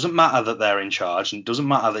 and it doesn't matter that they're in charge, and it doesn't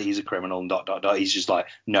matter that he's a criminal, and ... He's just like,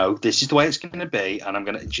 no, this is the way it's going to be, and I'm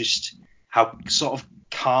going to just, how sort of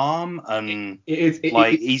calm and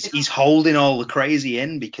he's holding all the crazy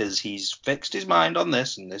in because he's fixed his mind on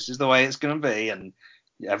this, and this is the way it's going to be, and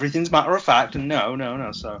everything's matter of fact, and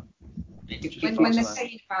no. So when they're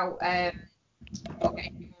saying about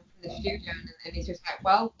getting him from the studio, and he's just like,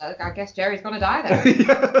 well, I guess Jerry's gonna die then.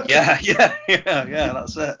 yeah,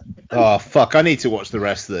 that's it. Oh fuck! I need to watch the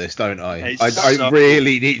rest of this, don't I? I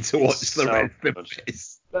really need to watch the rest of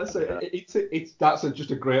this. That's it. That's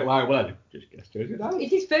just a great line. Well, I just guess Jersey died.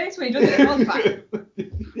 It's his face when he does it. It's like,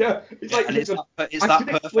 yeah, it's like, and it's that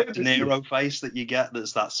perfect De Niro face that you get.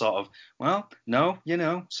 That's that sort of, well, no,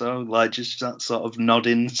 so like just that sort of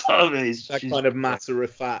nodding, sort of that kind of matter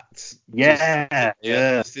of fact. Yeah.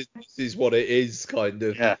 This is what it is, kind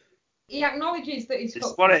of. Yeah. He acknowledges that he's.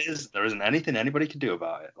 It's what it is. There isn't anything anybody can do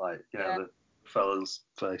about it. Like, the fella's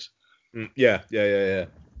face. Yeah.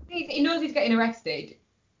 He knows he's getting arrested.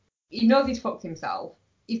 He knows he's fucked himself.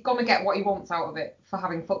 He's gonna get what he wants out of it for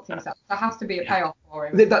having fucked himself. There has to be a payoff for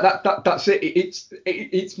him. That's it.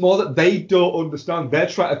 It's more that they don't understand. They're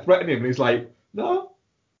trying to threaten him, and he's like, no,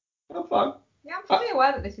 I'm fine. Yeah, I'm fully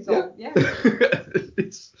aware that this is all. Yeah.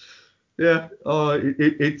 It's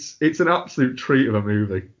an absolute treat of a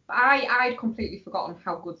movie. I'd completely forgotten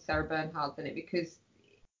how good Sarah Bernhardt's in it, because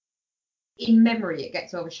in memory it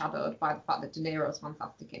gets overshadowed by the fact that De Niro's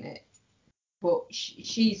fantastic in it. But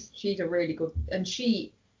she's a really good, and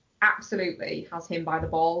she absolutely has him by the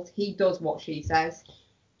balls. He does what she says.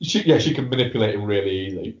 She can manipulate him really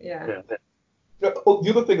easily. Yeah. The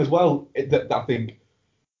other thing as well that I think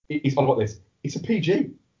is all about this, it's a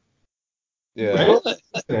PG. Yeah.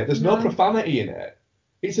 There's no profanity in it.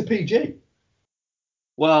 It's a PG.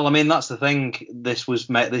 Well, I mean, that's the thing. This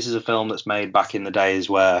is a film that's made back in the days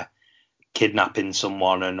where kidnapping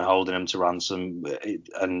someone and holding them to ransom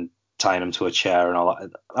and tying them to a chair and all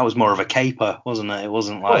that was more of a caper, wasn't it? It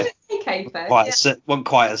wasn't like wasn't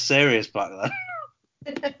quite as serious back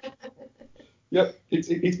then. Yep,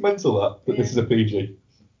 it's mental that this is a PG.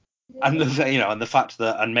 And the fact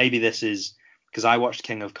that, and maybe this is because I watched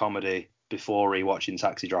King of Comedy before rewatching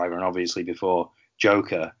Taxi Driver, and obviously before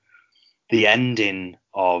Joker. The ending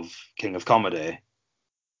of King of Comedy,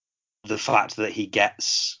 the fact that he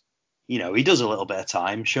gets, he does a little bit of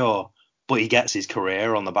time, sure, but he gets his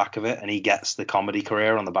career on the back of it, and he gets the comedy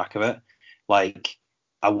career on the back of it. Like,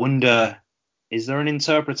 I wonder, is there an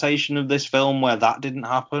interpretation of this film where that didn't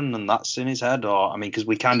happen and that's in his head? Or, I mean, because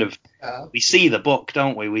we kind of, we see the book,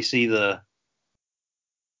 don't we? We see the,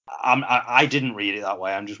 I didn't read it that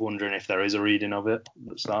way. I'm just wondering if there is a reading of it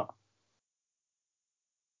that's that.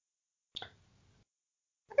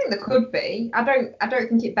 I think there could be. I don't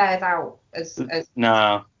think it bears out as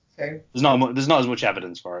no. So. There's not as much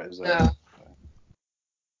evidence for it, is there?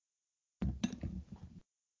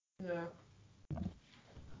 No.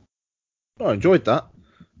 No. I enjoyed that.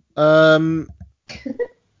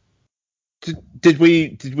 Did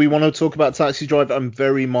we want to talk about Taxi Driver? I'm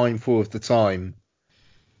very mindful of the time.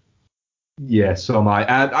 Yeah, so am I.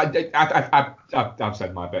 I've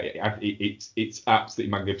said my bit. It's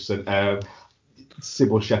absolutely magnificent.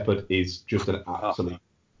 Sybil Shepherd is just an absolute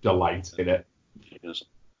delight in it. She is.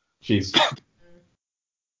 She's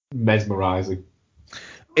mesmerising.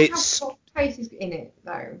 It's Tracy's in it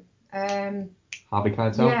though. Harvey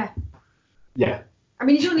Keitel? Yeah. Yeah. I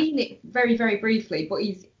mean, he's only in it very, very briefly, but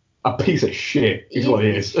he's a piece of shit is what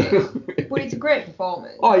he is. But it's a great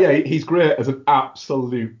performance. Oh yeah, he's great as an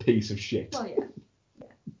absolute piece of shit. Well,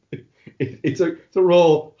 yeah. It's a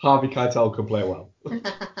role Harvey Keitel can play well.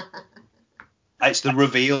 It's the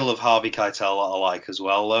reveal of Harvey Keitel that I like as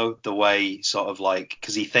well, though. The way sort of like,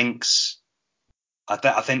 because he thinks, I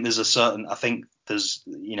think there's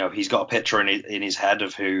he's got a picture in his head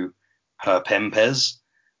of who her pimp is,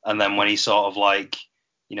 and then when he sort of like,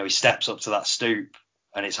 he steps up to that stoop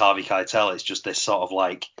and it's Harvey Keitel, it's just this sort of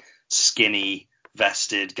like skinny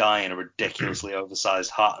vested guy in a ridiculously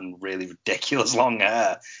oversized hat and really ridiculous long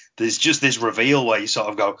hair. There's just this reveal where you sort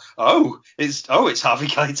of go, it's Harvey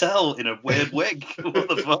Keitel in a weird wig. What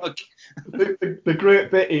the fuck? The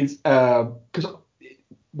great bit is because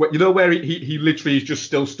where he literally is just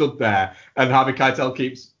still stood there and Harvey Keitel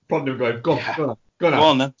keeps prodding him, going, go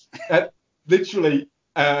on then. Literally,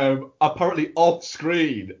 apparently off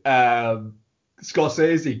screen,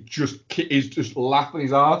 Scorsese is just laughing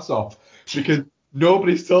his arse off because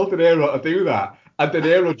nobody's told De Niro to do that, and De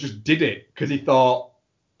Niro just did it because he thought,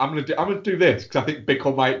 I'm gonna do this because I think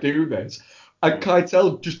Bickle might do this, and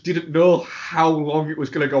Keitel just didn't know how long it was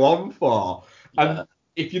gonna go on for. And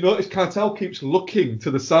if you notice, Keitel keeps looking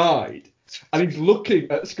to the side, and he's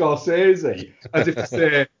looking at Scorsese as if to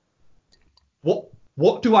say,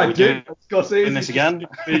 what do I do? And Scorsese this again?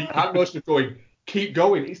 The hand motion going, keep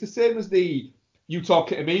going. It's the same as the "you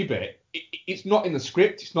talking to me" bit. It's not in the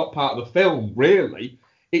script. It's not part of the film, really.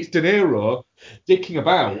 It's De Niro dicking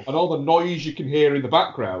about, and all the noise you can hear in the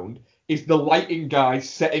background is the lighting guy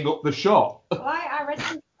setting up the shot. Well, I read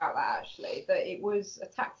something about that, actually, that it was a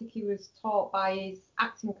tactic he was taught by his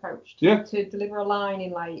acting coach to deliver a line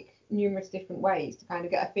in, like, numerous different ways to kind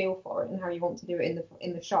of get a feel for it and how you want to do it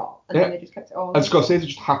in the shot. And then they just kept it all. And Scorsese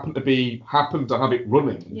just happened to have it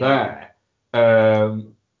running there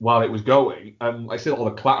while it was going. And like I said, all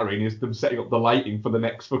the clattering is them setting up the lighting for the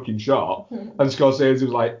next fucking shot. And Scorsese was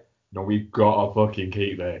like, no, we've got to fucking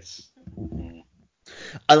keep this.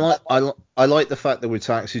 I like the fact that with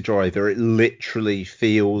Taxi Driver, it literally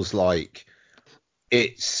feels like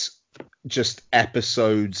it's just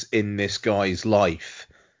episodes in this guy's life.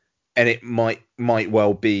 And it might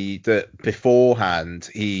well be that beforehand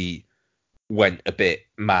he went a bit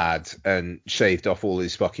mad and shaved off all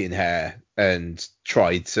his fucking hair and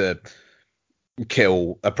tried to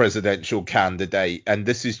kill a presidential candidate. And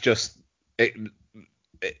this is just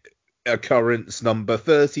occurrence number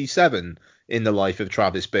 37 in the life of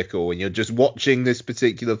Travis Bickle. And you're just watching this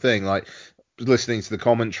particular thing, like listening to the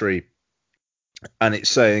commentary, and it's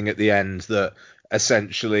saying at the end that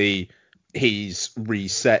essentially he's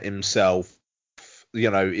reset himself.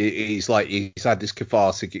 He's had this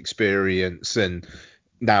cathartic experience and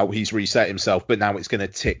now he's reset himself, but now it's going to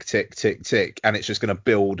tick, tick, tick, tick, and it's just going to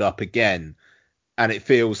build up again. And it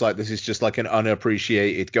feels like this is just like an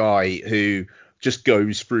unappreciated guy who just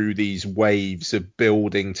goes through these waves of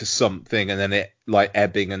building to something and then it like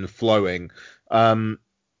ebbing and flowing.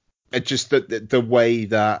 It just the way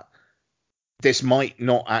that this might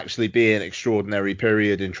not actually be an extraordinary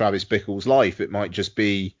period in Travis Bickle's life. It might just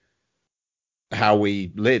be how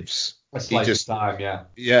he lives. A slice of time,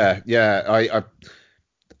 yeah.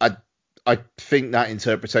 I think that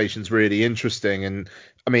interpretation's really interesting, and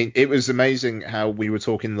I mean, it was amazing how we were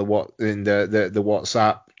talking in the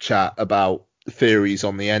WhatsApp chat about theories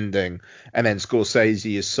on the ending, and then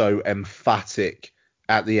Scorsese is so emphatic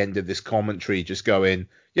at the end of this commentary, just going,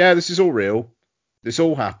 "Yeah, this is all real. This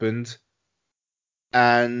all happened,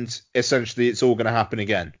 and essentially, it's all going to happen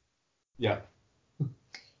again." Yeah.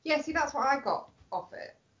 Yeah, see, that's what I got off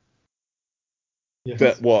it. Yeah.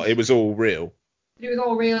 That what? It was all real. It was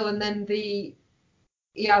all real, and then he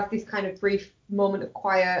has this kind of brief moment of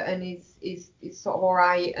quiet, and he's sort of all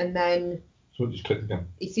right, and then so it just clicked again.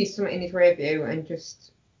 He sees something in his rear view, and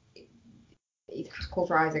just his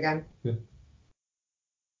hackles rise again. Yeah.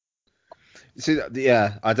 See,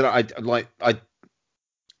 yeah, I don't know.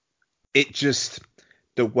 It just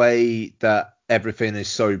the way that everything is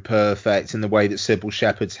so perfect, and the way that Sybil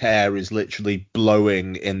Shepherd's hair is literally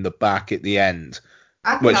blowing in the back at the end.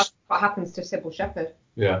 I think that's what happens to Sybil Shepherd.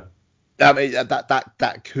 Yeah. I mean,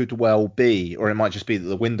 that could well be, or it might just be that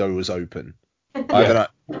the window was open. I don't know.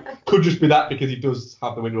 Could just be that because he does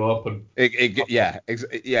have the window open. Exactly.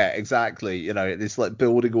 It's like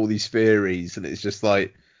building all these theories, and it's just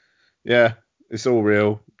like, yeah, it's all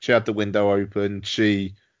real. She had the window open.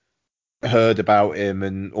 She heard about him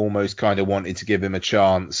and almost kind of wanted to give him a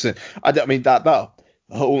chance. I mean that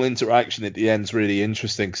whole interaction at the end's really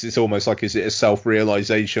interesting because it's almost like, is it a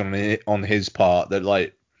self-realization on his part that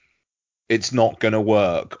like it's not going to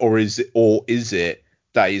work? Or is it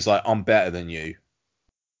that he's like, I'm better than you?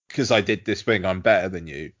 Because I did this thing, I'm better than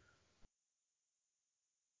you.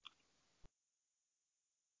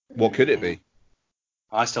 What could it be?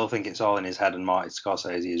 I still think it's all in his head, and Martin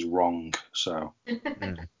Scorsese is wrong. So,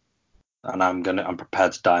 and I'm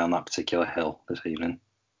prepared to die on that particular hill this evening.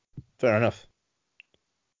 Fair enough.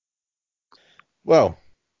 Well,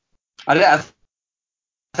 I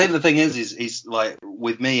think the thing is like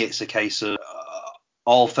with me, it's a case of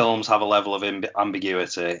all films have a level of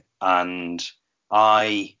ambiguity, and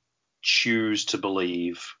I choose to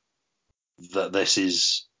believe that this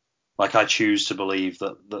is like I choose to believe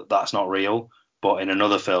that that's not real. But in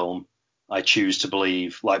another film, I choose to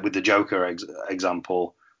believe, like with the Joker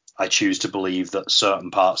example, I choose to believe that certain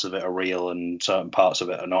parts of it are real and certain parts of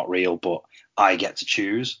it are not real, but I get to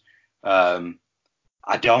choose.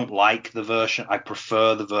 I don't like the version. I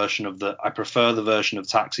prefer the version of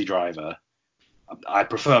Taxi Driver. I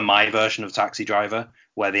prefer my version of Taxi Driver,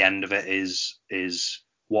 where the end of it is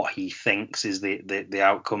what he thinks is the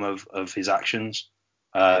outcome of his actions.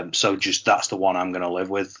 So just that's the one I'm going to live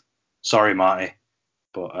with. Sorry, Marty,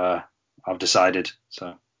 but I've decided.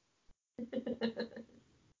 So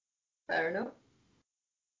fair enough.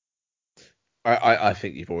 I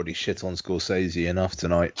think you've already shit on Scorsese enough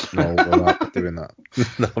tonight. No, without doing that.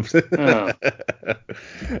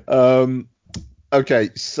 Okay,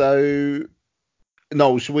 so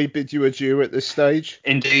Noel, should we bid you adieu at this stage?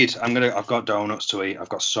 Indeed, I've got donuts to eat. I've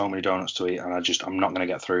got so many donuts to eat, and I'm not going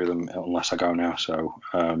to get through them unless I go now.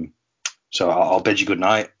 So I'll bid you good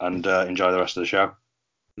night and enjoy the rest of the show.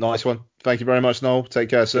 Nice one. Thank you very much, Noel. Take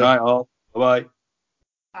care, sir. Good night, all. Bye-bye.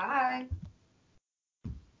 Bye.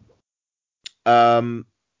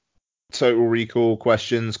 Total Recall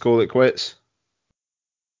questions. Call it quits.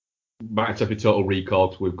 Might have to be Total Recall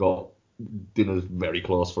 'cause we've got dinner's very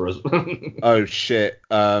close for us. Oh shit.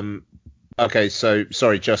 Okay, so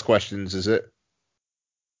sorry, just questions, is it?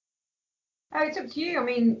 It's up to you. I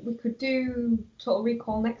mean, we could do Total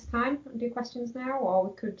Recall next time and do questions now, or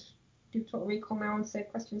we could do Total Recall now and save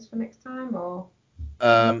questions for next time, or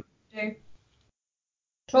do.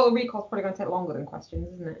 Total Recall's probably going to take longer than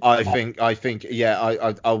questions, isn't it? I think,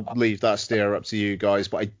 yeah, I'll leave that steer up to you guys,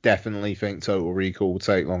 but I definitely think Total Recall will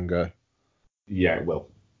take longer. Yeah, it will.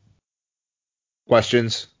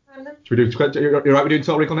 Questions? Should we do? You're right. We're doing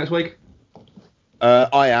Total Recall next week.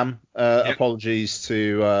 I am. Apologies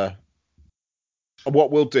to.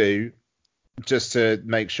 What we'll do, just to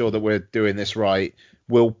make sure that we're doing this right,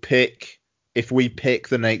 we'll pick if we pick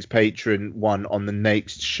the next patron one on the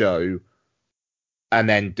next show. And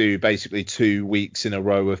then do basically 2 weeks in a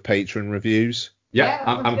row of patron reviews. Yeah,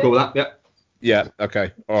 I'm cool with that. Yeah. Yeah.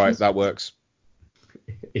 Okay. All right. That works.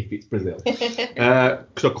 If it's Brazil.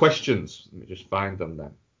 So questions. Let me just find them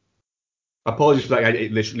then. Apologies for that.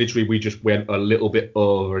 Literally, we just went a little bit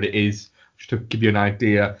over, and it is just to give you an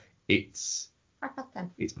idea. It's 10.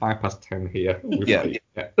 It's 10 here. Yeah.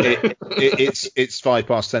 It's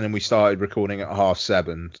 10:05, and we started recording at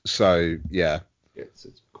 7:30. So yeah. It's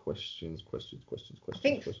questions. I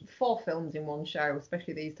think 4 films in one show,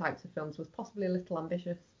 especially these types of films, was possibly a little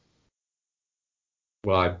ambitious.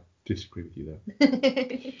 Well, I disagree with you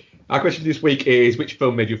there. Our question this week is, which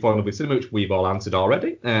film made you fall in love with cinema, which we've all answered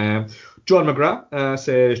already. John McGrath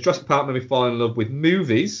says, Jurassic Park made me fall in love with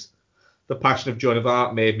movies. The Passion of Joan of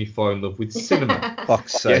Arc made me fall in love with cinema.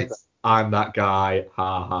 Fuck's sake. Yes, I'm that guy.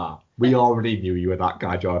 Ha ha. We already knew you were that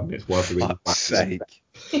guy, Jordan. It's worth doing. Fuck's sake.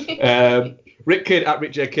 Rick Kidd at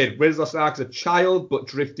Rick J. Kidd. Raiders of the Lost Ark as a child, but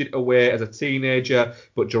drifted away as a teenager.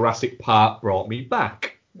 But Jurassic Park brought me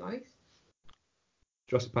back. Nice.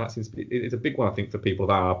 Jurassic Park it's a big one, I think, for people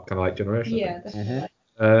of our kind of like generation. Yeah, definitely.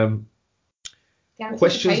 The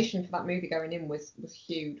anticipation for that movie going in was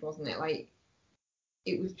huge, wasn't it? Like,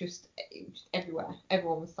 it was just everywhere.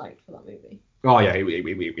 Everyone was psyched for that movie. Oh yeah, it was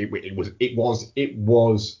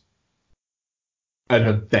an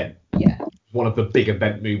event. Yeah. One of the big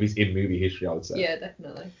event movies in movie history, I would say. Yeah,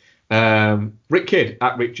 definitely. Rick Kidd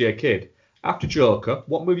at Rick J. Kidd. After Joker,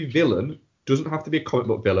 what movie villain, doesn't have to be a comic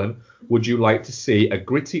book villain, would you like to see a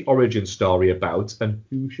gritty origin story about, and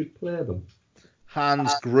who should play them?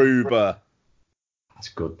 Hans Gruber. That's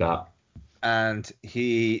good, that. And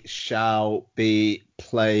he shall be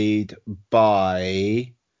played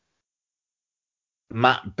by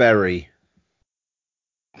Matt Berry.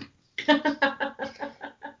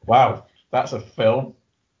 Wow, that's a film.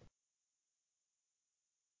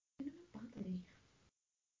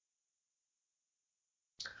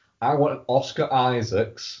 I want Oscar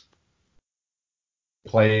Isaacs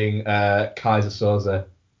playing Kaiser Soze.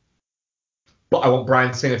 But I want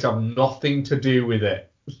Bryan Singer to have nothing to do with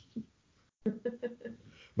it.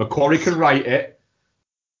 Macquarie can write it,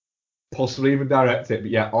 possibly even direct it, but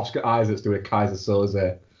yeah, Oscar Isaac's doing a Kaiser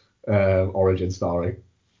Soze origin story.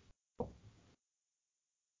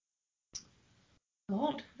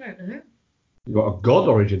 God, I don't know. You got a God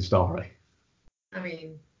origin story. I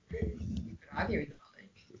mean, you could argue with that.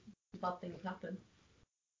 Bad things happen.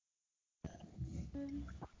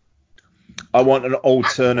 I want an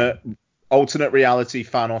alternate reality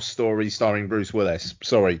Thanos story starring Bruce Willis.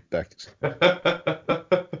 Sorry, Bex.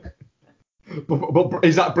 But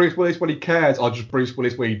is that Bruce Willis when he cares, or just Bruce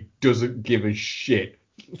Willis when he doesn't give a shit?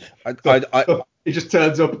 He just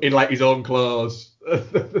turns up in like his own clothes.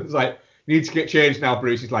 It's like, you need to get changed now,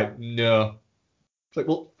 Bruce. He's like, no. It's like,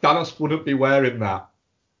 well, Thanos wouldn't be wearing that.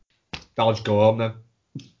 I'll just go home then.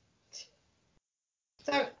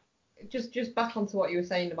 So, just back onto what you were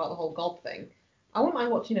saying about the whole God thing. I wouldn't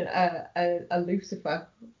mind watching a Lucifer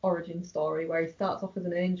origin story where he starts off as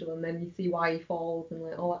an angel and then you see why he falls and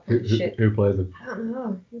like all that kind of shit. Who plays him? I don't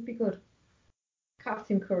know. He'd be good.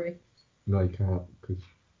 Captain Curry. No, you can't. Cause...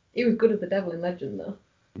 He was good as the devil in Legend, though.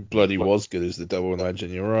 Bloody was good as the devil in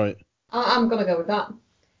Legend. You're right. I'm gonna go with that.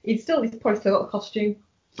 He's probably still got a costume.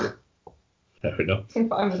 Fair enough. I'm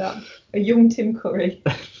fine with that. A young Tim Curry.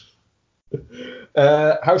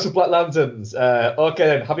 House of Black Lanterns. Okay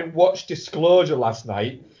then, having watched Disclosure last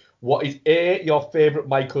night, what is A, your favourite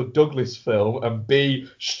Michael Douglas film, and B,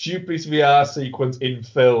 stupidest VR sequence in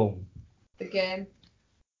film? The Game.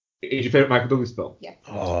 Is your favourite Michael Douglas film? Yeah.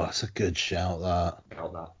 Oh, that's a good shout, that.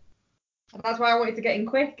 Count that. And that's why I wanted to get in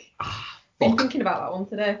quick. Been thinking about that one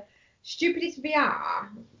today. Stupidest VR. I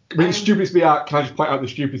mean, stupidest VR, can I just point out the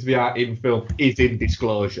stupidest VR in film is in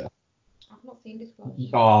Disclosure? I've not seen Disclosure.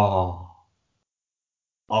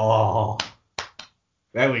 Oh.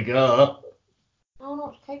 There we go. I want to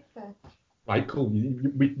watch Cape Fair. Right, cool.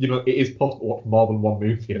 You know, it is possible to watch more than one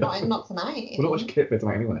movie. Not tonight. We're not watching Cape Fair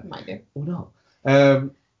tonight anyway. Might do. Or not.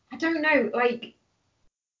 I don't know, like,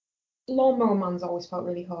 Lawnmower Man's always felt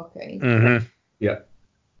really hawky. Mm-hmm. Yeah.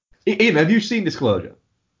 Ian, have you seen Disclosure?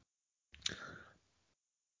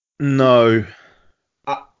 No.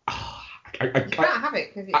 You can't have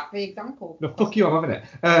it because it's the example. No, fuck you, I'm having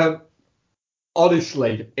it.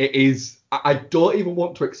 Honestly, it is. I don't even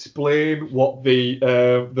want to explain what the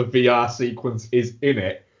VR sequence is in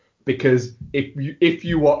it, because if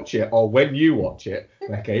you watch it, or when you watch it,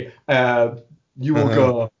 okay, you will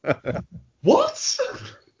go, what?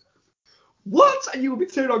 What? And you will be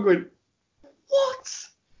turning on going, what?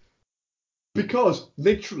 Because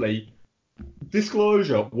literally,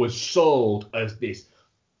 Disclosure was sold as this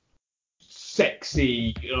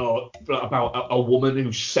sexy, about a woman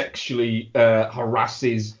who sexually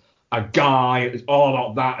harasses a guy. It was all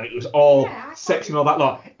about that, and it was all sex and all that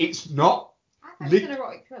lot. It's not. I thought it was an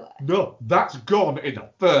erotic thriller. No, that's gone in the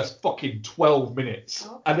first fucking 12 minutes.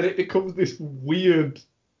 Okay. And then it becomes this weird,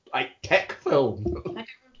 like, tech film. I don't want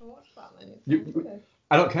to watch that then.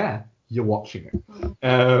 I don't care. You're watching it.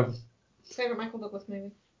 Oh. Favourite Michael Douglas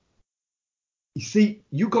movie? You see,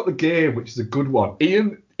 you got The Game, which is a good one.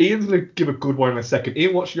 Ian's going to give a good one in a second.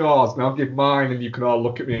 Ian, what's yours? And I'll give mine, and you can all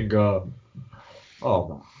look at me and go, oh,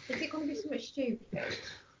 man. Is it going to be so much stupid?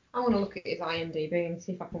 I want to look at his IMDb and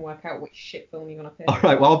see if I can work out which shit film you're going to pick. All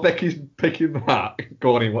right, while Becky's picking that,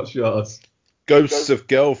 go on, Ian, what's yours? Ghosts of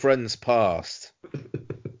Girlfriends Past.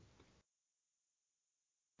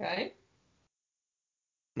 Okay.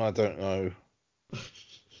 I don't know.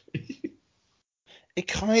 It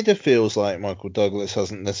kind of feels like Michael Douglas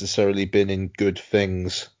hasn't necessarily been in good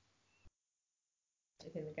things.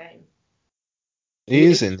 He's in The Game. He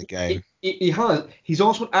is in The Game. He has. He's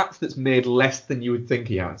also an actor that's made less than you would think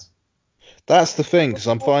he has. That's the thing, because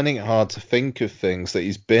I'm finding it hard to think of things that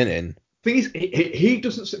he's been in. The thing is, he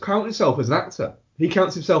doesn't count himself as an actor. He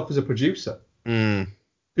counts himself as a producer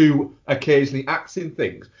who occasionally acts in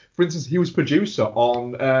things. For instance, he was producer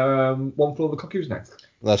on One Flew Over the Cuckoo's Nest.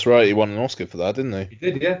 That's right, he won an Oscar for that, didn't he?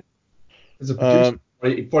 He did, yeah. As a producer,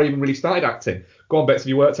 before he even really started acting. Go on, Bex, have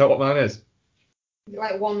you worked out what mine is? Is it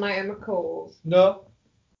like One Night at McCall's? No.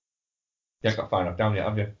 You haven't got far enough down yet,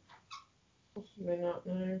 have you? Possibly not,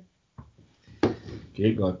 no.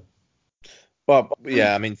 Keep going. But,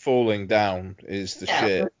 yeah, I mean, Falling Down is the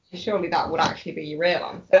shit. Surely that would actually be your real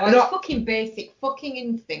answer. It's fucking basic fucking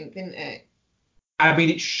instinct, isn't it? I mean,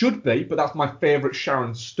 it should be, but that's my favourite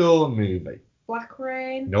Sharon Stone movie. Black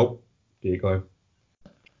Rain? Nope. Keep going.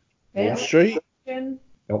 Wall Street?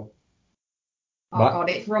 Nope. Oh, God,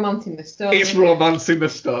 it's Romancing the Stone. It's Romancing the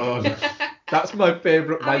Stone. That's my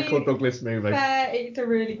favourite Michael Douglas movie. Fair, it's a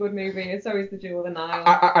really good movie, and so is The Jewel of the Nile.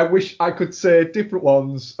 I wish I could say different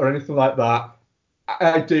ones or anything like that.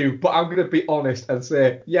 I do, but I'm going to be honest and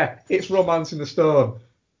say, yeah, it's Romancing the Stone.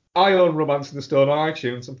 I own Romance in the Stone on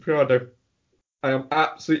iTunes. I'm sure I do. I am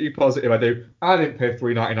absolutely positive I do. I didn't pay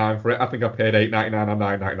 $3.99 for it. I think I paid $8.99 or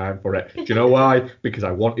 $9.99 for it. Do you know why? Because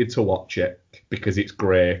I wanted to watch it because it's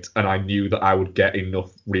great, and I knew that I would get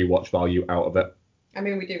enough rewatch value out of it. I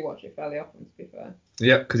mean, we do watch it fairly often, to be fair.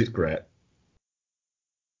 Yeah, because it's great.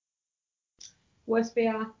 Worst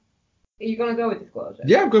VR? Are you gonna go with Disclosure?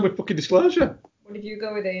 Yeah, I'm going with fucking Disclosure. What did you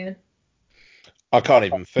go with, Ian? I can't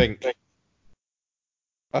even think.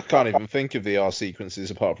 I can't even think of VR sequences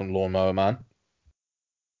apart from Lawnmower Man.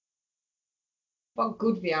 What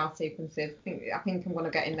good VR sequences? I think I'm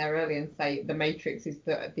gonna get in there early and say The Matrix is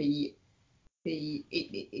it's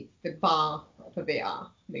the bar for VR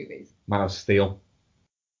movies. Man of Steel.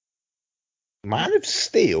 Man of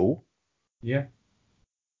Steel? Yeah.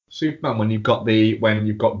 Superman when you've got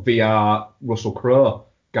VR Russell Crowe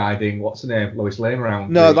guiding what's her name, Lois Lane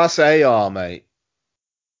around. No, that's AR, mate.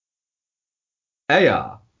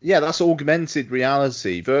 AR. Yeah, that's augmented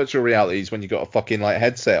reality. Virtual reality is when you got a fucking like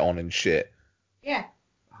headset on and shit. Yeah.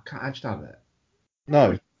 I can't understand it.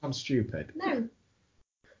 No. I'm stupid. No.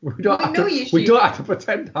 We don't have to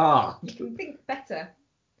pretend hard. You can think better.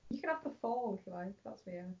 You can have The Fall if you like. That's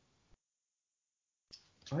VR.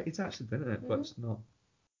 It's actually been in it, but it's not.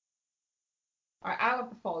 Alright, I'll have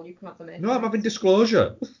The Fall. You can have The Matrix. No, I'm having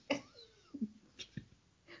Disclosure.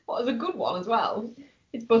 What, as a good one as well?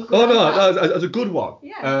 It's both good. Oh no, as a good one.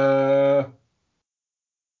 Yeah.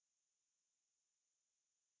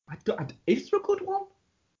 Is there a good one?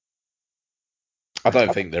 I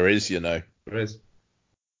don't think there is, you know. There is.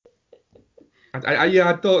 I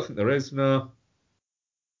don't think there is. No.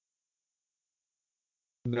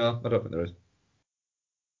 No, I don't think there is.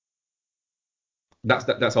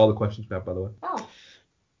 That's all the questions we have, by the way. Oh.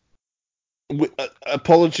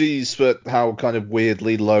 Apologies for how kind of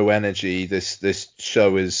weirdly low energy this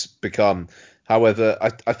show has become. However,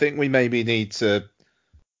 I think we maybe need to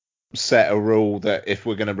set a rule that if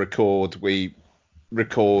we're going to record, we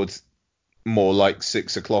record more like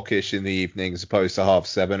 6 o'clock-ish in the evening as opposed to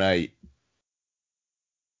 7:30, 8.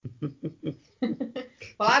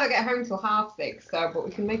 Well, I don't get home till 6:30, but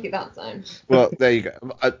we can make it that time. Well, there you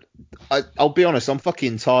go. I'll be honest, I'm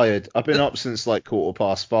fucking tired. I've been up since like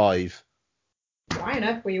 5:15. Why on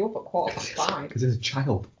earth were you up at 5:15? Because as a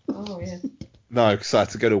child. Oh, yeah. No, because I had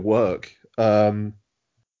to go to work. Jeez,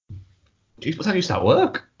 what time do you start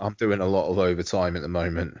work? I'm doing a lot of overtime at the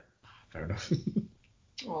moment. Fair enough.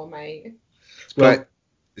 Oh, mate. Well,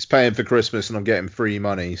 it's paying for Christmas and I'm getting free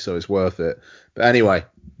money, so it's worth it. But anyway,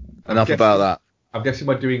 enough about that. I'm guessing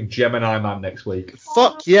we're doing Gemini Man next week.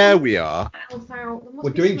 Fuck yeah, we are. We're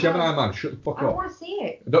doing Gemini Man. Shut the fuck up. I don't want to see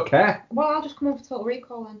it. I don't care. Well, I'll just come over to Total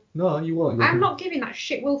Recall then. No, you won't. I'm not giving that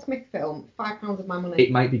shit Will Smith film £5 of my money.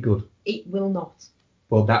 It might be good. It will not.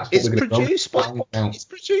 Well, that's what we're going to do. It's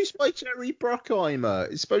produced by Jerry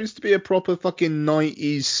Bruckheimer. It's supposed to be a proper fucking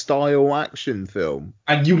 90s style action film.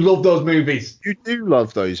 And you love those movies. You do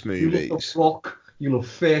love those movies. You love The Rock. You love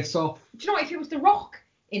Face Off. Do you know what? If it was The Rock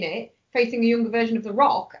in it, facing a younger version of The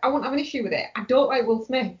Rock, I wouldn't have an issue with it. I don't like Will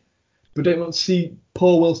Smith. But don't you want to see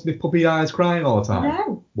poor Will Smith puppy eyes crying all the time?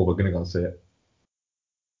 No. Well, we're going to go and see it.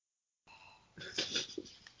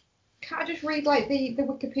 Can't I just read like the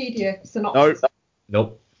Wikipedia synopsis?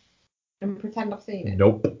 Nope. And pretend I've seen it?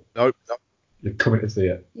 Nope. You're coming to see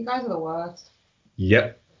it. You guys are the worst.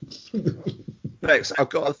 Yep. Bex, I've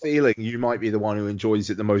got a feeling you might be the one who enjoys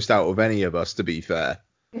it the most out of any of us, to be fair.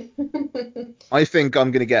 I think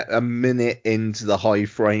I'm going to get a minute into the high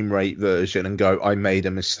frame rate version and go, I made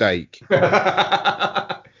a mistake. You're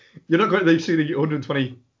not going to see the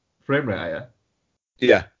 120 frame rate, are you?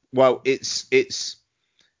 Yeah. Well, it's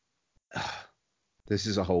this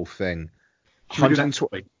is a whole thing.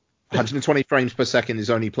 120 frames per second is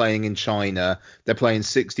only playing in China. They're playing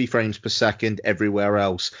 60 frames per second everywhere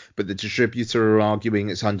else. But the distributor are arguing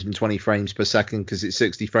it's 120 frames per second because it's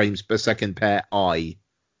 60 frames per second per eye.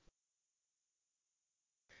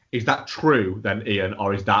 Is that true then, Ian,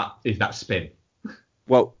 or is that spin?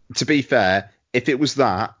 Well, to be fair, if it was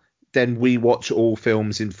that, then we watch all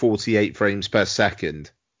films in 48 frames per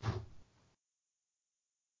second.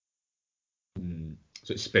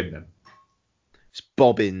 So it's spin then. It's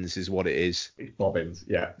bobbins is what it is. It's bobbins,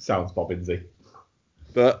 yeah. Sounds bobbinsy.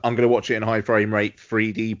 But I'm going to watch it in high frame rate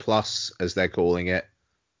 3D plus, as they're calling it.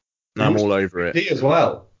 And I'm all over it. 3D as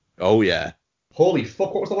well? Oh, yeah. Holy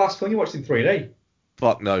fuck, what was the last film you watched in 3D?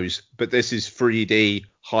 Fuck knows. But this is 3D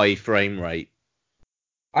high frame rate.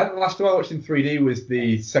 I think the last film I watched in 3D was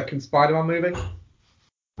the second Spider-Man movie.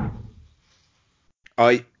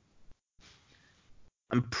 I'm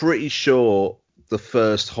pretty sure the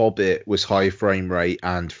first Hobbit was high frame rate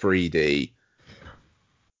and 3D.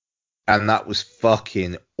 and that was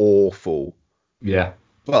fucking awful. Yeah.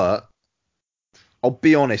 But I'll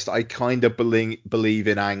be honest, I kind of believe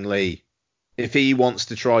in Ang Lee. If he wants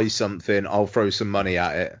to try something, I'll throw some money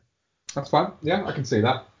at it. That's fine. Yeah, I can see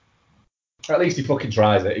that. At least he fucking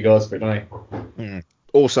tries it. He goes for it, doesn't he?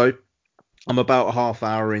 Also, I'm about a half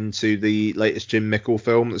hour into the latest Jim Mickle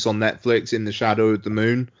film that's on Netflix, In the Shadow of the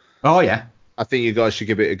Moon. Oh yeah. I think you guys should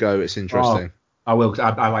give it a go. It's interesting. I will.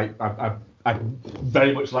 I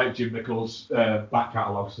very much like Jim Mickle's back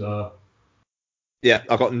catalogue, so. Yeah,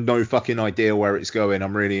 I got no fucking idea where it's going.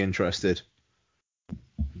 I'm really interested.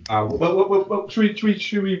 Well, should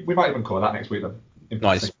we might even cover that next week then.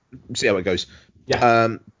 Nice. See how it goes.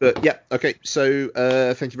 Yeah. But yeah, okay. So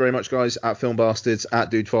thank you very much, guys. At Film Bastards,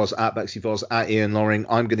 at Dude Foz, at Bexy Foz, at Ian Loring.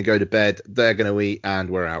 I'm going to go to bed. They're going to eat, and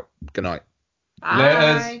we're out. Good night.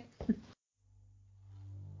 Bye.